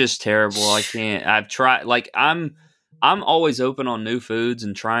 It's just terrible. I can't. I've tried. Like I'm always open on new foods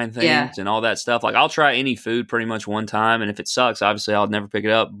and trying things and all that stuff. Like I'll try any food pretty much one time, and if it sucks, obviously I'll never pick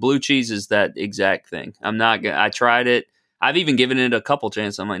it up. Blue cheese is that exact thing. I'm not gonna. I tried it. I've even given it a couple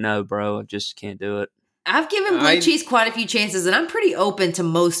chances. I'm like, no, bro, I just can't do it. I've given blue cheese quite a few chances, and I'm pretty open to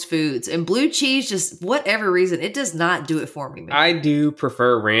most foods. And blue cheese, just whatever reason, it does not do it for me, man. I do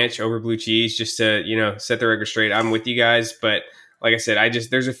prefer ranch over blue cheese, just to set the record straight. I'm with you guys, but like I said,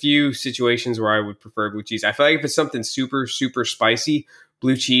 there's a few situations where I would prefer blue cheese. I feel like if it's something super, super spicy,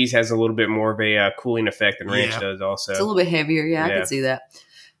 blue cheese has a little bit more of a cooling effect than ranch does also. It's a little bit heavier. Yeah, I can see that.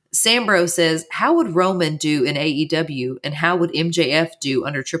 Sambro says, how would Roman do in AEW, and how would MJF do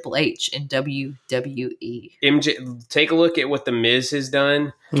under Triple H in WWE? Take a look at what The Miz has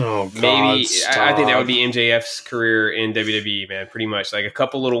done. Oh, God, maybe I think that would be MJF's career in WWE, man. Pretty much like a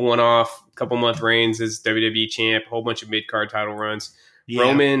couple little one-off, couple month reigns as WWE champ, a whole bunch of mid-card title runs. Yeah.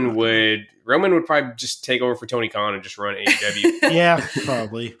 Roman would probably just take over for Tony Khan and just run AEW. Yeah,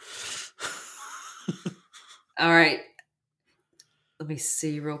 probably. All right. Let me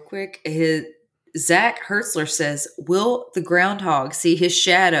see real quick. Zach Hertzler says, will the groundhog see his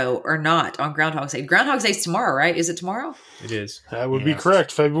shadow or not on Groundhog's Day? Groundhog's Day's tomorrow, right? Is it tomorrow? It is. That would be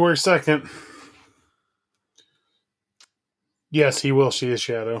correct. February 2nd. Yes, he will see his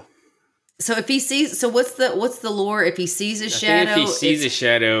shadow. So if he sees, so what's the lore? If he sees his shadow, if he sees his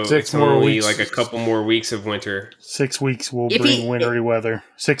shadow, it's more only weeks. like a couple more weeks of winter. 6 weeks will bring wintry weather.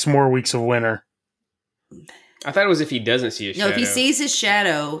 6 more weeks of winter. I thought it was if he doesn't see his shadow. No, if he sees his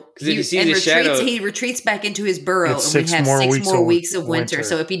shadow, if he sees his shadow, he retreats back into his burrow, it's and we have 6 more weeks of winter. winter.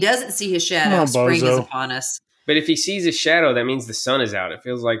 So if he doesn't see his shadow, spring is upon us. But if he sees his shadow, that means the sun is out. It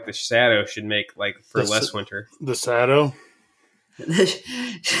feels like the shadow should make for less winter. The shadow?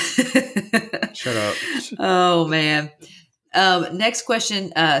 Shut up. Oh, man. Next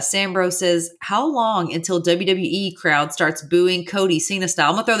question. Sambro says, how long until WWE crowd starts booing Cody Cena style?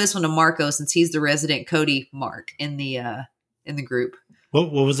 I'm gonna throw this one to Marco since he's the resident Cody mark in the group.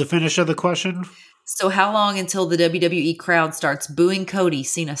 What was the finish of the question? So how long until the WWE crowd starts booing Cody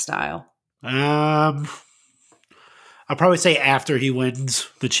Cena style? I'll probably say after he wins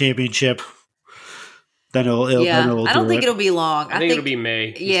the championship. Then it'll I don't think it'll be long. I think it'll be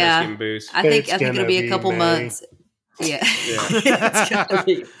May. Yeah, I think it'll be a couple months. Yeah.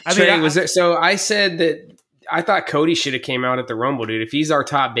 So I said that I thought Cody should have came out at the Rumble, dude. If he's our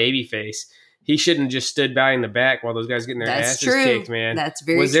top baby face, he shouldn't just stood by in the back while those guys getting their asses kicked, man. That's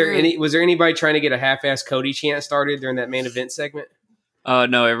very true. Was there anybody trying to get a half-ass Cody chant started during that main event segment?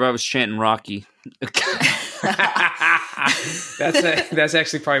 No, everybody was chanting Rocky. That's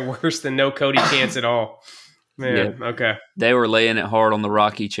actually probably worse than no Cody chants at all. Man, yeah. Okay. They were laying it hard on the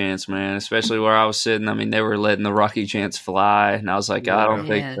Rocky chants, man, especially where I was sitting. I mean, they were letting the Rocky chants fly, and I was like, I don't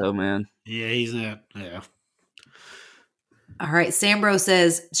think so, man. Yeah, he's not. Yeah. All right. Sambro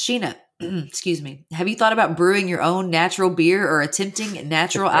says, Sheena, excuse me, have you thought about brewing your own natural beer or attempting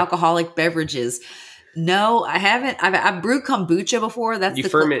natural alcoholic beverages? No, I haven't. I've brewed kombucha before. You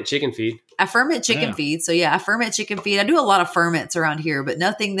ferment chicken feed. I ferment chicken feed. So yeah, I ferment chicken feed. I do a lot of ferments around here, but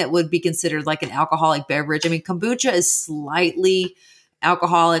nothing that would be considered like an alcoholic beverage. I mean, kombucha is slightly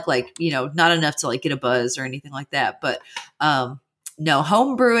alcoholic, like, not enough to like get a buzz or anything like that. But no,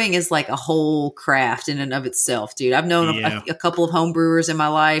 home brewing is like a whole craft in and of itself, dude. I've known a couple of home brewers in my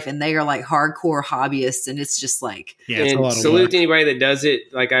life, and they are like hardcore hobbyists, and it's just like and salute to anybody that does it.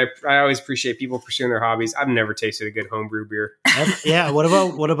 Like I always appreciate people pursuing their hobbies. I've never tasted a good homebrew beer. Yeah.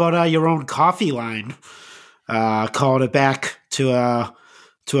 What about your own coffee line? Calling it back to a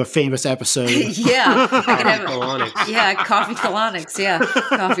famous episode. Yeah, I could have colonics. Yeah, coffee colonics. Yeah,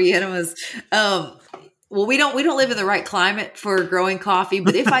 coffee enemas. Well, we don't live in the right climate for growing coffee,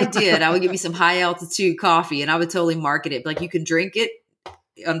 but if I did, I would give you some high altitude coffee, and I would totally market it. Like, you could drink it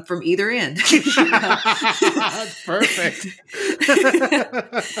from either end. That's perfect.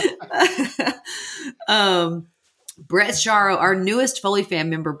 Brett Sharo, our newest Foley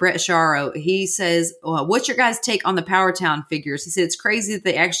fan member, Brett Sharo, he says, what's your guys' take on the Power Town figures? He said it's crazy that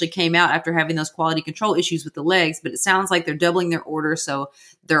they actually came out after having those quality control issues with the legs, but it sounds like they're doubling their order, so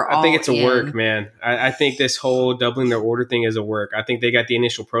they're all I think it's a work, man. I think this whole doubling their order thing is a work. I think they got the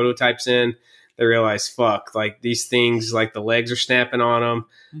initial prototypes in. They realized, fuck, like these things, like the legs are snapping on them.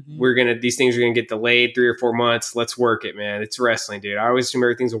 Mm-hmm. These things are going to get delayed 3 or 4 months. Let's work it, man. It's wrestling, dude. I always assume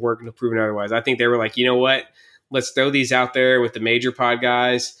everything's a work until proven otherwise. I think they were like, you know what? Let's throw these out there with the major pod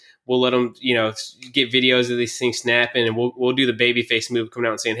guys. We'll let them, get videos of these things snapping, and we'll do the babyface move coming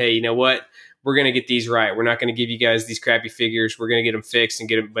out and saying, hey, you know what? We're going to get these right. We're not going to give you guys these crappy figures. We're going to get them fixed and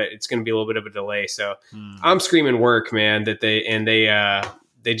get them, but it's going to be a little bit of a delay. So I'm screaming work, man, that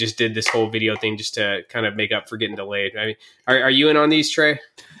they just did this whole video thing just to kind of make up for getting delayed. I mean, are you in on these, Trey?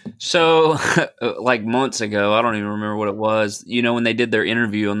 So like months ago, I don't even remember what it was, when they did their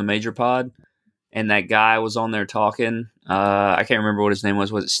interview on the major pod, and that guy was on there talking. I can't remember what his name was.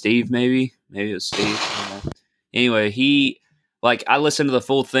 Was it Steve, maybe? Maybe it was Steve. I don't know. Anyway, I listened to the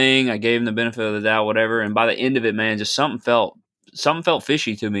full thing. I gave him the benefit of the doubt, whatever. And by the end of it, man, just something felt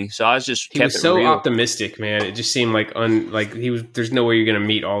fishy to me. So I was just kept it real. Optimistic, man. It just seemed like there's no way you're going to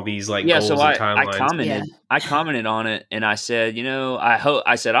meet all these goals and timelines. I commented on it, and I said,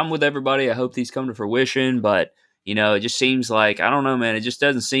 I said, I'm with everybody. I hope these come to fruition, but it just seems like, I don't know, man. It just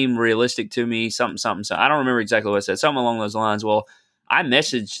doesn't seem realistic to me. Something. I don't remember exactly what I said. Something along those lines. Well, I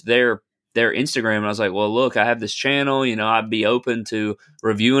messaged their Instagram, and I was like, well, look, I have this channel. I'd be open to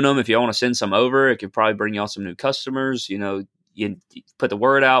reviewing them. If you want to send some over, it could probably bring y'all some new customers. You put the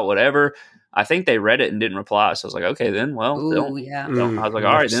word out, whatever. I think they read it and didn't reply. So I was like, okay, then, well, don't. I was like,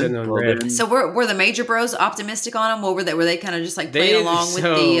 all right, then. So were the major bros optimistic on them? Or were they kind of just like playing along with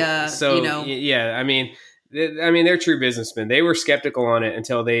the, Yeah, I mean, I mean, they're true businessmen. They were skeptical on it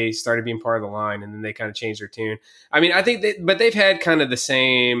until they started being part of the line, and then they kind of changed their tune. I mean, I think but they've had kind of the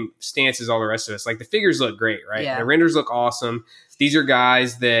same stance as all the rest of us. Like, the figures look great, right? Yeah. The renders look awesome. These are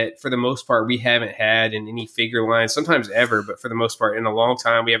guys that, for the most part, we haven't had in any figure line, sometimes ever, but for the most part, in a long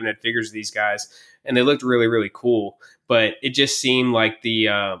time, we haven't had figures of these guys, and they looked really, really cool. But it just seemed like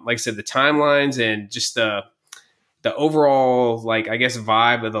like I said, the timelines and just the overall, like, I guess,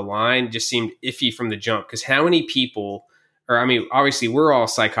 vibe of the line just seemed iffy from the jump. Because how many people, or I mean, obviously we're all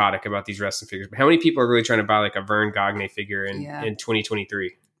psychotic about these wrestling figures, but how many people are really trying to buy like a Vern Gagne figure in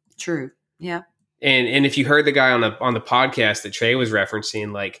 2023? True. Yeah. And if you heard the guy on the podcast that Trey was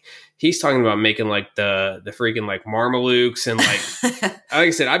referencing, like, he's talking about making like the freaking like Marmalukes and like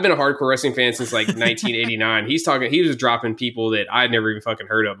I said, I've been a hardcore wrestling fan since like 1989. He was dropping people that I'd never even fucking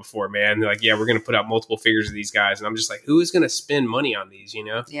heard of before, man. They're like, yeah, we're gonna put out multiple figures of these guys, and I'm just like, who is gonna spend money on these? You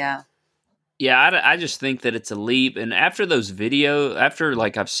know? Yeah. Yeah, I just think that it's a leap. And after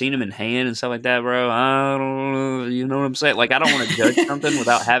like I've seen them in hand and stuff like that, bro, I don't know, you know what I'm saying? Like, I don't want to judge something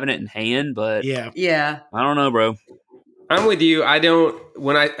without having it in hand, but yeah, I don't know, bro. I'm with you.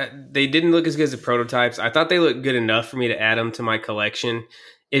 They didn't look as good as the prototypes. I thought they looked good enough for me to add them to my collection.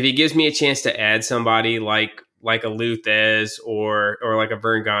 If it gives me a chance to add somebody like a Luthez or like a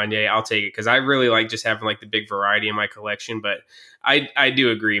Vern Gagne, I'll take it, because I really like just having like the big variety in my collection. But I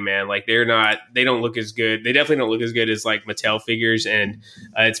do agree, man. Like, they don't look as good. They definitely don't look as good as like Mattel figures, and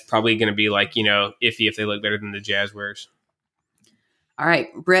it's probably going to be like, you know, iffy if they look better than the Jazzwares. All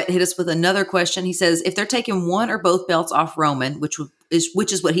right, Brett hit us with another question. He says, if they're taking one or both belts off Roman, which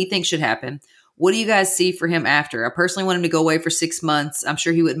is what he thinks should happen, what do you guys see for him after? I personally want him to go away for 6 months. I'm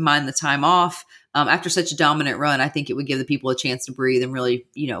sure he wouldn't mind the time off. After such a dominant run, I think it would give the people a chance to breathe and really,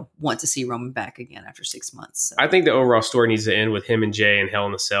 you know, want to see Roman back again after 6 months. So. I think the overall story needs to end with him and Jay in Hell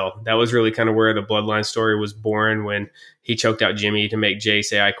in a Cell. That was really kind of where the Bloodline story was born, when he choked out Jimmy to make Jay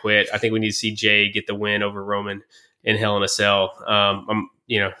say, I quit. I think we need to see Jay get the win over Roman in Hell in a Cell. I'm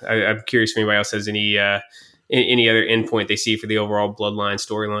curious if anybody else has any other endpoint they see for the overall Bloodline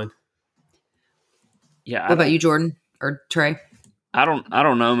storyline. Yeah. What about you, Jordan or Trey? I don't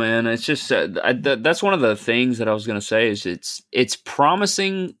know, man. It's just that's one of the things that I was going to say is it's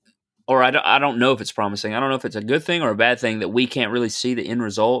promising, or I don't know if it's promising. I don't know if it's a good thing or a bad thing that we can't really see the end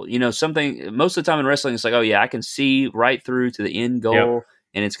result. You know, something most of the time in wrestling, it's like, oh yeah, I can see right through to the end goal,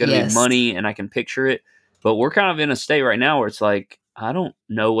 and it's going to be money, and I can picture it. But we're kind of in a state right now where it's like, I don't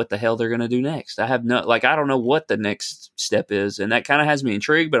know what the hell they're going to do next. I don't know what the next step is, and that kind of has me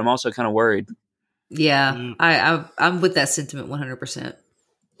intrigued, but I'm also kind of worried. Yeah, I'm with that sentiment 100%.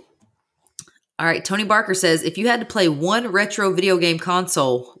 All right, Tony Barker says, if you had to play one retro video game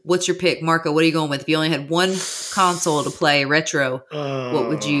console, what's your pick? Marco, what are you going with? If you only had one console to play retro, what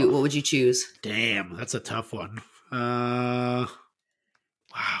would you choose? Damn, that's a tough one. Wow.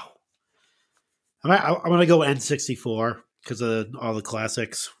 I'm going to go N64 because of all the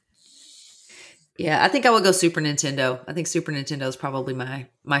classics. Yeah, I think I would go Super Nintendo. I think Super Nintendo is probably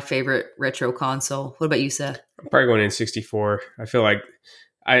my favorite retro console. What about you, Seth? I'm probably going N64. I feel like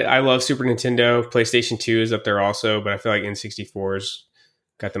I love Super Nintendo. PlayStation 2 is up there also, but I feel like N64's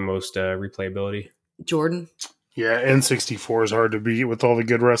got the most replayability. Jordan? Yeah, N64 is hard to beat with all the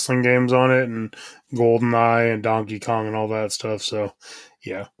good wrestling games on it, and GoldenEye and Donkey Kong and all that stuff. So,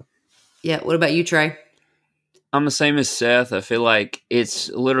 yeah. Yeah, what about you, Trey? I'm the same as Seth. I feel like it's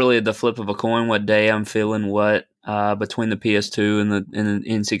literally the flip of a coin what day I'm feeling what between the PS2 and the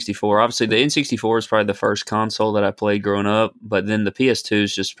N64. Obviously, the N64 is probably the first console that I played growing up, but then the PS2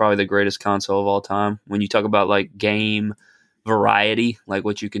 is just probably the greatest console of all time. When you talk about like game variety, like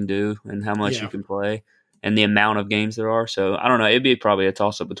what you can do and how much you can play and the amount of games there are. So I don't know. It'd be probably a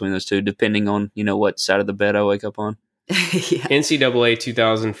toss-up between those two, depending on, you know, what side of the bed I wake up on. NCAA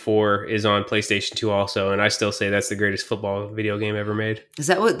 2004 is on PlayStation 2 also, and I still say that's the greatest football video game ever made. Is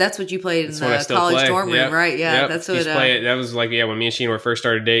that's what you played in the college dorm room, right? Yeah, that's what play it. That was like, when me and Sheena first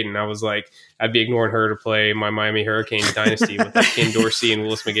started dating, I was like, I'd be ignoring her to play my Miami Hurricanes dynasty with like Ken Dorsey and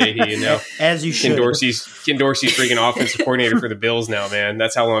Willis McGahee, you know. As you should. Ken Dorsey's freaking offensive coordinator for the Bills now, man.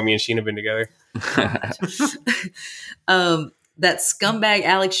 That's how long me and Sheena have been together. That scumbag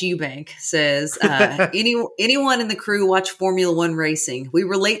Alex Eubank says, anyone in the crew watch Formula One racing? We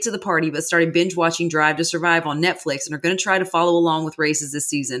relate to the party, but started binge watching Drive to Survive on Netflix and are going to try to follow along with races this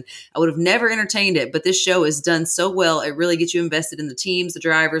season. I would have never entertained it, but this show is done so well. It really gets you invested in the teams, the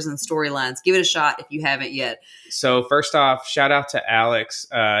drivers, and the storylines. Give it a shot if you haven't yet. So first off, shout out to Alex.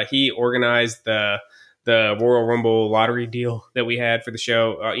 He organized the the Royal Rumble lottery deal that we had for the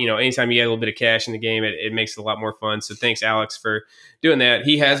show. Anytime you get a little bit of cash in the game, it makes it a lot more fun. So thanks, Alex, for doing that.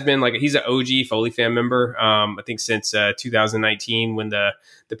 He has been he's an OG Foley fan member, I think since 2019 when the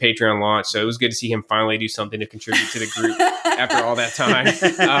Patreon launched. So it was good to see him finally do something to contribute to the group after all that time.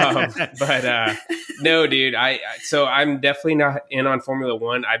 No, dude, so I'm definitely not in on Formula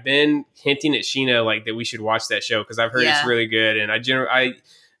One. I've been hinting at Sheena that we should watch that show because I've heard it's really good, and I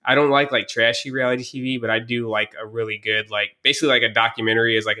don't like trashy reality TV, but I do like a really good, basically a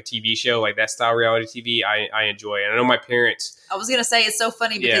documentary is like a TV show, like that style reality TV. I enjoy it. And I know my parents. I was gonna say it's so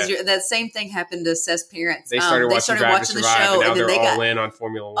funny because that same thing happened to Seth's parents. They started watching the show, and now they're all in on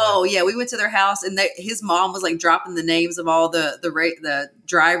Formula One. Oh yeah, we went to their house, and his mom was dropping the names of all the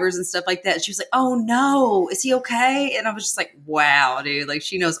drivers and stuff like that. She was like, "Oh no, is he okay?" And I was just like, "Wow, dude!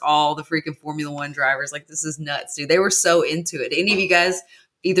 She knows all the freaking Formula One drivers. This is nuts, dude." They were so into it. Any of you guys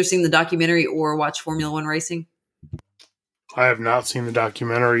either seen the documentary or watch Formula One racing? I have not seen the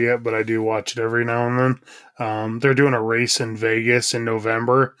documentary yet, but I do watch it every now and then. They're doing a race in Vegas in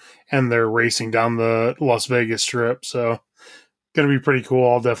November, and they're racing down the Las Vegas Strip. So, going to be pretty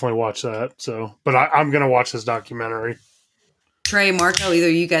cool. I'll definitely watch that. So, but I'm going to watch this documentary. Trey, Marco, either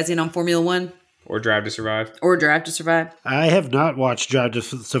you guys in on Formula One? Or Drive to Survive. I have not watched Drive to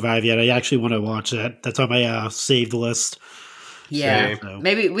Survive yet. I actually want to watch that. That's on my saved list. Yeah,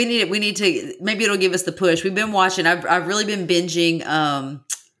 maybe we need to. Maybe it'll give us the push. We've been watching. I've really been binging.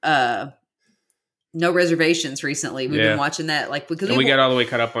 No Reservations recently. We've been watching that because we got all the way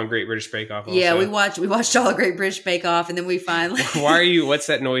caught up on Great British Bake Off. Also. Yeah, we watched all of Great British Bake Off, and then we finally. What's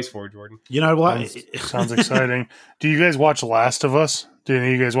that noise for, Jordan? You know what? Sounds exciting. Do you guys watch Last of Us? Do any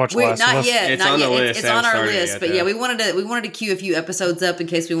of you guys watch Last of Us? Not yet. It's on the list. It's on our list, but we wanted to queue a few episodes up in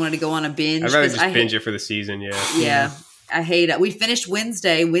case we wanted to go on a binge. I'd rather just binge it for the season. Yeah. I hate it. We finished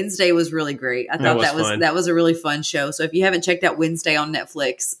Wednesday. Wednesday was really great. I thought that was a really fun show. So if you haven't checked out Wednesday on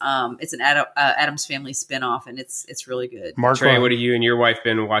Netflix, it's an Addams Family spinoff, and it's really good. Trey, what have you and your wife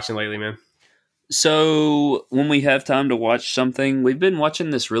been watching lately, man? So when we have time to watch something, we've been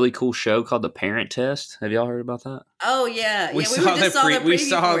watching this really cool show called The Parent Test. Have y'all heard about that? Oh yeah, we saw the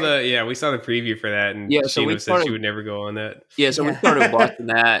preview for that, and Sheena said she would never go on that. Yeah, so we started watching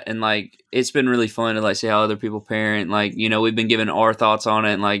that, and it's been really fun to see how other people parent. We've been giving our thoughts on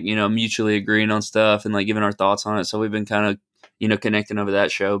it, and mutually agreeing on stuff, and giving our thoughts on it. So we've been kind of connecting over that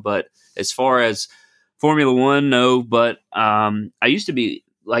show. But as far as Formula One, no. But I used to be.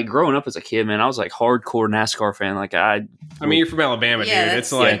 Growing up as a kid, man, I was hardcore NASCAR fan. I mean, you're from Alabama, dude.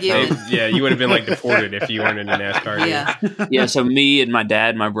 It's you would have been deported if you weren't into NASCAR. Yeah. Yeah. So me and my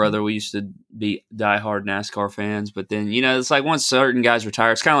dad, and my brother, we used to be diehard NASCAR fans. But then, it's once certain guys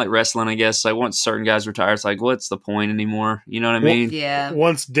retire, it's kind of like wrestling, I guess. Once certain guys retire, it's what's the point anymore? You know what I mean? Yeah.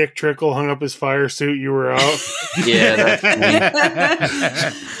 Once Dick Trickle hung up his fire suit, you were out. Yeah. That's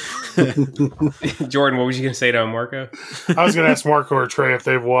Jordan, what was you going to say to Marco? I was going to ask Marco or Trey if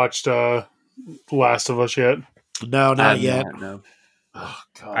they've watched Last of Us yet. No, not yet. No. Oh,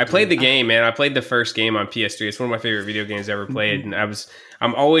 God, I played the game, man. I played the first game on PS3. It's one of my favorite video games ever played, and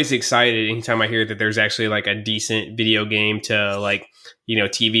I'm always excited anytime I hear that there's actually a decent video game to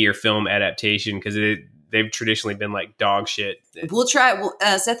TV or film adaptation because they've traditionally been dog shit. We'll try.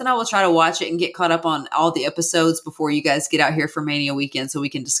 Seth and I will try to watch it and get caught up on all the episodes before you guys get out here for Mania weekend, so we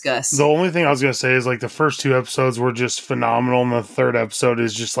can discuss. The only thing I was going to say is the first two episodes were just phenomenal, and the third episode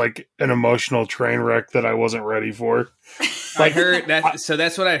is just an emotional train wreck that I wasn't ready for. I heard that, so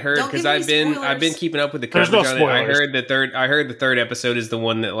that's what I heard because I've been keeping up with the coverage on it. I heard the third episode is the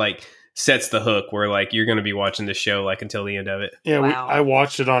one that sets the hook where you're going to be watching the show until the end of it. Yeah, wow. I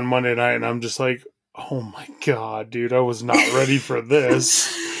watched it on Monday night, and I'm just oh my God, dude, I was not ready for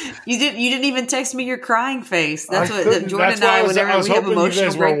this. You didn't even text me your crying face. That's what Jordan and I, whenever we have emotional you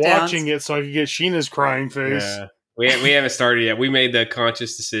guys breakdowns. were watching it so I could get Sheena's crying face. Yeah. We haven't started yet. We made the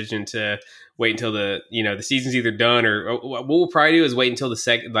conscious decision to wait until the season's either done or what we'll probably do is wait until the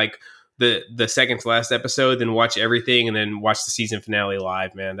second the second to last episode, then watch everything and then watch the season finale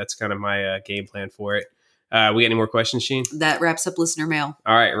live, man. That's kind of my game plan for it. We got any more questions, Sheen? That wraps up listener mail.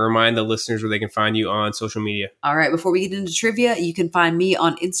 All right. Remind the listeners where they can find you on social media. All right. Before we get into trivia, you can find me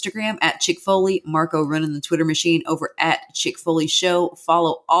on Instagram at Chick Foley, Marco running the Twitter machine over at Chick Foley Show.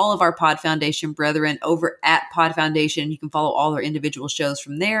 Follow all of our Pod Foundation brethren over at Pod Foundation. You can follow all our individual shows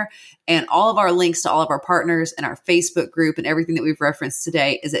from there. And all of our links to all of our partners and our Facebook group and everything that we've referenced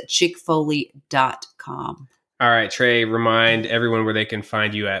today is at chickfoley.com. All right. Trey, remind everyone where they can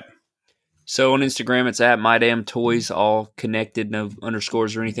find you at. So on Instagram, it's at MyDamnToys, all connected, no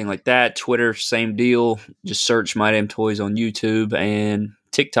underscores or anything like that. Twitter, same deal. Just search MyDamnToys on YouTube and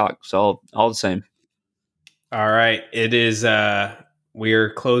TikTok. It's all the same. All right. It is,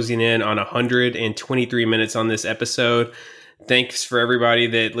 we're closing in on 123 minutes on this episode. Thanks for everybody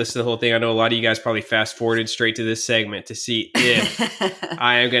that listened to the whole thing. I know a lot of you guys probably fast forwarded straight to this segment to see if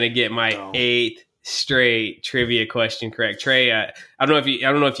I am going to get my 8th straight trivia question correct. Trey, I don't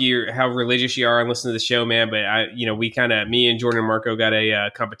know if you're how religious you are and listen to the show, man, but me and Jordan and Marco got a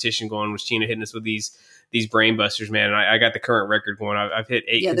competition going with Sheena hitting us with these brain busters, man. And I got the current record going. I've hit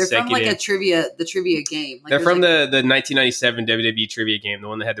 8 Yeah, they're from like the trivia game. Like, they're from the 1997 WWE trivia game, the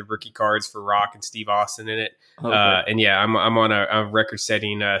one that had the rookie cards for Rock and Steve Austin in it. Okay. And yeah, I'm on a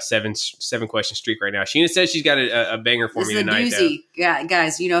record-setting seven question streak right now. Sheena says she's got a banger for me tonight. This is a doozy. Yeah,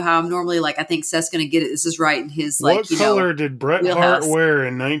 guys, you know how I'm normally like, I think Seth's going to get it. This is right in his What color did Bret Hart wear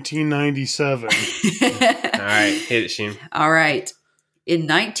in 1997? All right, hit it, Sheen. All right. In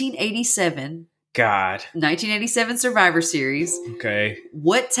 1987... God. 1987 Survivor Series. Okay.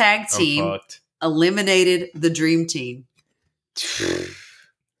 What tag team eliminated the Dream Team?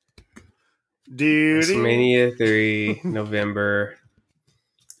 WrestleMania 3, November.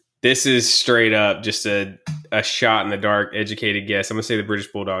 This is straight up just a shot in the dark, educated guess. I'm going to say the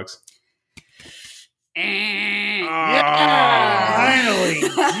British Bulldogs. Finally.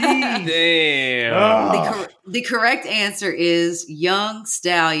 Damn. The correct answer is Young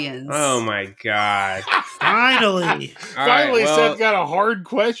Stallions. Oh my God. Finally. Finally, Seth got a hard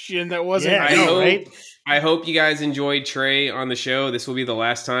question that wasn't. Yeah, I hope you guys enjoyed Trey on the show. This will be the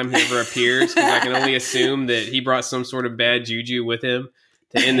last time he ever appears, because I can only assume that he brought some sort of bad juju with him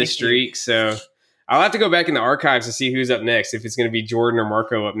to end the streak. So I'll have to go back in the archives to see who's up next. If it's going to be Jordan or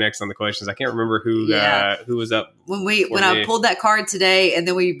Marco up next on the questions, I can't remember who was up. When I pulled that card today, and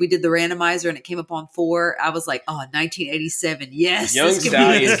then we did the randomizer, and it came up on 4. I was like, 1987, yes. Young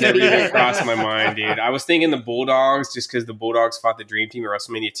Stallions never even crossed my mind, dude. I was thinking the Bulldogs, just because the Bulldogs fought the Dream Team at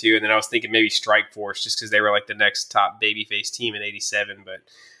WrestleMania 2, and then I was thinking maybe Strike Force, just because they were like the next top babyface team in '87. But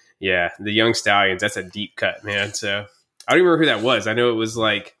yeah, the Young Stallions, that's a deep cut, man. So I don't even remember who that was. I know it was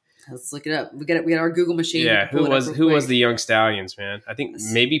like. Let's look it up. We got our Google machine. Yeah, who was the Young Stallions, man? I think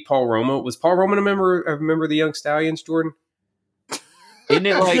maybe Paul Roma. Was Paul Roma a member of the Young Stallions, Jordan? Isn't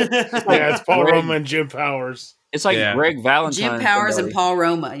it like yeah, it's Paul Roma and Jim Powers. It's like Greg Valentine. Jim Powers and Paul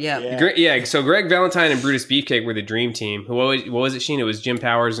Roma. Yeah. Yeah. So Greg Valentine and Brutus Beefcake were the Dream Team. What was it, Sheen? It was Jim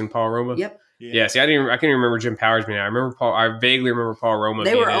Powers and Paul Roma. Yep. Yeah. See, I can't remember Jim Powers being. I remember Paul. I vaguely remember Paul Roma.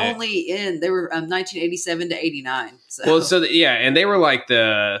 They were 1987 to 89. So. And they were like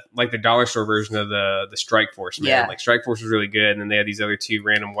the dollar store version of the Strike Force, man. Yeah. Like Strike Force was really good, and then they had these other two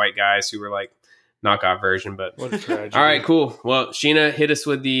random white guys who were like knockoff version. But what a tragedy. All right, cool. Well, Sheena, hit us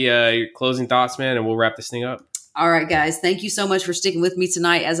with the your closing thoughts, man, and we'll wrap this thing up. All right, guys. Thank you so much for sticking with me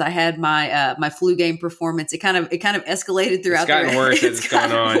tonight as I had my my flu game performance. It kind of escalated throughout. It's gotten worse as it's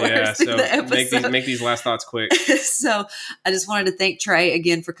going on. Yeah, so make these last thoughts quick. So I just wanted to thank Trey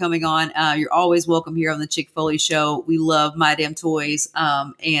again for coming on. You're always welcome here on the Chick Foley Show. We love My Damn Toys,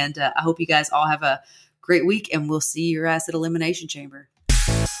 and I hope you guys all have a great week. And we'll see your ass at Elimination Chamber.